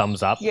gave us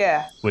thumbs up,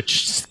 Yeah.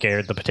 which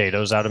scared the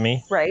potatoes out of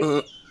me. Right.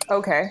 Mhm.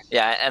 Okay.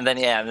 and then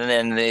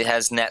it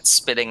has Net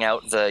spitting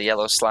out the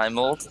yellow slime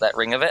mold, that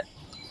ring of it,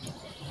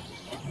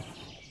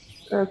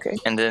 Okay.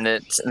 and then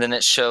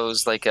it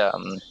shows like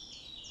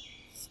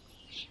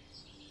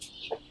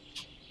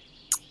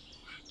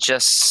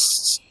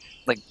just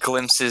like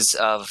glimpses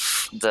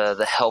of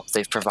the help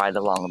they've provided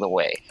along the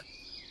way.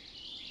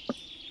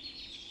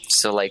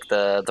 So like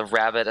the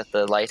rabbit at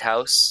the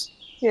lighthouse,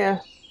 Yeah.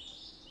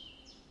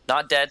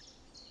 not dead,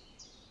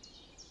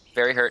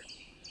 very hurt.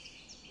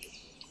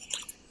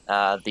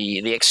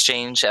 The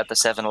exchange at the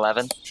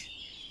 7-Eleven.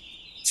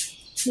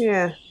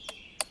 Yeah.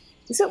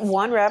 Is it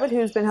one rabbit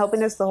who's been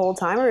helping us the whole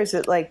time, or is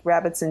it like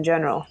rabbits in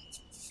general?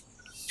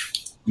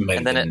 Might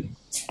And have then been,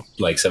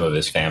 like some of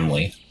his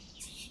family.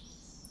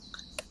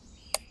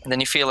 And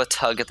then you feel a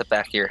tug at the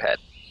back of your head.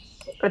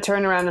 I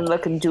turn around and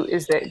look and do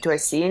I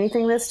see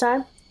anything this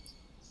time?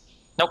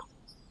 Nope.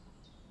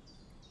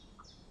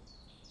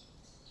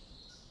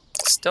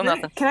 Still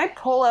nothing. Can I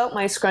pull out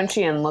my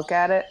scrunchie and look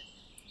at it?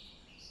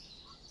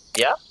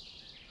 Yeah.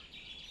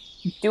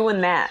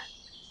 Doing that.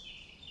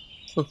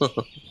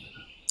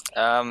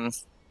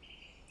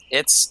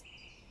 It's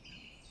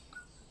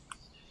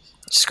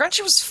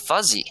Scrunchy was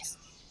fuzzy.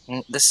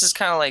 This is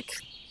kind of like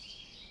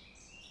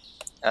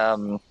I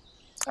don't know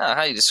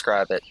how you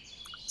describe it.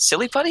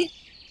 Silly putty?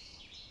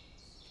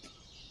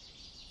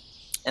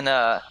 And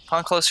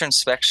upon closer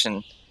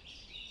inspection,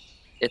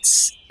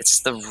 it's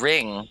the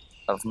ring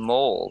of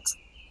mold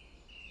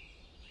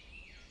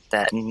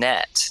that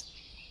Net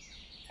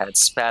had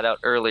spat out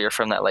earlier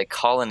from that like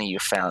colony you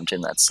found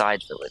in that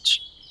side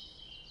village.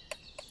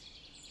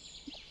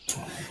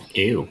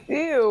 Ew.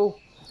 Ew.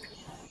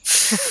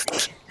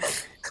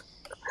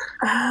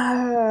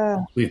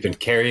 We've been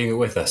carrying it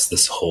with us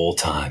this whole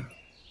time.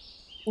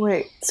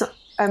 Wait. So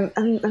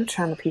I'm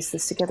trying to piece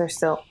this together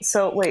still.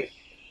 So wait.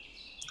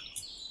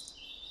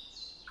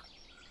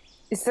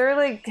 Is there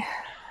like?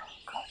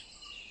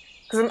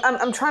 Because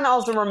I'm trying to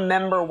also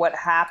remember what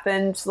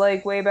happened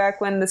like way back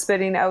when, the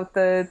spitting out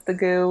the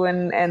goo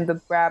and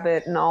the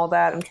rabbit and all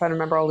that. I'm trying to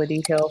remember all the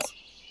details.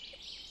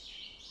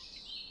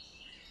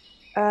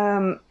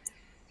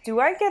 Do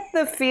I get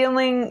the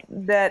feeling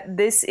that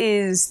this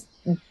is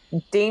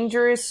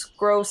dangerous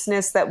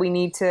grossness that we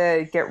need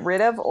to get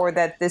rid of, or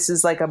that this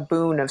is like a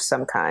boon of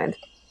some kind?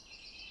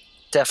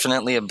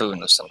 Definitely a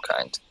boon of some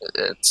kind.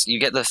 You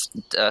get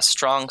the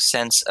strong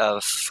sense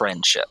of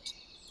friendship.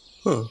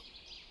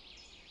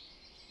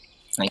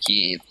 Like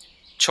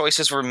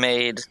choices were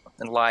made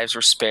and lives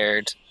were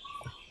spared.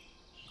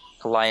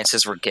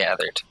 Alliances were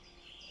gathered.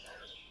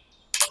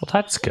 Well,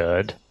 that's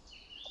good.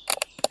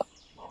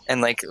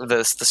 And like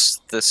the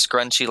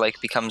scrunchie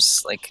like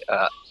becomes like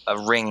a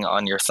ring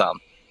on your thumb,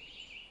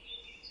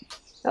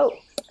 Oh,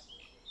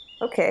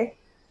 okay.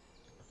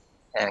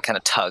 and it kind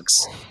of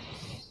tugs.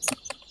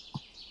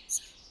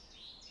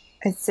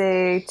 I'd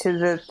say to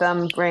the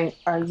thumb ring,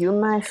 "Are you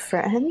my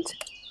friend?"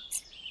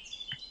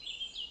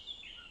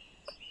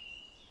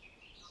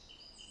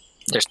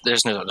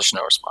 There's no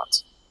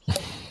response.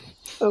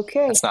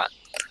 Okay. It's not.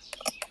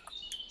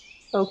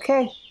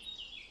 Okay.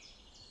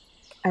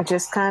 I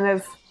just kind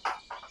of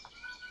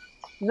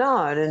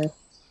nod and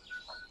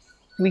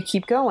we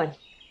keep going.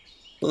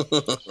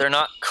 They're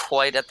not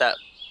quite at that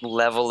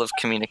level of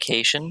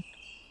communication.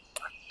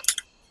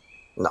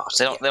 No,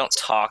 They don't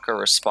talk or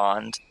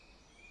respond,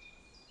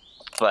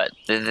 but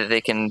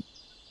they can.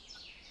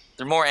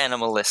 They're more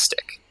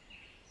animalistic,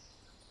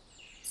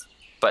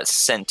 but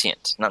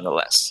sentient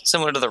nonetheless,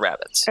 similar to the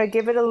rabbits. I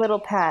give it a little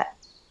pat.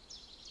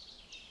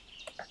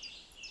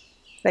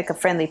 Like a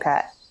friendly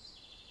pat.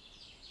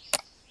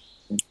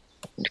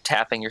 You're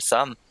tapping your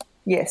thumb.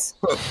 Yes.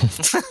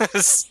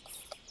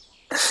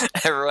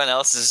 Everyone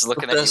else is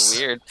looking at you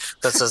weird.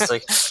 That says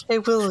like, "Hey,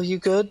 Willow, you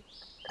good?"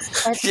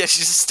 Yeah, she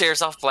just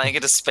stares off blank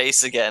into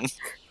space again.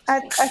 I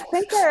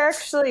think I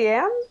actually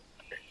am.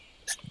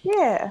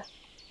 Yeah.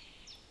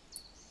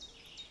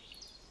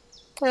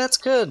 Yeah, that's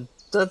good.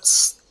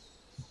 That's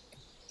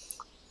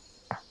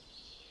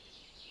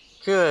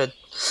good.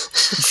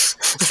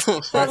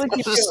 How would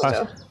you Just feel,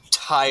 though?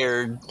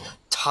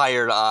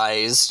 tired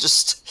eyes.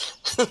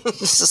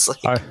 Just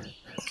like Are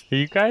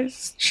you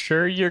guys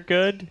sure you're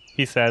good?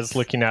 He says,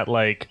 looking at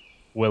like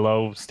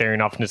Willow staring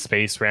off into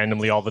space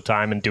randomly all the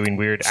time and doing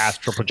weird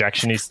astral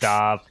projection-y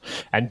stuff,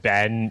 and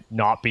Ben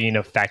not being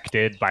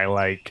affected by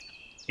like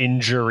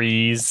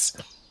injuries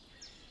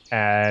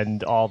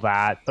and all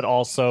that. But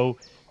also,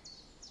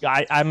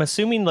 I'm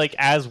assuming like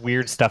as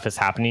weird stuff is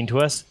happening to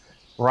us,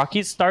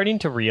 Rocky's starting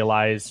to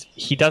realize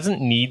he doesn't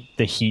need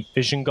the heat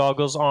vision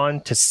goggles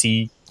on to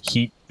see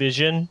heat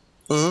vision.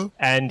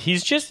 And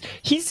he's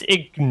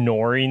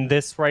ignoring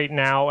this right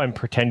now and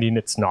pretending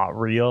it's not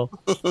real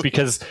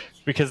because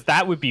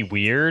that would be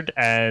weird,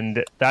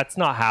 and that's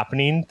not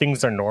happening.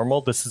 Things are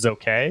normal. This is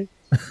okay.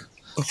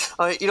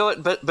 you know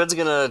what? Ben's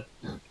gonna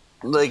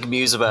like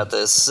muse about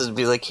this and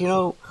be like,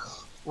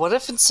 what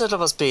if instead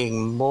of us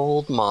being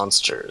mold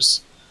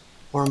monsters,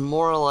 we're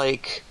more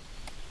like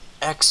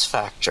X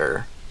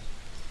Factor.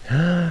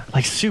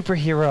 Like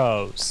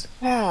superheroes.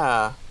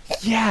 Yeah.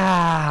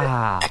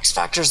 Yeah. X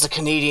Factor's the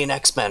Canadian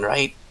X-Men,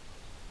 right?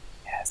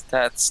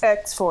 That's.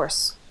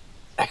 X-Force.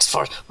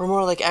 X-Force. We're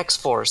more like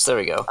X-Force. There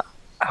we go.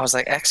 I was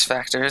like, X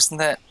Factor, isn't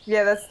that?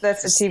 Yeah,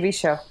 that's a TV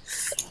show.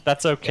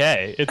 That's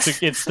okay. It's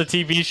the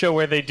TV show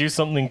where they do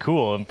something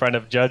cool in front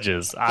of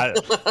judges. I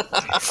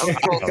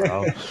don't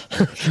know.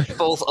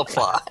 Both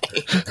apply.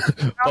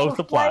 Both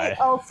apply.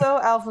 Also,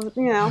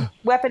 Alpha,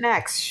 Weapon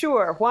X.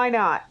 Sure, why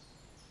not?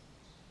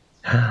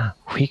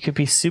 We could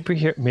be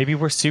superhero. Maybe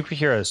we're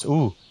superheroes.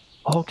 Ooh.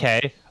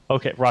 Okay.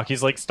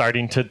 Rocky's like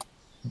starting to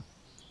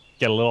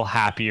get a little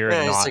happier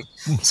and not.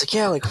 It's like,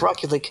 yeah, like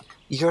Rocky, like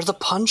you're the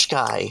punch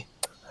guy.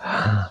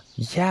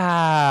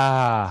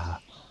 Yeah.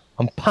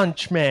 I'm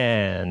Punch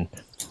Man.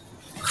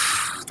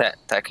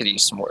 That could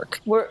use some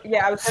work. I was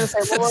going to say,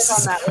 we'll work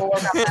on that.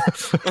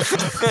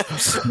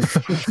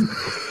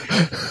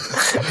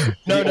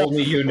 The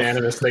only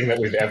unanimous thing that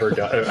we've ever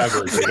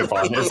agreed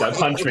upon is that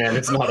Punch Man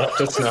is not up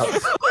to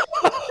snuff.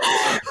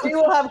 We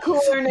will have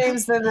cooler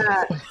names than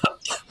that.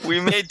 We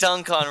may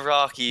dunk on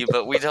Rocky,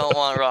 but we don't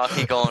want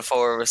Rocky going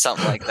forward with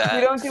something like that.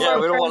 We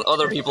don't want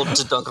other people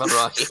to dunk on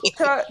Rocky.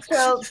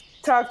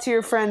 Talk to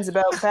your friends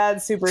about bad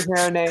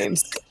superhero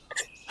names.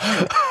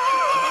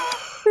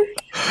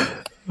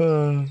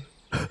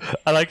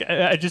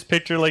 I just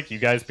picture like you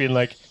guys being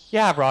like,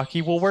 yeah,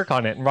 Rocky, we'll work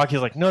on it. And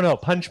Rocky's like, no,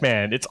 Punch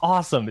Man. It's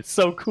awesome. It's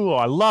so cool.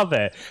 I love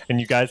it. And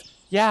you guys,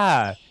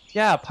 yeah,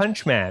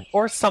 Punch Man.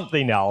 Or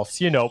something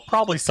else.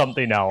 Probably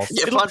something else.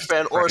 Yeah, Punch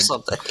Man or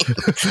something.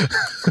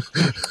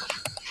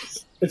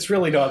 It's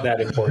really not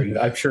that important.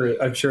 I'm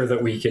sure that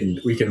we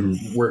can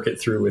work it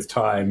through with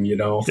time,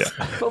 Yeah.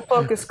 We'll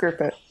focus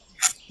group it.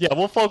 Yeah,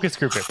 we'll focus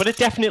group it, but it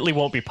definitely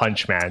won't be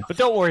Punch Man. But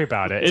don't worry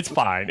about it. It's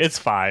fine.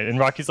 And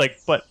Rocky's like,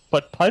 but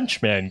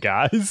Punch Man,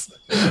 guys.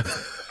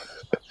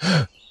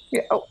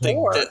 Yeah,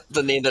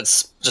 the name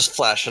that's just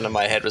flashed into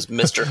my head was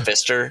Mr.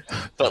 Fister,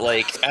 but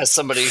like as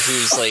somebody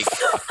who's like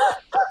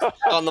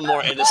on the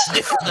more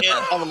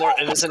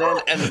innocent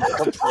end and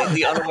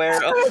completely unaware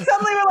of.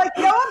 Suddenly we're like,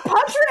 what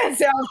Punch Man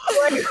sounds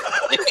like?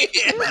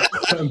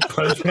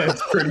 Punch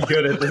Man's pretty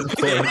good at this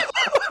point.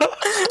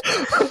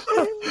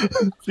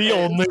 The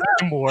only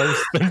thing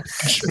worse than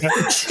Punch Man.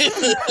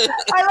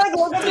 I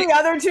look at the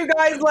other two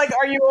guys like,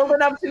 are you old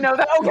enough to know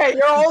that? Okay,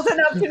 you're old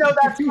enough to know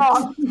that's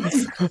wrong.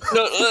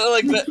 No,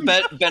 like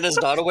Ben is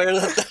not aware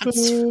that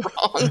that's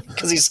wrong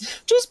because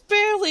he's just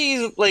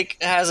barely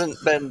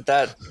hasn't been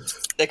that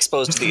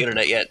exposed to the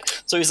internet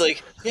yet. So he's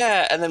like,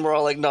 yeah, and then we're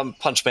all like, no,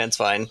 Punch Man's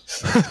fine.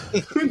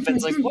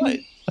 Ben's like, what?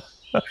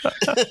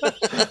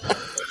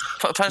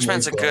 Punch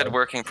Man's a good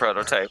working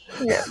prototype.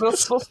 Yeah, we'll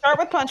start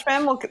with Punch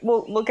Man.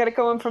 We'll get it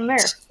going from there.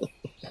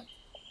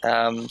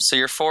 So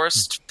your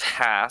forest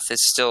path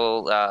is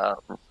still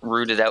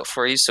rooted out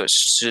for you, so it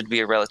should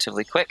be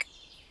relatively quick,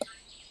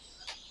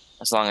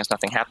 as long as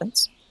nothing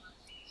happens.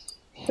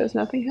 Does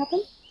nothing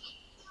happen?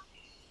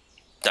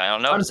 I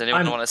don't know. Does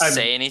anyone want to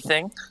say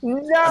anything?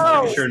 No. I'm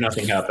pretty sure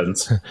nothing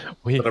happens,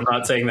 but I'm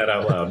not saying that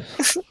out loud.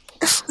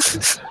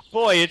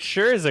 Boy, it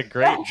sure is a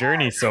great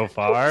journey so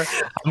far.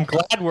 I'm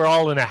glad we're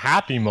all in a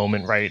happy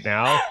moment right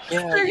now.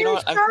 Yeah, you know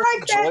what?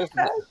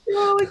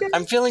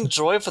 I'm feeling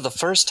joy for the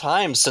first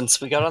time since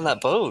we got on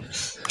that boat.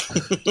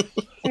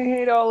 I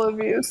hate all of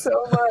you so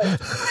much.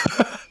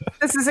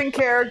 This is in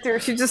character.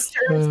 She just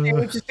turns to me,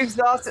 just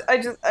exhausted.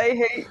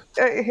 I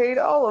hate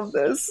all of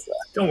this.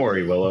 Don't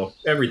worry, Willow.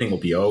 Everything will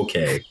be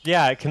okay.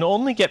 Yeah, it can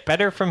only get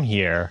better from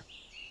here.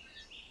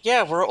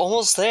 Yeah, we're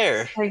almost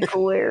there. I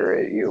glare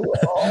at you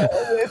all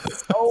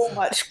with so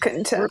much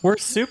contempt. We're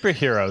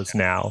superheroes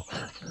now.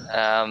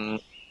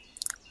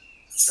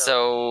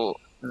 So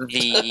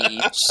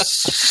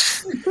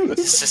it's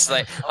just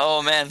like,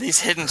 oh man, these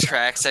hidden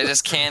tracks, I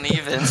just can't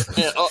even.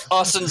 Yeah,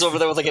 Austin's over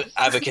there with like an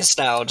abacus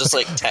now, just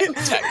like tack.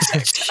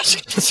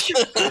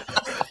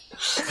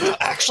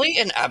 Actually,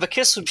 an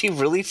abacus would be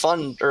really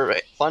fun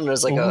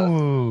as like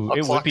a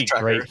it would be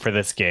tracker. Great for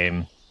this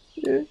game.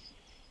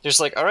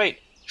 Just like, all right,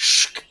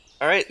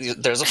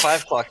 there's a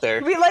 5 o'clock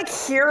there. We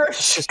hear a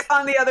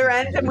on the other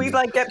end, and we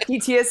get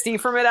PTSD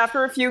from it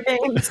after a few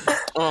games.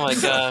 Oh my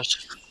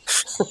gosh.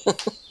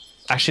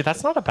 Actually,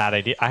 that's not a bad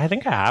idea. I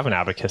think I have an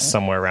abacus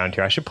somewhere around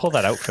here. I should pull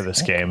that out for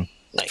this game.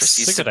 Nice.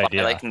 It's a good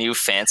idea. New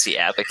fancy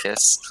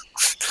abacus.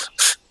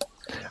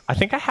 I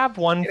think I have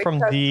one from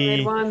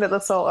the one that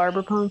looks all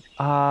Arborpunk.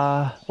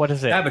 What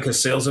is it?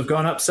 Abacus sales have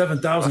gone up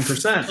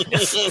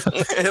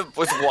 7,000%.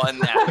 With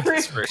one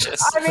abacus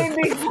purchase. I mean,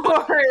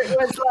 before it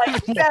was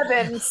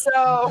 7,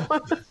 so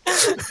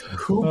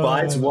Who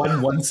buys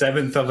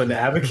 1/7 of an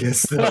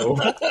abacus, though?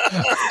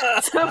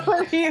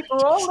 somebody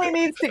who only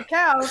needs to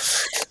count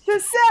to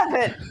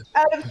 7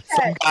 out of 10.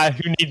 Some guy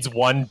who needs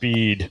one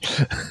bead.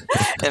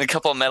 And a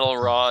couple metal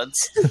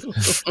rods.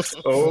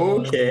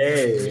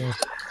 Okay.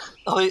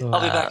 I'll be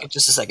back in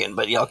just a second,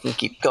 but y'all can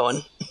keep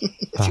going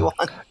if you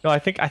want. No, I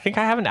think I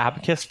have an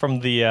abacus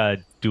from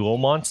the Duel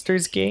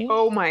Monsters game.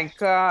 Oh my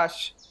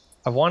gosh!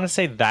 I want to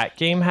say that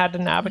game had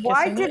an abacus.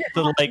 Why in did it.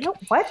 it?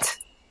 What?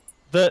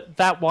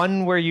 that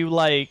one where you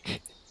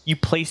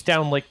place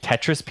down like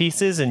Tetris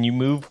pieces and you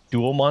move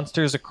duel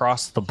monsters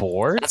across the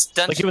board. That's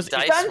Dungeon Dice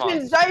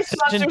Dungeon Dice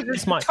Dungeon Monsters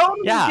is Dice a totally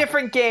yeah.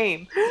 different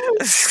game.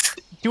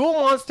 Duel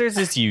Monsters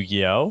is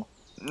Yu-Gi-Oh.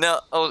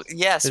 No, oh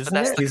yes, Isn't but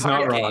that's it? the He's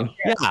card not game.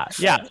 wrong.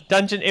 Yeah.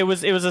 Dungeon. It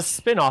was a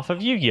spin-off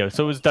of Yu-Gi-Oh.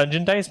 So it was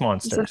Dungeon Dice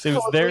Monsters. It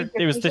was totally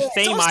It was the different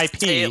same Don't IP.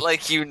 say it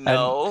like you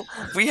know.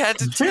 We had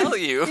to tell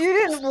you.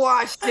 You didn't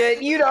watch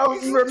it. You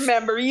don't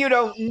remember. You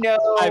don't know.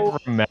 I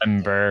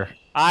remember.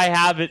 I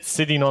have it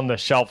sitting on the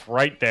shelf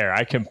right there.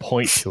 I can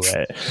point to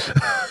it.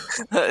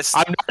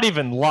 I'm not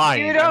even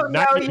lying. You don't I'm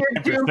know your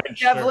 99% Duke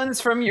sure. Devlins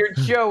from your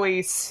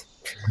Joeys.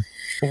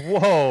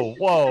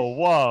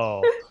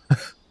 Whoa.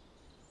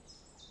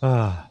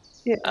 Ah.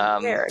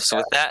 Yeah, So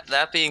with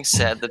that being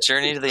said, the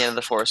journey to the end of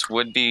the forest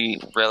would be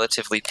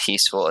relatively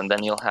peaceful, and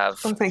then you'll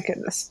have Oh, thank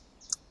goodness.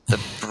 the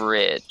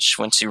bridge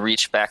once you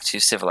reach back to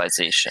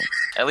civilization.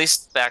 At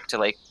least back to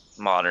like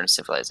modern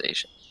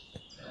civilization.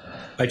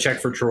 I check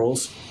for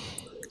trolls.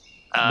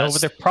 No,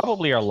 but there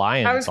probably are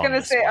lions. I was going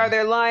to say, are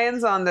there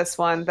lions on this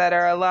one that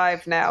are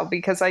alive now?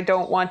 Because I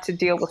don't want to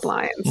deal with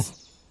lions.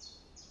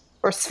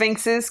 Or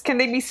sphinxes? Can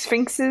they be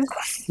sphinxes?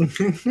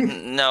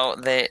 No,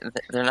 they're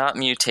not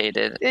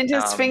mutated.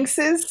 Into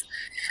sphinxes?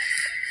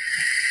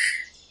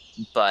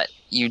 But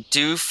you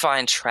do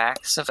find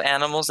tracks of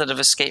animals that have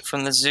escaped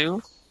from the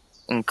zoo,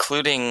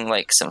 including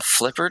like some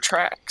flipper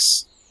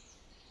tracks.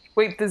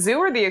 Wait, the zoo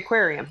or the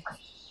aquarium?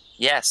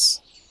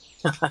 Yes.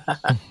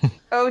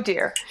 Oh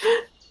dear.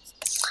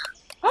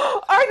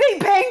 Are they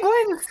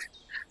penguins?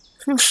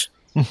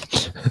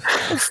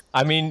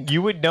 I mean,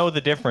 you would know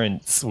the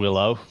difference,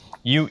 Willow.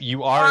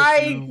 You are.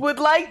 I would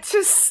like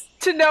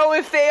to know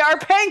if they are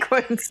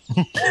penguins.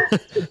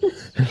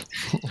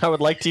 I would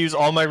like to use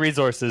all my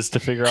resources to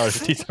figure out if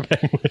these are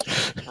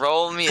penguins.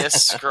 Roll me a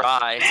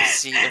scry to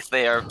see if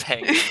they are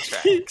penguin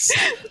tracks.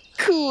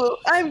 Cool.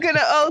 I'm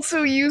gonna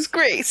also use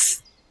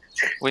Grace.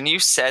 When you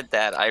said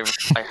that, I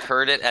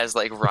heard it as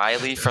like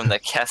Riley from the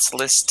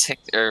Kessless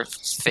or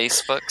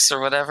Facebooks or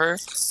whatever.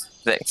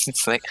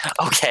 It's like,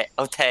 okay.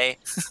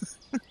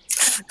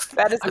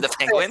 That is Are the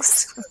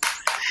penguins?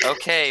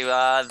 Okay,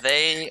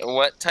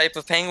 what type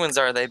of penguins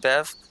are they,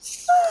 Bev?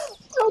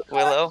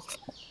 Willow?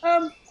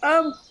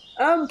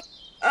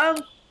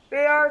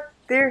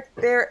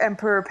 They're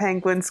emperor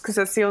penguins because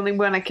that's the only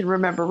one I can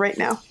remember right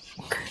now.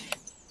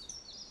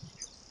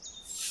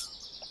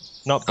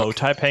 Not bow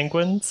tie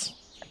penguins.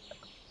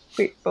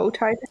 Wait, bow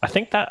tie? I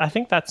think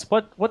that's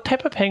what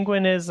type of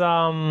penguin is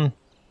Oh,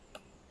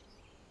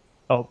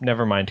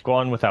 never mind. Go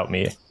on without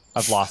me.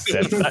 I've lost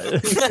it.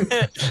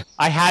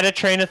 I had a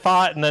train of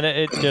thought and then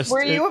it just.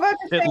 Were you about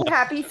to say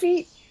Happy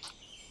Feet?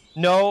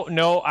 No.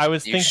 I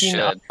was You thinking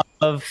should.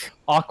 of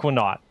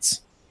Aquanauts.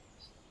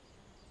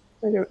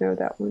 I don't know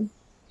that one.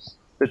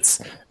 It's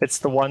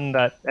the one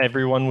that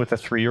everyone with a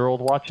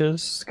 3-year-old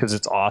watches because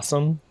it's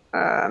awesome.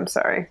 I'm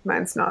sorry,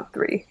 mine's not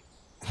 3.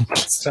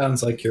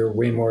 Sounds like you're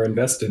way more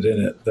invested in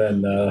it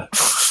than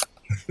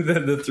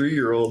than the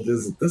 3-year-old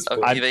is at this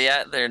point. Okay, but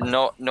yeah, they're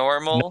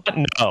normal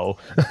No.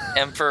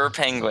 emperor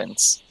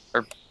penguins.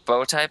 Or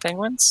bow tie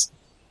penguins?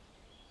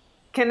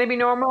 Can they be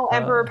normal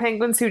emperor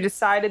penguins who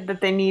decided that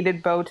they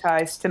needed bow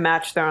ties to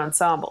match their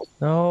ensemble?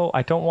 No,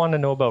 I don't want to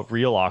know about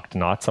real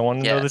Octonauts. I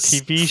want to know the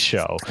Yes. TV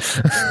show. Was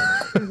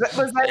that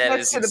That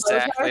next is to the bow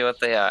exactly tie? what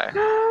they are.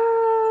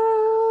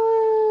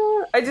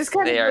 I just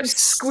kind They of are like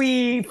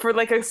squeed for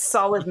like a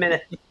solid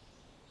minute.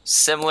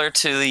 Similar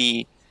to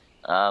the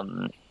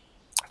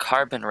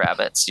carbon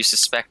rabbits, you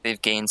suspect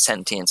they've gained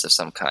sentience of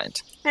some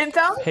kind. And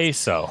thumbs?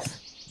 Peso.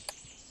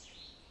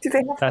 Do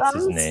they have That's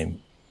thumbs? his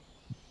name.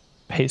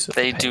 Peso.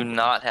 They do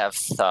not have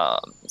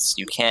thumbs.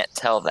 You can't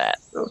tell that.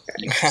 Okay.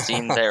 You've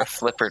seen their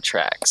flipper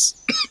tracks.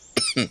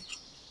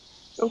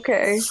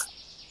 Okay.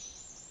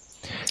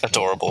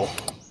 Adorable.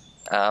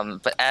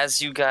 But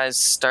as you guys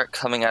start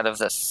coming out of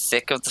the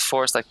thick of the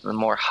forest, like the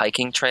more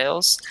hiking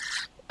trails,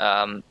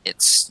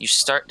 you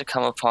start to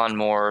come upon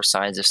more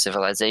signs of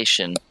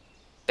civilization,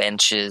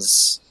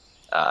 benches,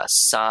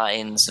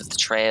 signs of the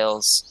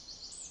trails.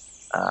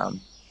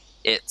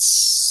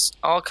 It's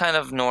all kind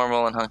of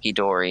normal and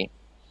hunky-dory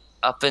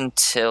up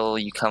until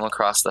you come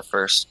across the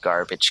first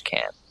garbage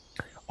can.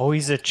 Oh,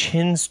 he's a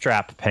chin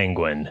strap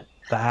penguin.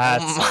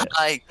 That's Oh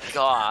my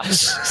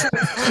gosh.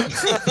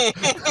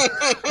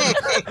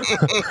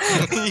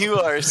 You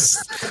are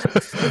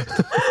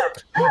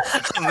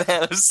a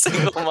man of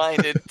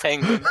single-minded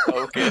penguin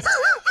focus.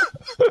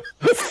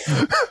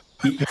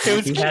 He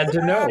had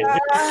to know.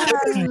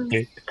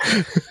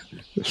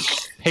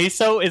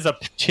 Peso is a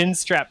chin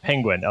strap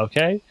penguin,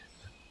 okay?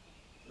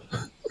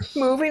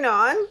 Moving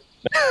on.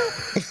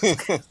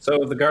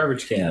 So the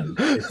garbage can,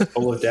 it's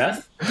full of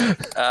death.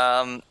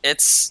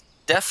 It's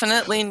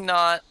definitely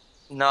not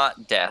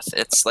death.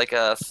 It's like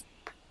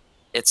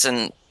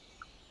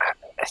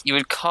you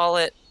would call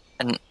it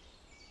an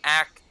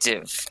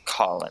active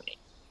colony.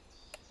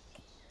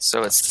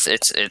 So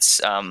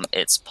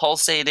it's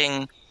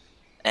pulsating,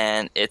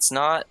 and it's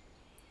not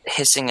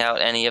hissing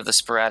out any of the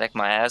sporadic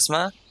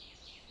miasma,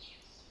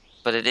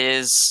 but it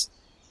is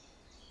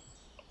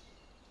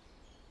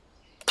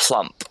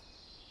clump.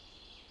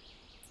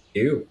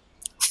 Ew.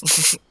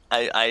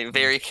 I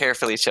very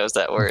carefully chose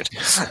that word.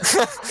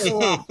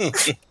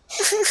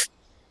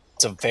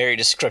 It's a very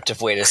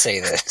descriptive way to say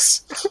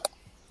this.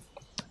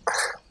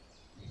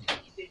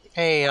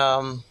 Hey,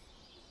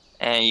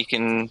 And you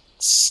can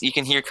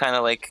hear kind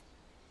of like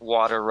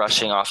water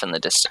rushing off in the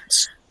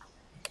distance.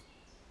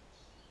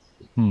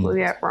 Well,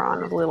 yeah, we're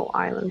on a little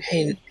island.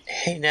 hey,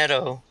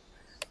 Neto.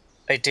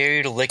 I dare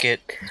you to lick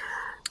it.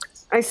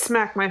 I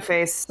smacked my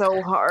face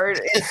so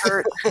hard it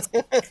hurt.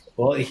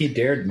 Well, he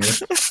dared me.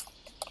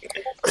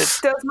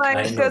 Does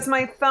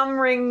my thumb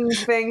ring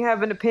thing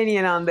have an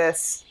opinion on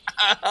this?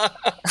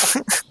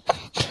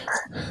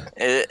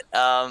 It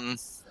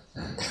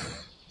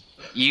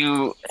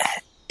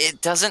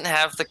doesn't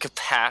have the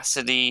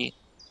capacity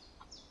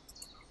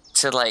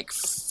to like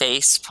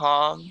face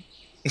palm,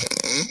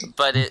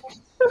 but it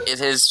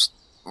has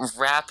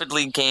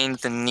rapidly gained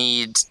the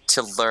need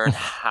to learn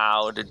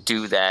how to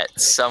do that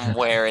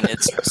somewhere in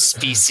its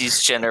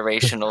species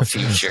generational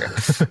future.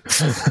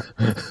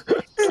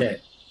 Okay.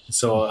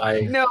 So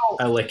I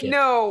lick it.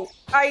 No,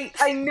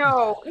 I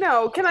know.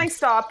 No, can I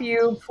stop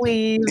you,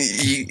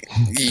 please?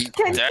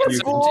 Can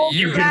Tabul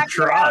You can smack it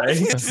try. out?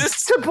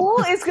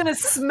 Tabul is gonna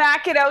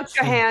smack it out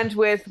your hand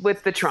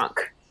with the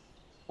trunk.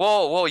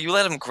 Whoa, you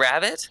let him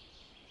grab it?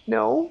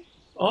 No.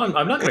 Oh,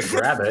 I'm not going to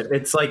grab it.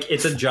 It's like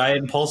it's a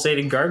giant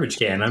pulsating garbage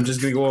can. I'm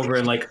just going to go over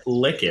and like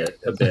lick it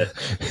a bit.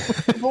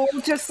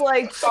 Tabul just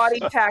like body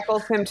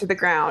tackles him to the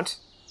ground.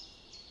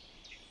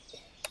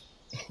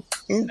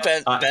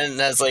 Ben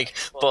has like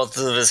both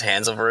of his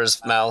hands over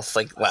his mouth,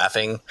 like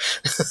laughing.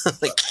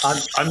 Like,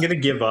 I'm going to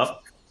give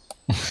up.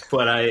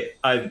 But I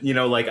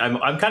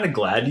I'm kind of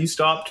glad you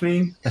stopped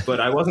me, but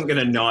I wasn't going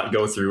to not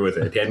go through with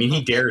it. I mean,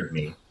 he dared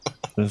me.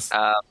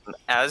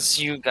 As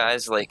you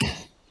guys like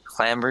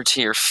clamber to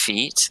your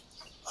feet,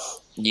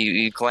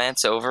 you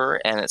glance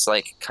over and it's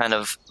like kind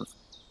of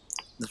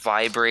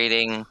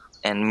vibrating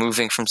and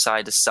moving from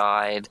side to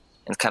side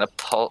and kind of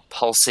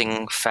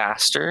pulsing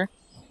faster.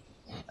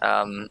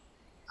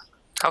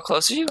 How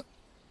close are you?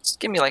 Just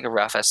give me like a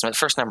rough estimate.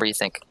 First number you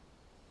think.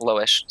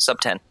 Lowish. Sub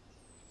 10.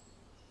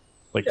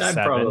 Like Yeah,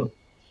 7. probably.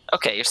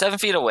 Okay, you're 7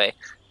 feet away.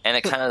 And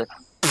it kind of...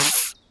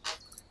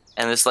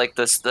 and it's like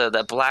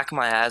the black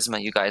miasma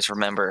you guys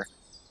remember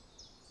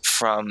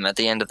from at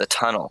the end of the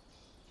tunnel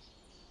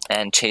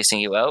and chasing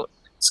you out.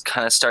 It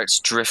kind of starts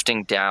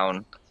drifting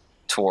down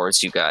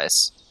towards you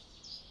guys.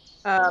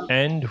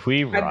 And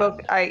we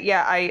run.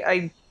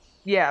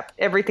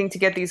 Everything to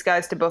get these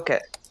guys to book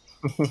it.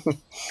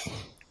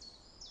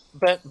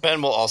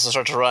 Ben will also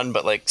start to run,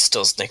 but like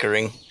still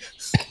snickering.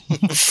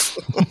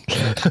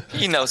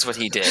 He knows what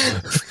he did.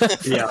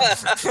 Yeah.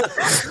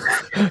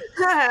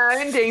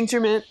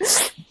 Endangerment.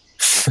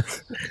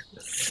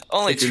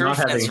 Only If you're true not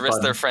having friends risk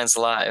fun. their friends'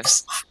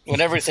 lives. When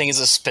everything is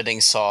a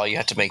spinning saw, you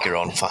have to make your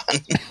own fun.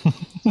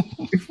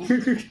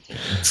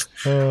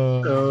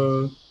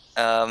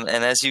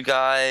 And as you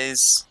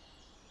guys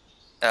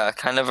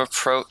kind of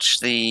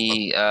approach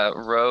the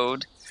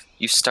road,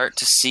 you start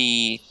to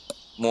see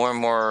more and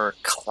more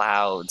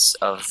clouds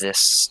of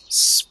this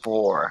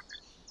spore.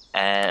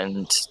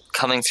 And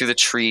coming through the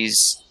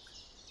trees,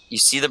 you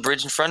see the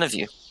bridge in front of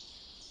you.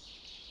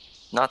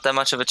 Not that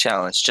much of a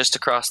challenge, just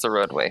across the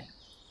roadway.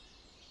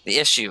 The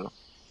issue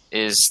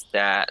is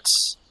that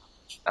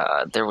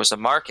there was a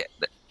market,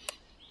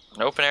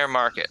 an open-air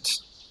market,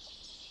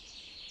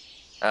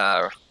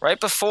 right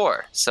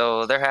before.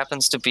 So there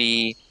happens to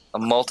be a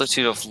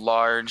multitude of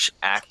large,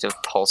 active,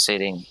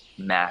 pulsating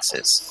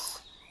masses.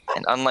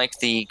 And unlike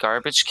the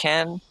garbage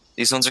can,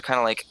 these ones are kind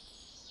of like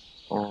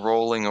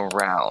rolling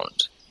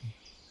around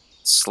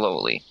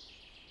slowly.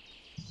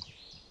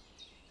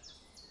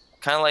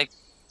 Kind of like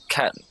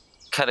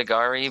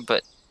Katagari,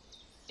 but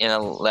in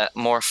a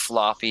more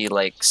floppy,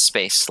 like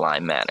space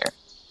slime manner.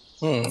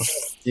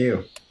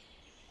 Ew.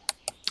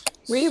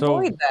 We So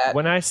avoid that.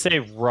 when I say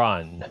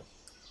run,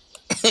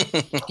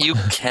 You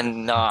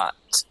cannot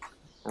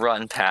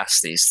run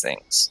past these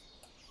things.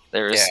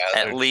 There's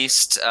Yeah, at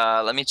least,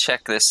 let me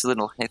check this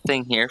little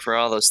thing here for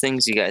all those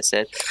things you guys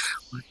said.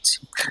 1,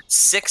 2,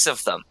 6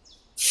 of them.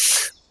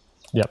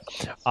 Yep.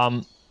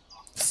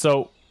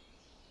 So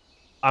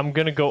I'm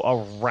gonna go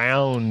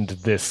around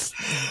this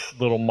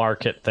little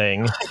market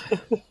thing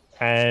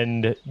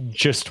and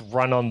just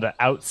run on the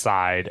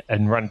outside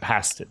and run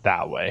past it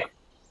that way.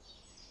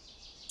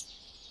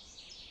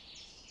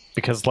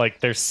 Because like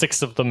there's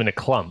 6 of them in a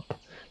clump.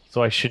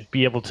 So I should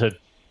be able to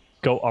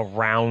go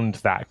around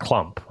that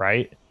clump,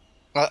 right?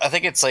 I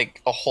think it's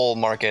like a whole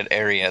market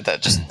area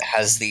that just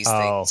has these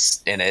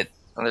things in it,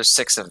 And there's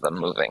 6 of them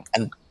moving.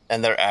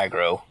 and they're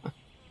aggro.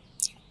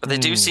 But they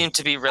do seem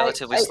to be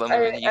relatively slow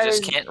moving. You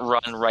just can't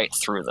run right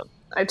through them.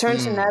 I turn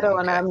to Neto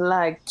and I'm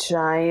like,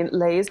 giant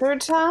laser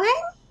time?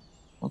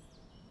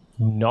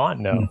 Not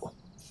no.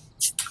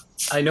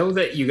 I know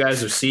that you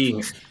guys are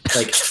seeing,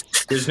 like,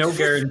 there's no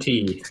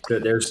guarantee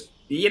that there's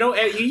You know,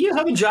 you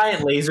have a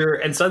giant laser,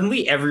 and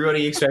suddenly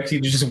everybody expects you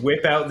to just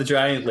whip out the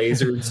giant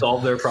laser and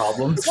solve their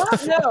problems.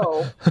 What?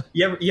 No.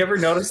 You ever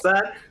notice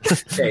that?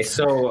 Okay,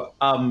 so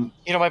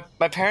You know,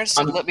 my parents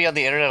didn't let me on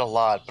the internet a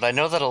lot, but I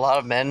know that a lot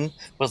of men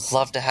would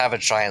love to have a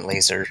giant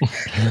laser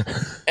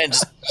and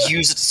just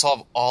use it to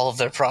solve all of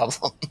their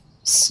problems.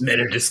 men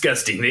are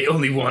disgusting. They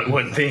only want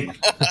one thing.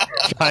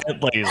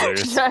 Giant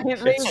lasers. Giant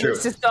true.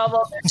 lasers to solve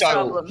all their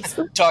problems.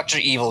 Dr.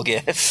 Evil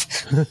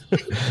GIF.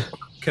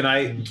 Can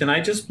I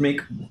just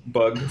make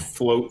Bug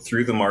float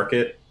through the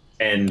market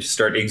and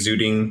start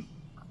exuding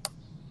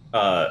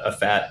a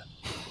fat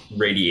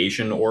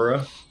radiation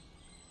aura?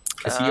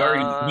 Because he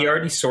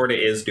already sort of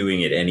is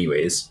doing it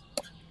anyways.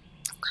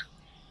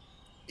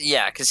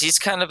 Yeah, because he's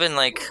kind of been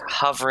like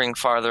hovering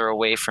farther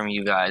away from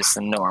you guys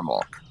than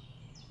normal.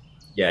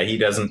 Yeah, he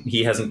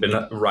hasn't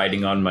been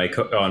riding on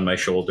my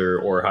shoulder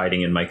or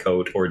hiding in my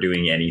coat or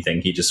doing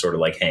anything. He just sort of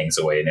like hangs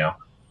away now.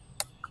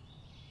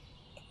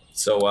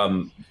 So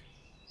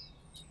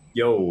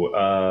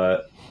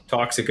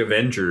Toxic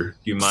Avenger,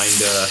 do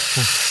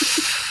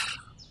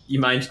you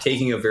mind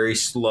taking a very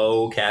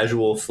slow,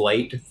 casual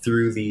flight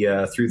through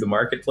the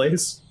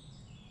marketplace,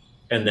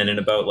 and then in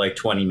about like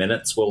 20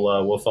 minutes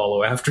we'll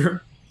follow after him.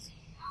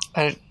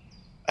 I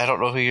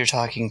don't know who you're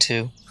talking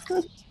to.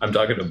 I'm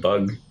talking to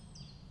Bug.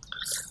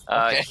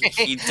 Okay.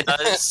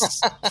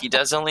 He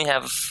does only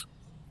have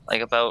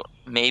like about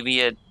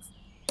maybe a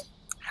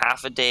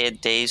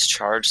day's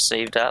charge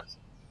saved up,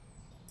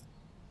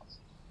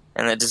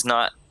 and it does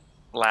not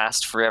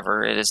last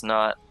forever. It is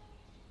not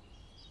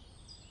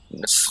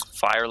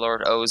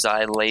Firelord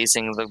Ozai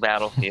lasing the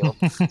battlefield.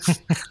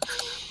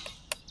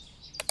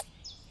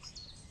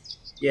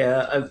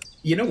 Yeah,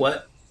 you know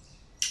what?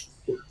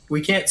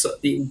 We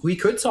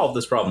could solve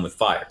this problem with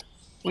fire.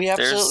 We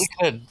absolutely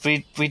could.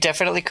 We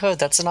definitely could.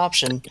 That's an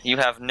option. You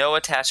have no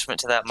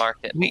attachment to that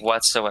market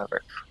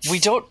whatsoever. We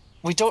don't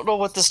know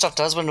what this stuff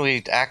does when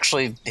we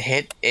actually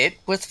hit it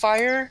with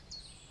fire.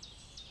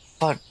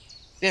 But,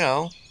 you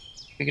know,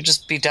 we could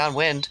just be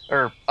downwind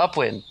or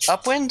upwind.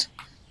 Upwind?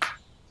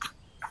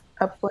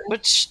 Upwind.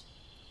 Which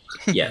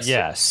Yes.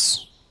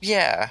 Yes.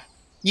 yeah.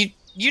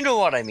 You know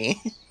what I mean.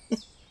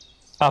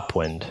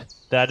 Upwind.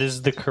 That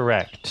is the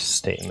correct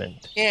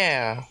statement.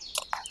 Yeah.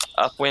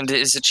 Upwind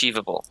is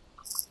achievable.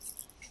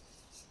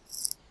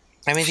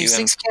 I mean, these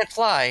things can't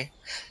fly.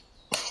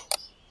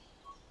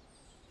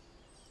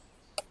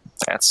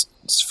 That's,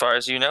 as far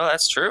as you know,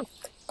 that's true.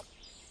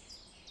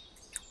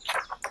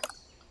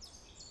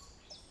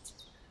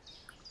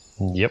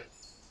 Yep.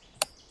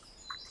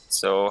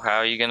 So how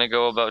are you going to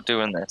go about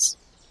doing this?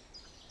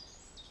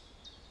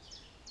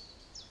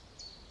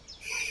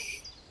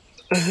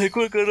 I think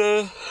we're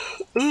gonna...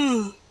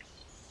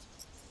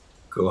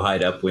 Go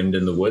hide upwind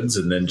in the woods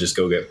and then just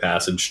go get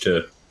passage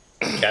to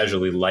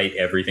casually light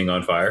everything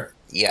on fire.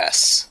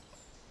 Yes.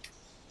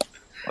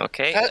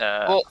 Okay.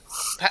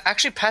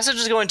 Actually, Passage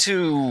is going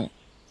to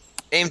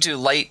aim to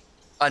light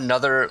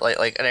another,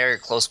 like an area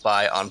close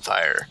by on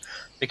fire.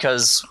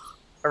 Because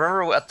I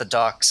remember at the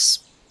docks,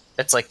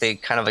 it's like they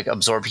kind of like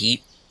absorb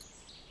heat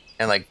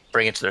and like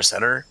bring it to their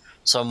center.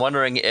 So I'm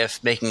wondering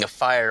if making a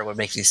fire would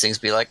make these things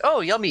be like,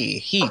 oh, yummy,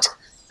 heat,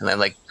 and then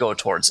like go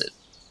towards it.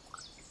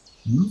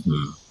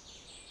 Mm-hmm.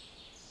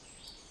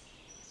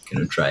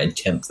 Gonna try and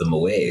tempt them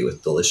away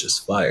with delicious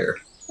fire.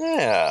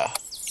 Yeah.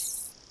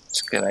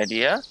 It's a good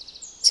idea.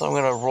 So I'm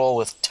gonna roll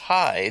with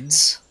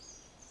tides,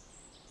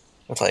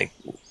 with like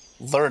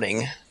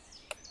learning,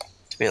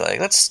 to be like,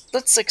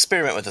 let's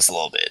experiment with this a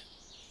little bit.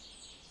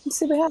 Let's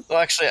see what happens. Well,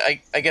 actually,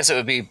 I guess it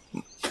would be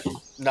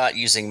not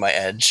using my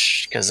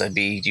edge because I'd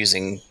be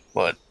using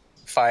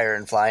fire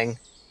and flying,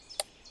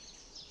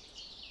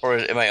 or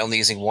am I only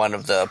using one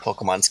of the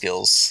Pokemon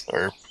skills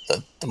or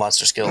the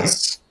monster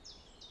skills?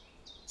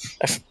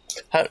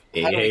 How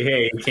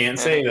Hey, you can't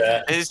say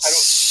that.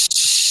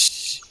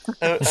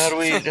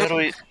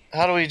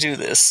 How do we do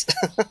this?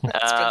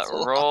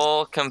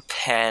 Roll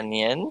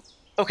companion.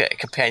 Okay,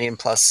 companion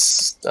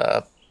plus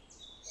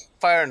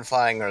fire and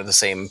flying are the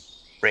same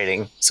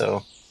rating,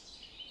 so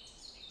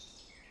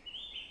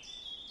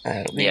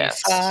that'll be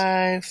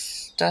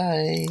 5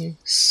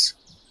 dice.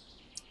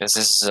 Because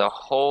this is a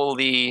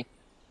wholly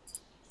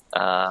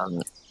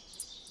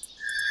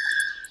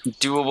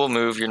doable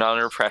move. You're not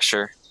under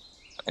pressure.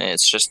 And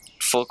it's just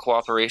full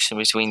cooperation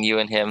between you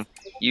and him.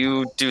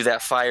 You do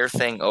that fire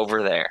thing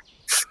over there.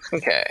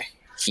 Okay.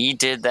 He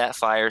did that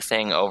fire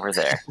thing over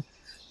there.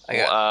 I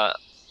got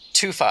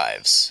 2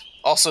 5s.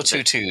 Also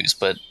 2 2s,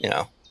 but, you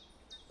know,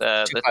 2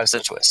 5s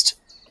a twist.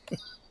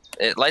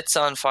 It lights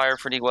on fire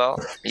pretty well.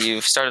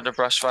 You've started a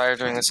brush fire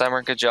during the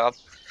summer. Good job.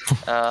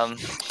 Oh,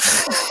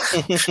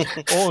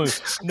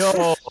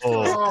 no.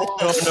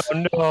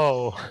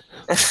 No.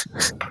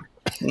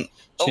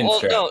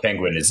 Chinstrap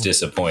Penguin is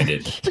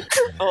disappointed.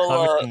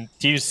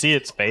 Do you see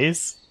its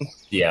face?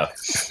 Yeah,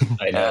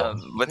 I know.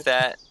 With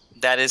that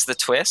is the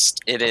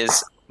twist. It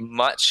is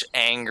much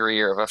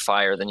angrier of a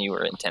fire than you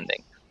were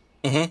intending.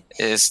 Mm-hmm.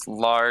 It is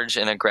large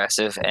and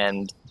aggressive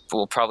and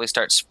will probably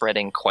start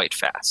spreading quite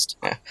fast.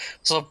 Yeah.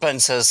 So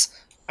Ben says,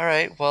 All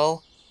right.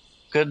 Well,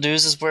 good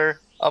news is we're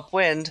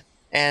upwind,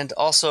 and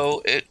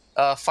also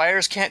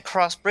fires can't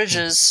cross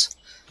bridges.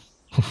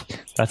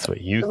 That's what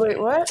you Wait,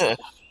 think. what?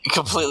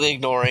 Completely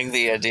ignoring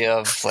the idea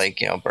of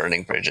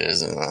burning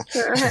bridges. And,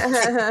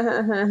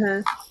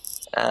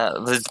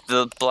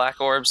 The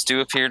black orbs do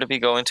appear to be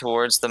going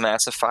towards the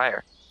massive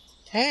fire.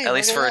 hey, At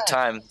least look for a that.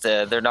 time.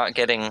 They're not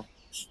getting...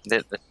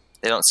 They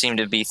don't seem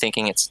to be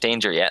thinking it's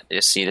danger yet. They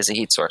just see it as a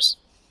heat source.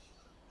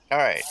 All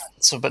right.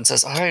 So Ben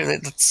says, "All right,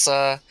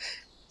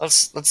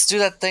 let's do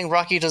that thing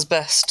Rocky does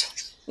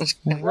best."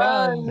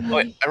 Run. Oh,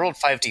 wait, I rolled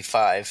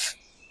 5d5.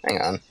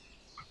 Hang on.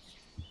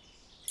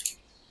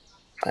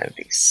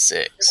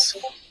 5d6.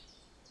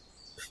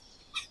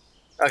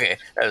 Okay,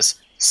 that was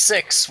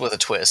 6 with a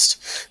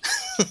twist.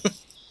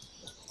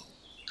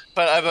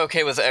 But I'm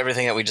okay with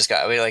everything that we just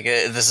got. I mean,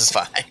 this is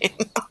fine.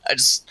 I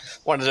just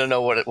wanted to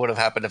know what would have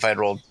happened if I'd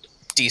rolled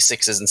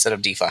d6s instead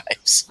of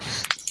d5s.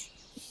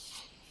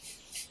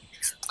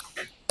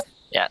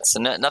 Yeah, so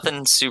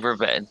nothing super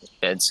bad.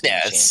 Bed's gonna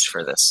Yeah, change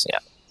for this. Yeah.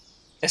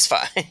 It's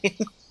fine.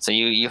 So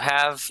you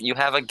have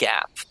a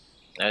gap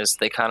as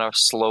they kind of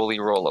slowly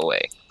roll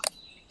away.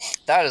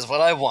 That is what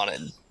I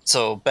wanted.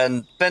 So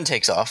Ben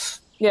takes off.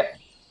 Yep.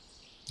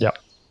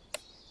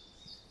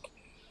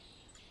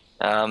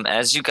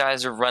 As you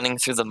guys are running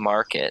through the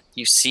market,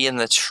 you see in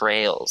the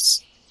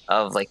trails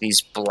of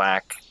these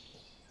black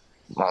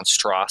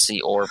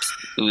monstrosity orb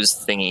ooze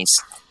thingies.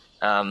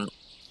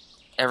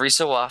 Every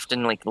so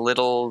often,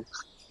 little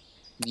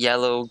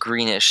yellow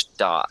greenish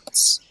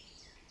dots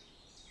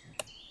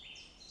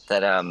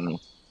that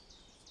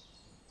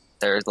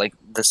they're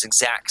this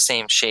exact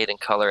same shade and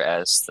color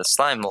as the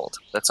slime mold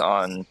that's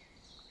on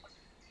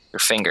your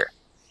finger.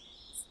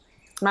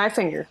 My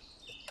finger.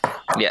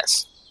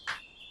 Yes.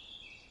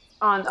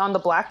 On the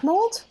black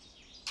mold?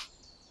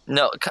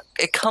 No,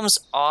 it comes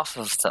off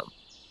of them.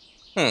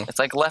 It's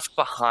left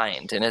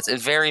behind, and it's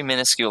very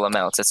minuscule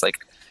amounts. It's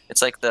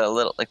like the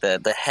little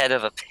the head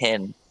of a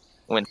pin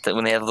when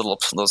they have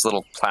those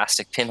little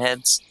plastic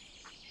pinheads.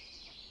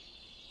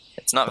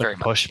 It's not very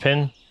much. Push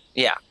pin?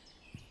 Yeah,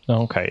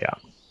 Okay, yeah.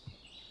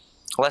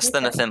 less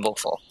than a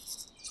thimbleful.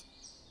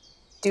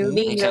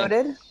 Duly Okay.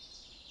 noted.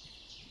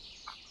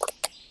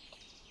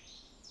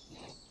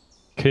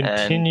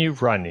 Continue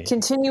running.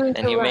 Continuing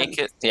And to you run. make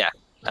it.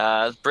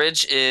 Yeah,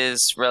 bridge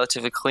is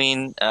relatively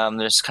clean.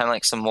 There's kind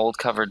of some mold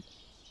covered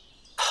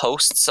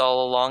posts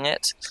all along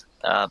it,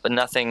 but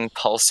nothing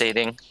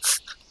pulsating,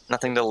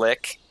 nothing to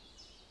lick.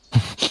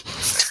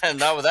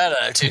 Not with that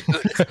attitude.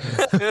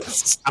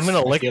 I'm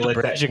gonna lick feel the like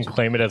bridge that- and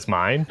claim it as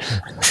mine.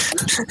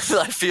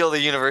 I feel the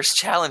universe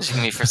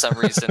challenging me for some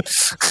reason.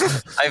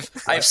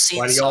 I've seen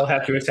Why do some. y'all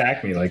have to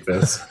attack me like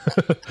this?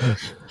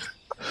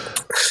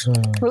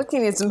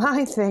 Looking is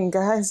my thing,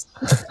 guys.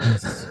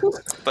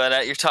 But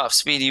at your top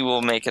speed, you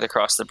will make it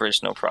across the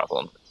bridge, no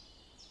problem.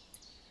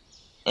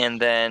 And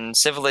then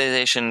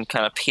civilization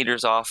kind of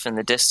peters off in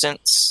the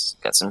distance.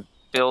 Got some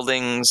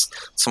buildings,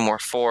 some more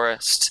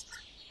forest,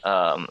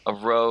 a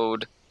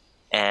road,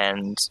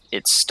 and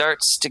it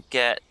starts to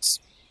get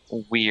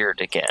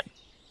weird again.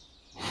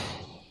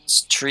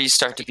 Trees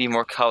start to be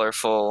more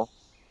colorful.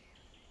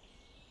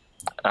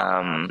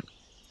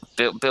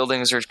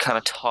 Buildings are kind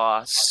of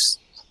tossed,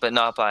 but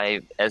not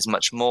by as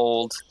much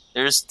mold.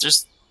 There's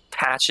just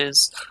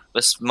patches,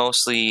 but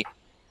mostly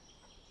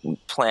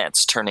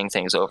plants turning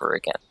things over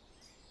again.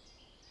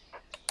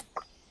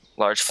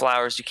 Large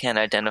flowers you can't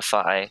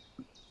identify.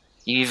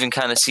 You even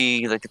kind of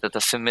see the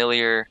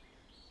familiar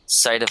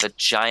sight of a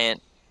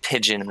giant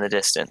pigeon in the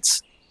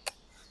distance.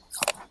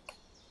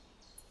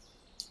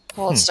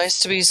 Well, it's nice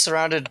to be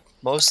surrounded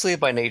mostly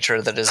by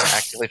nature that isn't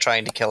actively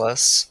trying to kill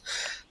us.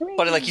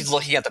 But he's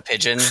looking at the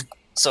pigeon,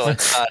 so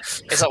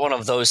it's not one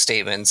of those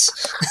statements.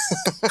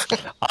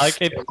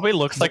 It probably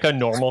looks like a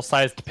normal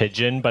sized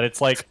pigeon, but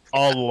it's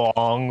a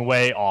long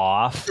way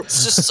off.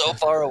 It's just so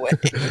far away.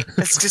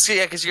 It's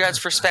because your guys'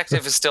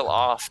 perspective is still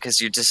off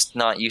because you're just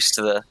not used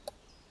to the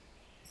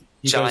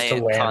He goes to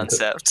giant land.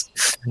 concept.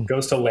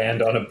 Goes to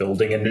land on a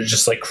building and it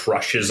just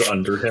crushes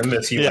under him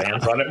as he Yeah.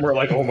 lands on it. And we're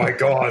like, oh my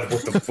god,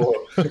 what the fuck?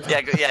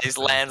 Yeah, he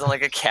lands on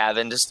a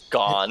cabin, just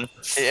gone.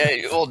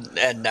 Yeah, well,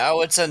 and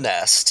now it's a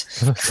nest.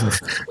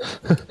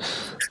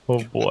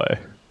 Oh boy.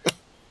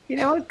 You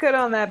know what's good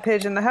on that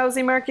pigeon? The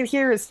housing market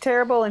here is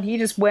terrible, and he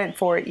just went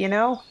for it,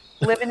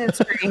 Living his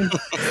dream.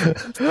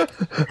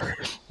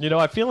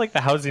 I feel like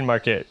the housing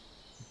market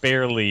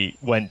barely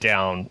went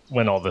down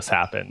when all this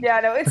happened.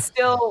 Yeah, no, it's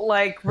still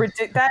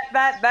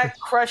that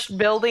crushed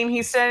building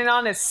he's standing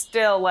on is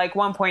still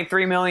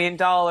 $1.3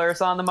 million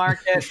on the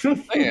market.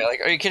 Okay,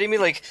 are you kidding me?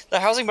 The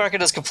housing market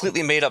is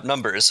completely made up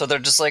numbers, so they're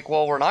just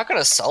well, we're not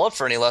going to sell it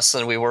for any less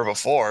than we were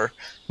before.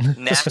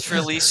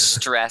 Naturally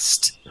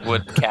stressed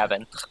wood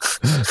cabin.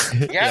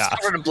 Yeah,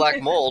 it's covered in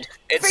black mold.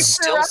 It's Fix it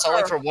still up.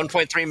 selling for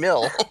 1.3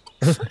 mil.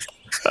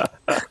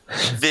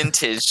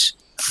 Vintage.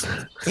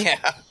 Yeah.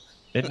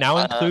 It now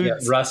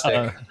includes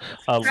rustic.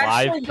 a live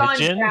Actually gone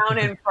pigeon. down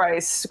in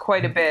price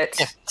quite a bit.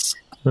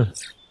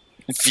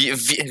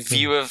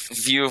 View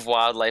of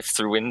wildlife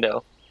through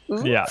window.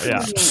 Yeah.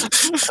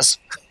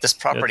 This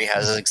property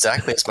has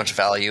exactly as much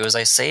value as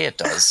I say it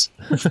does.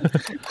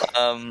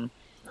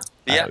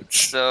 Yeah,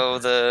 Ouch. so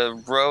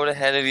the road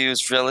ahead of you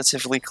is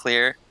relatively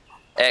clear,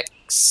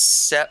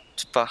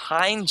 except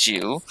behind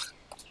you,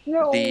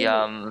 No.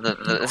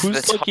 the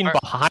Who's looking tar-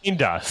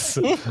 behind us?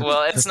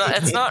 Well, it's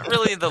not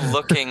really the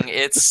looking.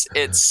 It's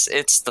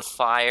the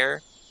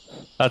fire.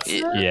 That's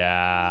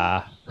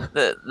yeah.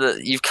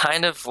 You've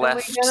kind of Are we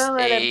left gonna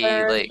let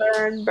it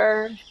burn, like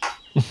burn?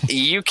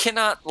 you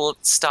cannot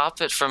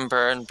stop it from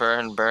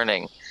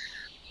burning.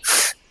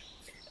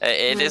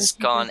 It has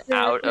gone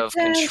out of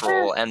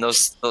control, and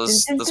those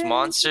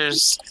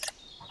monsters,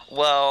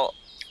 well,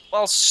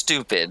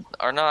 stupid,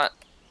 are not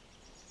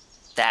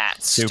that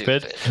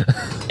stupid.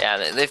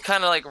 Yeah, they've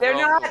kind of like They're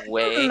roamed not.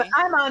 away.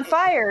 I'm on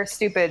fire,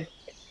 stupid.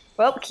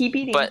 Well, keep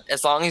eating. But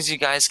as long as you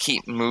guys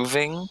keep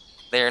moving,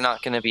 they're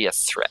not going to be a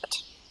threat.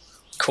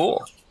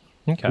 Cool.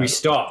 Okay. We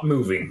stop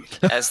moving.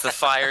 As the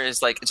fire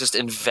is like just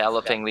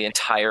enveloping the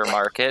entire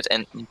market,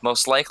 and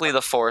most likely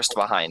the forest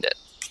behind it.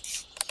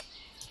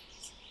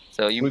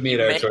 So We made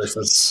our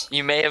choices.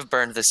 You may have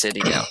burned the city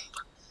down.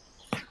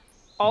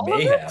 All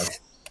May of it? have.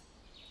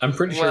 I'm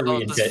pretty sure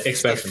we the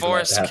expect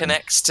forest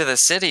connects to the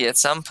city at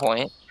some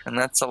point, and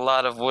that's a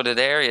lot of wooded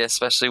area,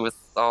 especially with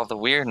all the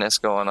weirdness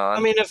going on.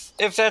 I mean,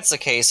 if that's the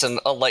case, and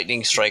a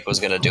lightning strike was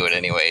going to do it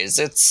anyways,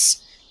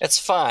 it's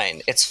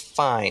fine. It's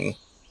fine.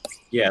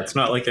 Yeah, it's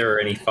not like there are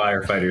any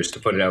firefighters to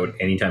put it out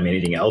anytime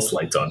anything else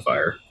lights on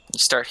fire. You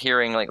start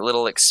hearing like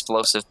little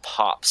explosive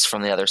pops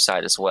from the other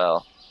side as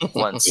well.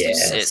 Once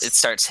Yes. it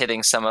starts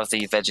hitting some of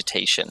the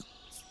vegetation,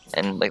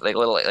 and like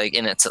little like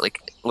in it's like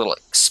little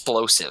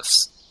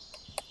explosives,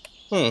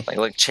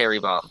 like cherry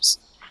bombs.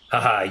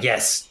 Haha,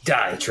 yes,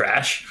 die,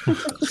 trash.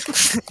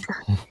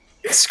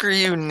 Screw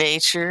you,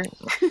 nature.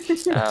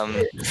 Yeah,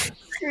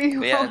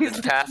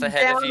 the path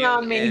ahead of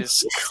you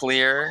is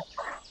clear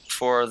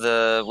for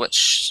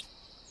which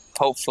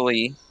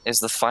hopefully is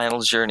the final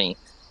journey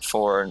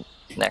for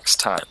next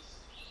time.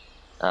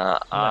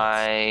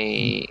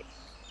 I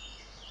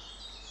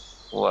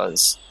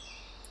was.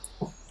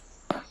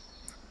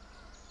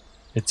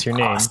 It's your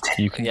name. Austin.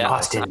 You can. Yeah.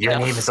 Austin, your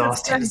name is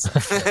Austin.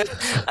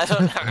 I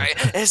don't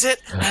know. Is it?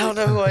 I don't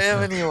know who I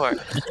am anymore.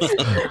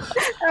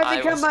 I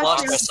become was mushroom.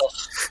 Lost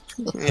myself.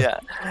 Yeah,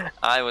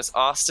 I was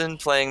Austin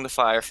playing the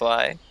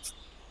Firefly,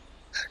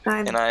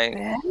 and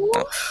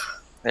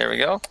there we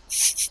go.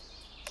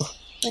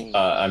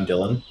 I'm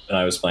Dylan, and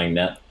I was playing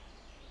Net.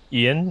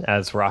 Ian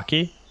as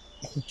Rocky,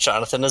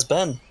 Jonathan has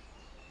been.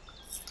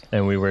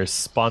 and we were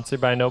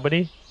sponsored by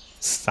nobody.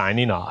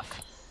 Signing off.